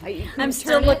like, you couldn't I'm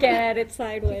still turn it. looking at it You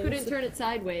sideways. couldn't turn it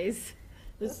sideways.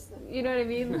 You know what I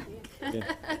mean?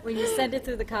 When you send it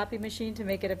through the copy machine to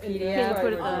make it a Can you PDF,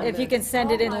 put it on if you can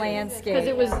send it in landscape.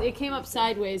 Because it came up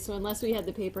sideways, so unless we had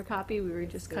the paper copy, we were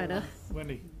just kind of.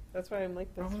 Wendy, That's why I'm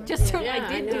like this. Just turn, Yeah,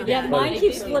 I did I know. do Yeah, that. mine I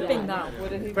keeps did do flipping that.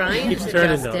 though. Brian Keeps turning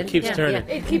though, it suggested- keeps Yeah, turning.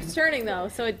 It keeps turning though,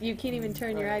 so you can't even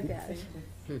turn your iPad.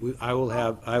 I will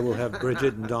have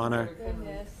Bridget and Donna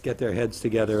get their heads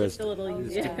together as, It's a little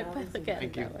easier if I look at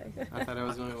it Thank you. that way. I thought I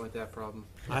was the only one with that problem.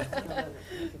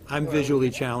 I'm visually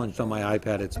challenged on my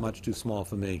iPad, it's much too small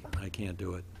for me, I can't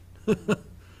do it.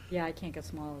 Yeah, I can't go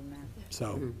smaller than that.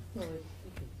 So,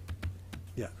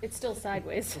 It's still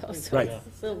sideways though, so Right.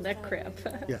 it's a little neck cramp.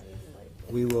 yeah,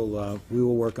 we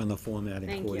will work on the formatting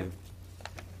Thank for you. you.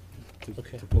 to-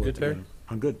 Okay. to pull it Good, Terry? together.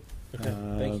 I'm good. Okay,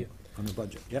 thank you. On the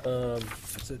budget, yep, Um,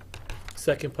 that's it.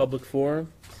 Second public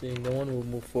forum, seeing no one, we'll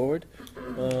move forward.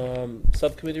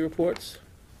 Subcommittee reports.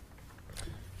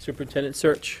 Superintendent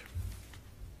search.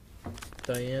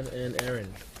 Diane and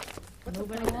Erin,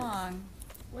 Moving along.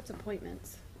 What's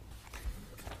appointments?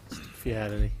 if you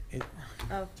had any.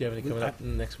 Oh, Do you have any coming up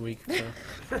in the next week? No?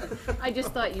 I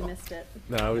just thought you missed it.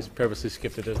 No, I was purposely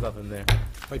skipped it, there's nothing there.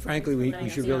 Quite frankly, we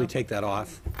should really Yeah. take that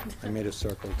off. I made a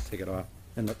circle to take it off.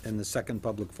 In the second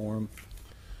public forum,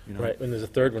 you know. Right, and there's a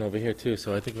third one over here too,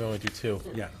 so I think we only do two.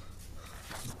 Yeah.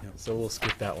 So we'll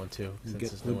skip that one too, since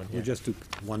there's no one We'll here. just do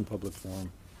one public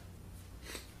forum.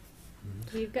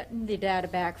 We've gotten the data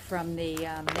back from the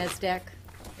NESDEC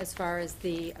as far as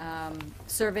the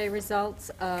survey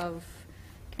results of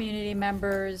community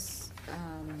members,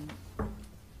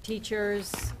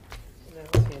 teachers, No,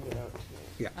 it's handed out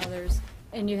to you. others,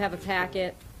 and you have a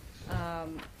packet.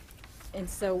 And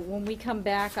so when we come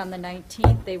back on the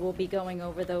 19th, they will be going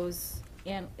over those,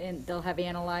 and they'll have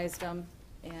analyzed them,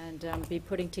 and be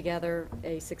putting together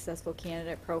a successful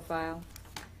candidate profile.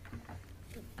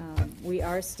 We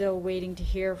are still waiting to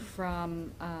hear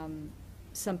from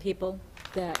some people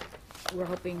that we're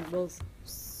hoping will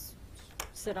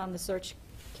sit on the search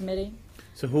committee.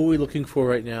 So who are we looking for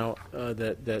right now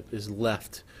that is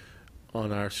left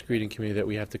on our screening committee that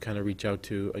we have to kind of reach out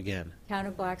to again? Town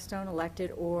of Blackstone,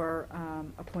 elected or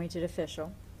appointed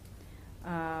official.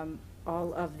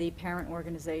 All of the parent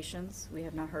organizations, we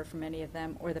have not heard from any of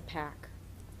them, or the PAC.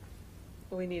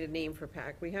 Well, we need a name for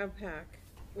PAC. We have PAC.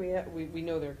 We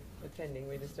know they're attending,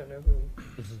 we just don't know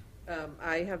who.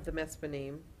 I have the MESPA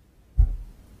name.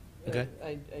 Okay.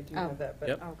 I do Oh. have that, but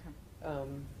Yep. Okay.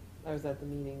 I was at the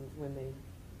meeting when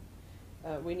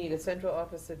they, we need a central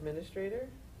office administrator.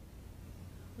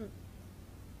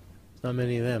 Not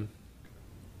many of them.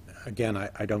 Again,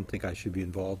 I don't think I should be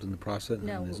involved in the process, and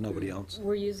No, there's nobody else.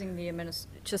 We're using the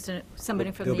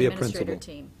somebody from There'll the be a administrator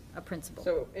principal. team, a principal.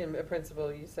 So, in a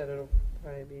principal, you said it'll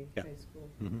probably be Yeah. high school.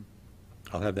 Mhm.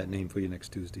 I'll have that name for you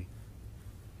next Tuesday.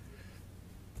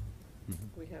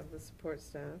 We have the support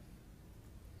staff.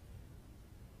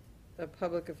 A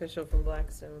public official from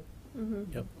Blackstone.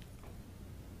 Yep.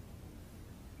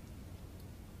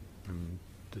 And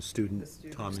the student, The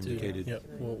student. Tom Student, indicated. Yep,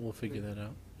 we'll figure that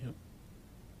out. Yep.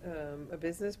 A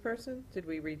business person? Did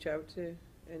we reach out to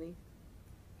any?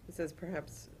 It says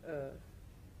perhaps, do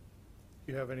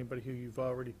you have anybody who you've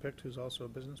already picked who's also a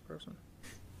business person?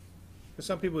 'Cause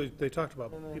some people, they talked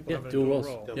about people Yeah, having a dual dual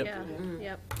roles. role. Yep. Yeah,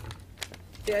 yep.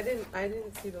 see, I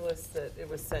didn't see the list that it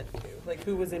was sent to, like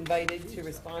who was invited to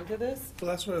respond to this? Well,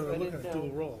 that's why I we're looking didn't at know.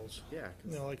 dual roles. Yeah,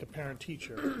 You know, like a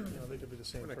parent-teacher, they could be the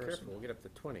same we're not person. careful, we'll get up to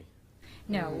 20.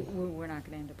 No, we're not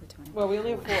going to end up with 20. Well, we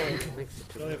only have four. You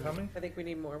only have how many? I think we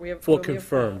need more. We have. Four well, we have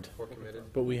confirmed, Four committed.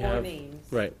 but we Four have, names.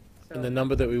 right, So and the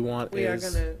number that we want We are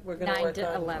is, we're gonna 9 work to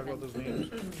on. Talk 11. about those names.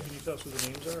 Can you tell us who the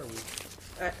names are? Or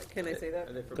we- Can I say that?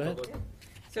 Are they for Go ahead. public?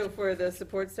 So for the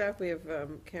support staff, we have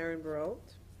Karen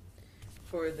Baralt.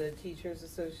 For the Teachers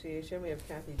Association, we have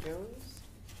Kathy Jones.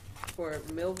 For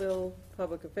Millville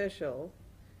Public Official,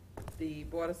 the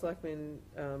Board of Selectmen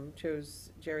chose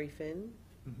Jerry Finn.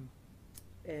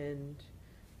 And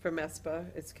for MESPA,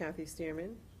 it's Kathy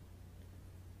Stearman.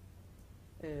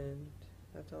 And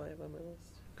that's all I have on my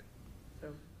list. So.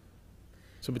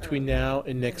 so between now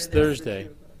and next and then that's for Thursday, two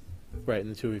of us. right,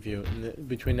 and the two of you, and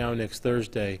between now and next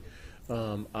Thursday,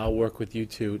 I'll work with you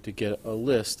two to get a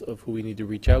list of who we need to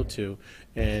reach out to,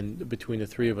 and between the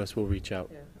three of us, we'll reach out.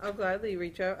 Yeah, I'll gladly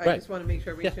reach out. I Right. just want to make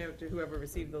sure I Yeah. reach out to whoever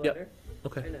received the Yep. letter.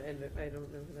 Okay. And I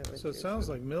don't know who that was. So it sounds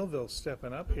like Millville's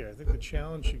stepping up here. I think the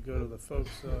challenge should go to the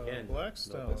folks, Again,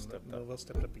 Blackstone. Millville stepped up. Millville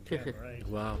stepped up again, right?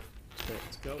 Wow.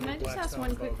 Let's go Can I with just ask Blackstone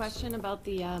one quick folks. question about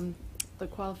the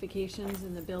qualifications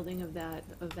and the building of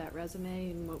that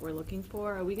resume and what we're looking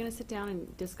for? Are we gonna sit down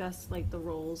and discuss like the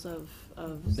roles of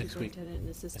Next week. superintendent and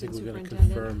I assistant think we're gonna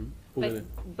superintendent? confirm, we're gonna,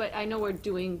 But I know we're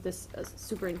doing this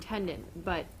superintendent,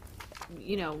 but,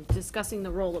 you know, discussing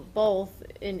the role of both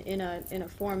in a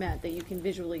format that you can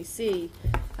visually see,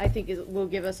 I think will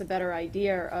give us a better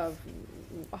idea of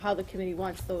how the committee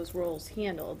wants those roles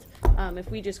handled.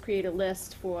 If we just create a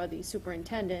list for the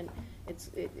superintendent,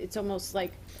 it's almost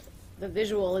like the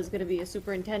visual is gonna be a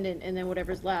superintendent and then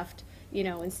whatever's left, you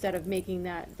know, instead of making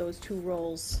those two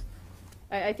roles.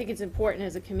 I think it's important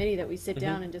as a committee that we sit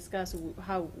down and discuss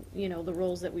how, you know, the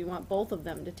roles that we want both of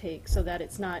them to take, so that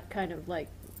it's not kind of like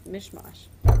mishmash.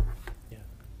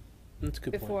 that's a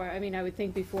good point. Before, I mean, I would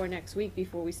think before next week,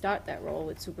 before we start that role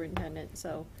with superintendent,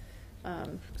 so,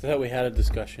 'Cause I thought we had a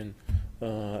discussion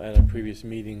at our previous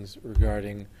meetings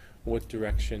regarding what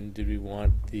direction did we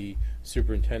want the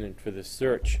superintendent for the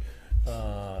search.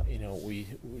 You know, we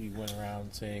went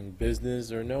around saying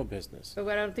business or no business. but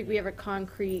I don't think we ever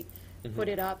concrete, put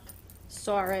it up,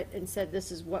 saw it, and said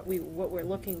this is what we're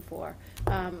looking for.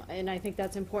 And I think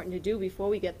that's important to do before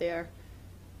we get there,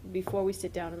 before we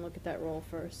sit down and look at that role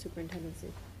for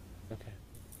superintendency. Okay.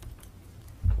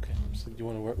 Okay, so do you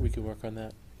want to work, we could work on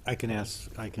that? I can ask,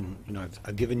 you know,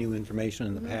 I've given you information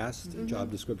in the past, job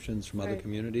descriptions from other Right.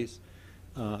 communities.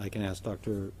 I can ask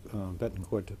Dr.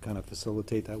 Bettencourt to kind of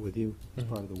facilitate that with you as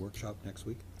part of the workshop next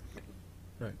week.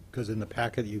 Right. Because in the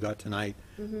packet you got tonight,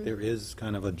 there is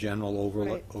kind of a general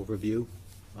Right. overview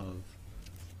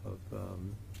of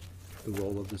the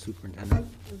role of the superintendent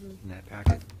in that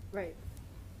packet. Right.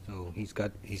 So he's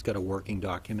got a working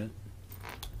document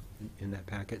in that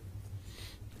packet.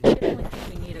 I definitely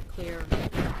think we need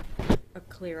a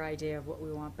clear idea of what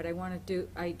we want, but I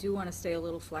do want to stay a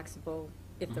little flexible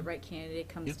if the right candidate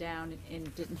comes Yep. down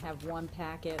and didn't have one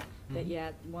packet, that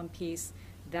yet one piece,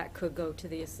 that could go to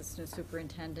the assistant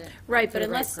superintendent. Right, for but the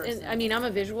unless, person. I mean, I'm a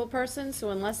visual person,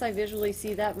 so unless I visually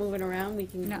see that moving around, we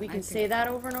No, can I say think- that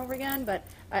over and over again, but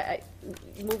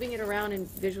moving it around and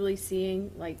visually seeing,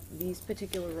 like, these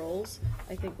particular roles,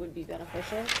 I think would be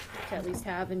beneficial to at least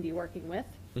have and be working with.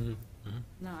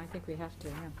 No, I think we have to,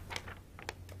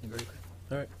 yeah.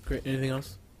 All right, great. Anything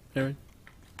else? Erin?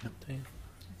 No. Diane?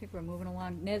 I think we're moving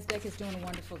along. NESDEC is doing a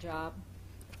wonderful job,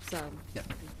 so.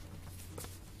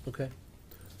 Okay.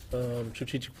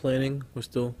 Strategic planning, we're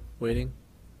still waiting?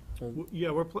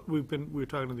 Yeah, we were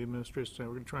talking to the administrators tonight.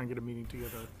 We're gonna try and get a meeting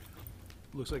together,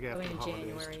 looks like after in the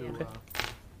holidays, January, to yeah.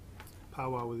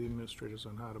 powwow with the administrators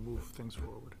on how to move things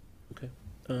forward. Okay.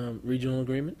 Regional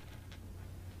agreement?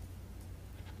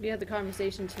 We had the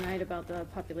conversation tonight about the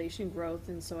population growth,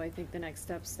 and so I think the next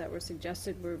steps that were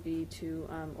suggested would be to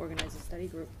organize a study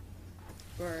group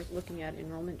for looking at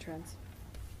enrollment trends.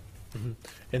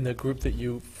 And the group that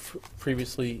you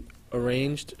previously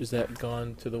arranged, is that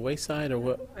gone to the wayside, or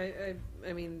what?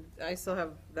 I mean, I still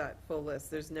have that full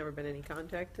list. There's never been any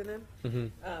contact to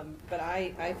them. But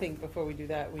I think before we do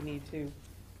that, we need to,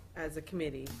 as a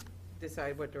committee,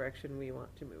 decide what direction we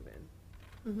want to move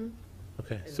in.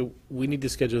 Okay, so we need to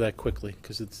schedule that quickly,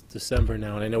 because it's December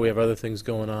now, and I know we have other things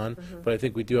going on, but I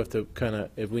think we do have to kind of,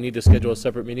 if we need to schedule a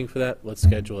separate meeting for that, let's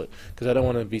schedule it. Because I don't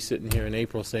want to be sitting here in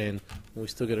April saying, well, we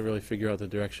still got to really figure out the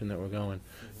direction that we're going.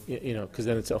 You know, because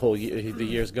then it's a whole year, the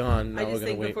year's gone, now I we're just going to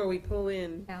think wait. before we pull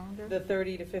in Calendar? the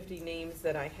 30 to 50 names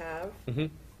that I have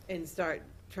and start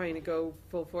trying to go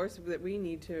full force, that we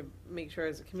need to make sure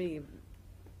as a committee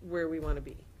where we want to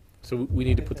be. So we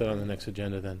need to put that on the next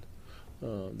agenda then,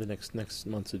 the next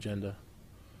month's agenda.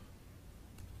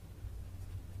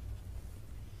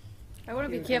 I want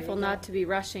to be careful not to be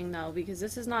rushing, though, because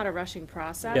this is not a rushing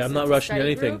process. Yeah, I'm not It's a rushing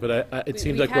study anything, group. but it We-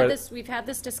 seems we've like had We've had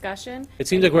this discussion. it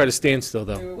seems like we're at a standstill,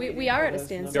 though. We are at a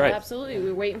standstill, Right. absolutely. We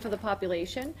were waiting for the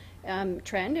population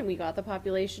trend, and we got the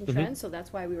population trend, so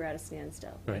that's why we were at a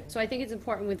standstill. Right. So I think it's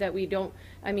important that we don't,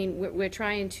 I mean, we're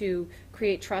trying to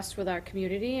create trust with our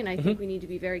community, and I think we need to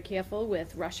be very careful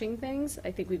with rushing things.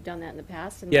 I think we've done that in the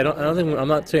past. and Yeah, I don't think, I'm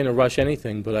not saying to rush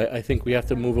anything, but I think we have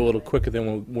to move a little quicker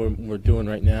than we're doing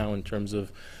right now in terms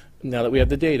of, now that we have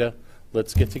the data,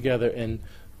 let's get together and,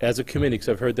 as a committee, because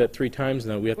I've heard that 3 times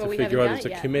now, we have Well, to we figure haven't out done as it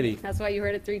a yet. committee. That's why you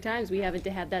heard it 3 times. We haven't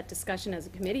had that discussion as a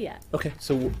committee yet. Okay,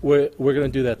 so we're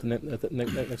going to do that at the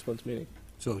next month's meeting.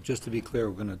 So just to be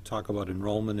clear, we're going to talk about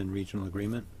enrollment and regional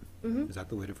agreement? Mhm. Is that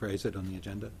the way to phrase it on the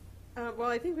agenda? Well,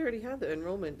 I think we already had the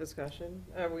enrollment discussion.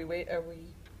 I think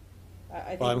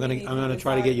Well, I'm we gonna, need I'm gonna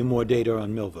try to get decide- you more data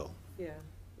on Millville. Yeah.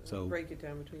 So- Break it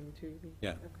down between the two, you mean?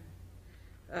 Yeah.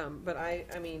 Okay. But I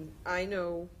mean, I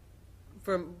know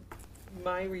from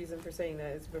my reason for saying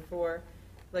that is before,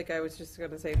 like I was just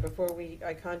gonna say, before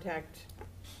I contact,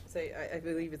 say, I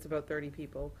believe it's about 30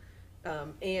 people,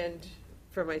 and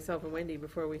for myself and Wendy,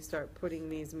 before we start putting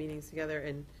these meetings together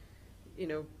and,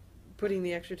 putting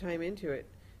the extra time into it,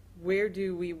 where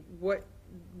do we, what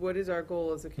is our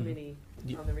goal as a committee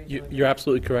on the regional? You're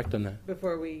absolutely correct on that.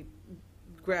 Before we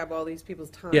grab all these people's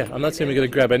time. Yeah, I'm not and saying we gotta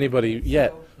energy. grab anybody yet.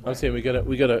 So- I'm saying we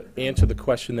gotta answer the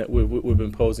question that we've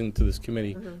been posing to this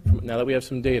committee. Now that we have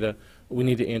some data, we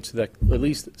need to answer that, at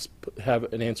least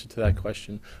have an answer to that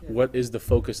question. Yeah. What is the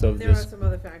focus of There are this? some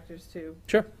other factors too.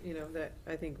 Sure. That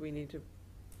I think we need to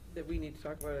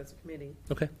talk about as a committee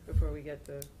Okay, before we get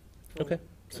the. full okay.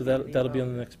 So committee that'll be on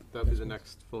the involved. next. That'll be the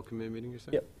next full committee meeting, you're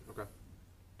saying? Yep. Okay.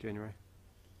 January.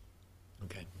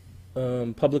 Okay.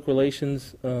 Public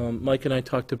relations, Mike and I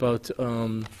talked about,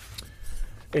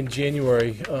 in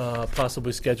January,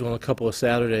 possibly scheduling a couple of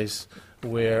Saturdays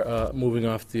where, moving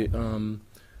off the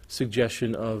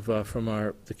suggestion of, from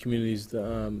the communities,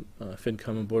 FinCom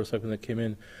and Board of Selectmen that came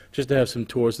in, just to have some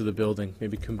tours of the building,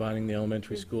 maybe combining the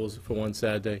elementary schools for one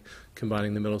Saturday,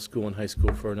 combining the middle school and high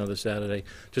school for another Saturday,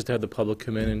 just to have the public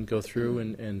come in and go through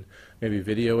and maybe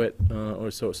video it,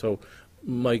 or so. So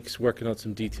Mike's working out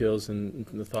some details and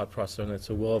the thought process on it,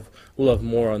 so we'll have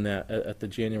more on that at the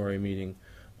January meeting.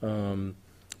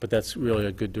 But that's really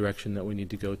a good direction that we need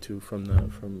to go to from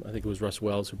I think it was Russ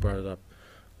Wells who brought it up.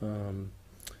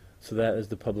 So that is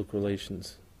the public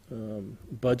relations.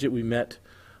 Budget, we met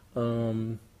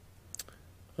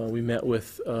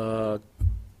with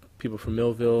people from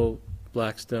Millville,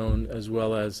 Blackstone, as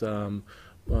well as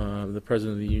the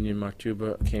president of the union, Mark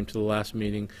Juba, came to the last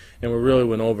meeting, and we really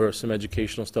went over some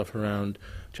educational stuff around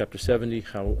Chapter 70,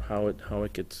 how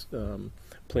it gets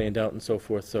planned out and so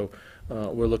forth. So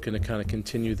we're looking to kind of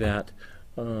continue that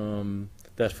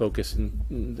focus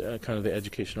and kind of the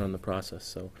education on the process.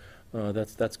 So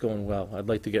that's going well. I'd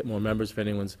like to get more members if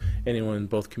anyone in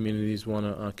both communities want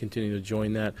to continue to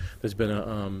join that. There's been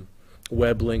a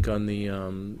web link on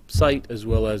the site as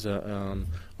well as on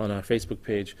our Facebook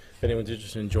page. If anyone's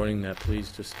interested in joining that,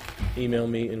 please just email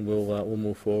me and we'll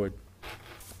move forward.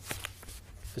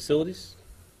 Facilities?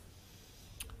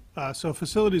 So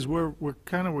facilities, we're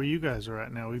kind of where you guys are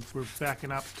at now. We're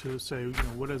backing up to say,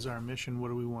 what is our mission? What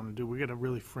do we want to do? We got to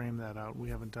really frame that out. We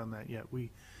haven't done that yet.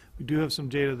 We do have some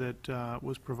data that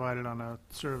was provided on a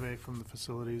survey from the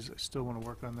facilities. I still want to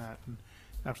work on that, and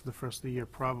after the first of the year,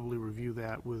 probably review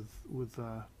that with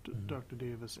Dr.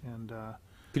 Davis and.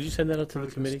 Could you send that out to the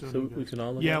Further committee so custodian we guys. can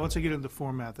all look Yeah, at it? once I get into the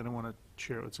format, then I want to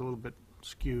share it. It's a little bit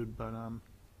skewed,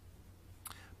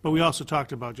 but we also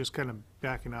talked about just kind of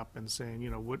backing up and saying,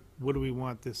 what do we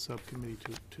want this subcommittee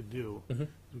to do? Mhm.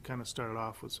 We kind of started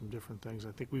off with some different things.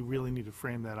 I think we really need to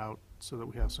frame that out so that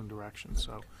we have some direction.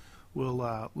 So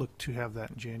we'll look to have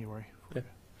that in January. Okay.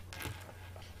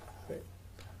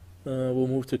 We'll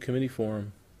move to committee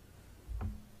forum.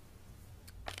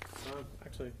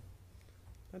 Actually,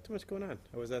 not too much going on.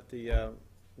 I was at the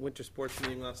winter sports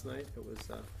meeting last night. It was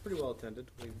pretty well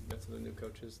attended. We met some of the new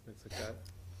coaches, things like that.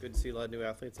 Good to see a lot of new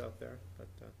athletes out there, but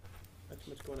not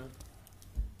too much going on.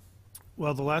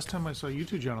 Well, the last time I saw you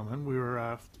two gentlemen, we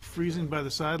were freezing by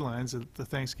the sidelines at the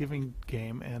Thanksgiving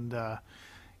game, and I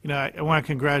want to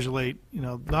congratulate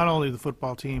not only the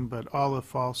football team but all the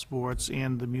fall sports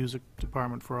and the music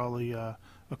department for all the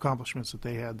accomplishments that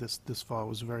they had this fall. It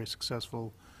was a very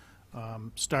successful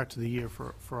start to the year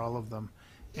for all of them,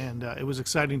 and it was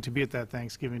exciting to be at that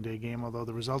Thanksgiving Day game. Although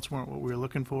the results weren't what we were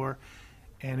looking for,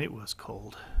 and it was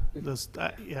cold.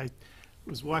 I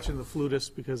was watching the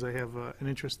flutist because I have an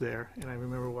interest there, and I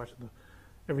remember watching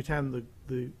every time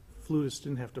the flutists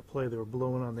didn't have to play, they were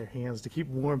blowing on their hands to keep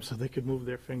warm so they could move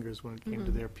their fingers when it came to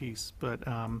their piece. But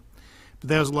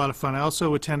that was a lot of fun. I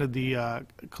also attended the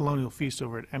Colonial Feast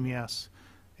over at MES,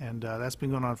 and that's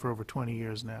been going on for over 20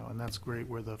 years now, and that's great,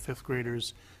 where the fifth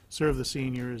graders serve the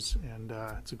seniors, and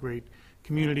it's a great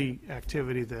community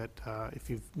activity that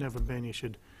if you've never been, you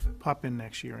should pop in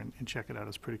next year and check it out.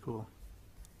 It's pretty cool.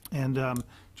 And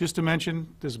just to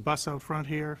mention, there's a bus out front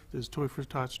here. There's Toy for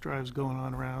Tots drives going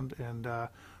on around, and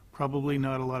probably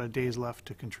not a lot of days left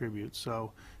to contribute.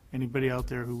 So anybody out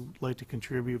there who'd like to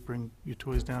contribute, bring your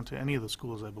toys down to any of the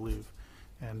schools, I believe,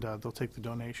 and they'll take the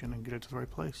donation and get it to the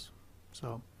right place.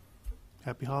 So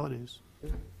happy holidays.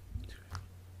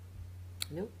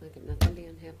 Nope, I got nothing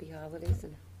beyond happy holidays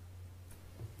and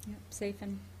Yep, safe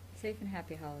and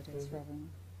happy holidays for everyone.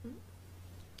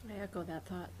 I echo that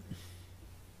thought.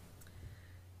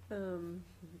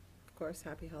 Of course,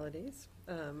 happy holidays.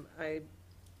 I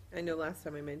know last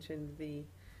time I mentioned the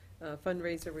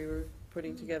fundraiser we were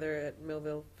putting together at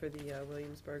Millville for the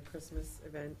Williamsburg Christmas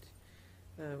event.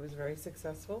 Was very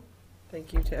successful.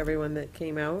 Thank you to everyone that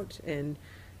came out, and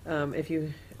if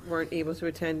you weren't able to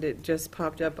attend, it just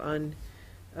popped up on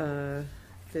the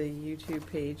YouTube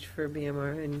page for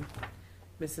BMR, and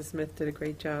Mrs. Smith did a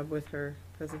great job with her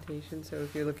presentation, so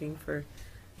if you're looking for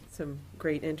some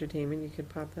great entertainment, you could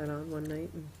pop that on one night.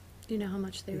 And, Do you know how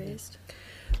much they raised?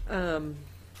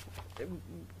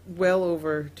 well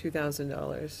over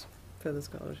 $2,000 for the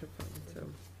scholarship fund, so,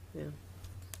 yeah.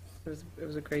 It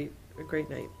was a great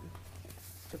night.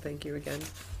 So thank you again.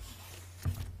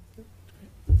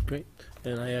 Great.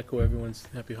 And I echo everyone's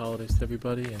happy holidays to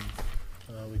everybody, and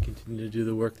we continue to do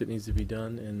the work that needs to be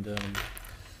done, and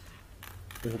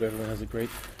we hope everyone has a great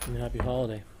and happy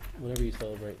holiday, whatever you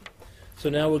celebrate. So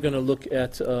now we're going to look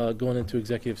at going into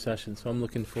executive session. So I'm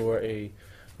looking for a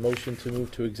motion to move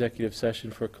to executive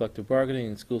session for collective bargaining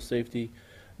and school safety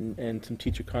and some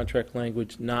teacher contract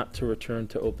language, not to return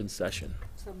to open session.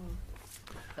 So moved.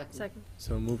 Second.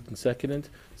 So moved and seconded.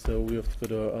 So we have to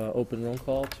go to open roll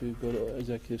call to go to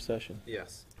executive session.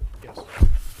 Yes. Yes.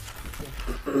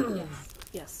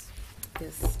 Yes.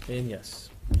 Yes. And yes.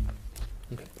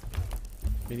 Okay.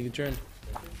 Meeting adjourned.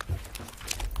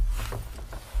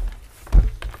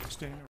 Staying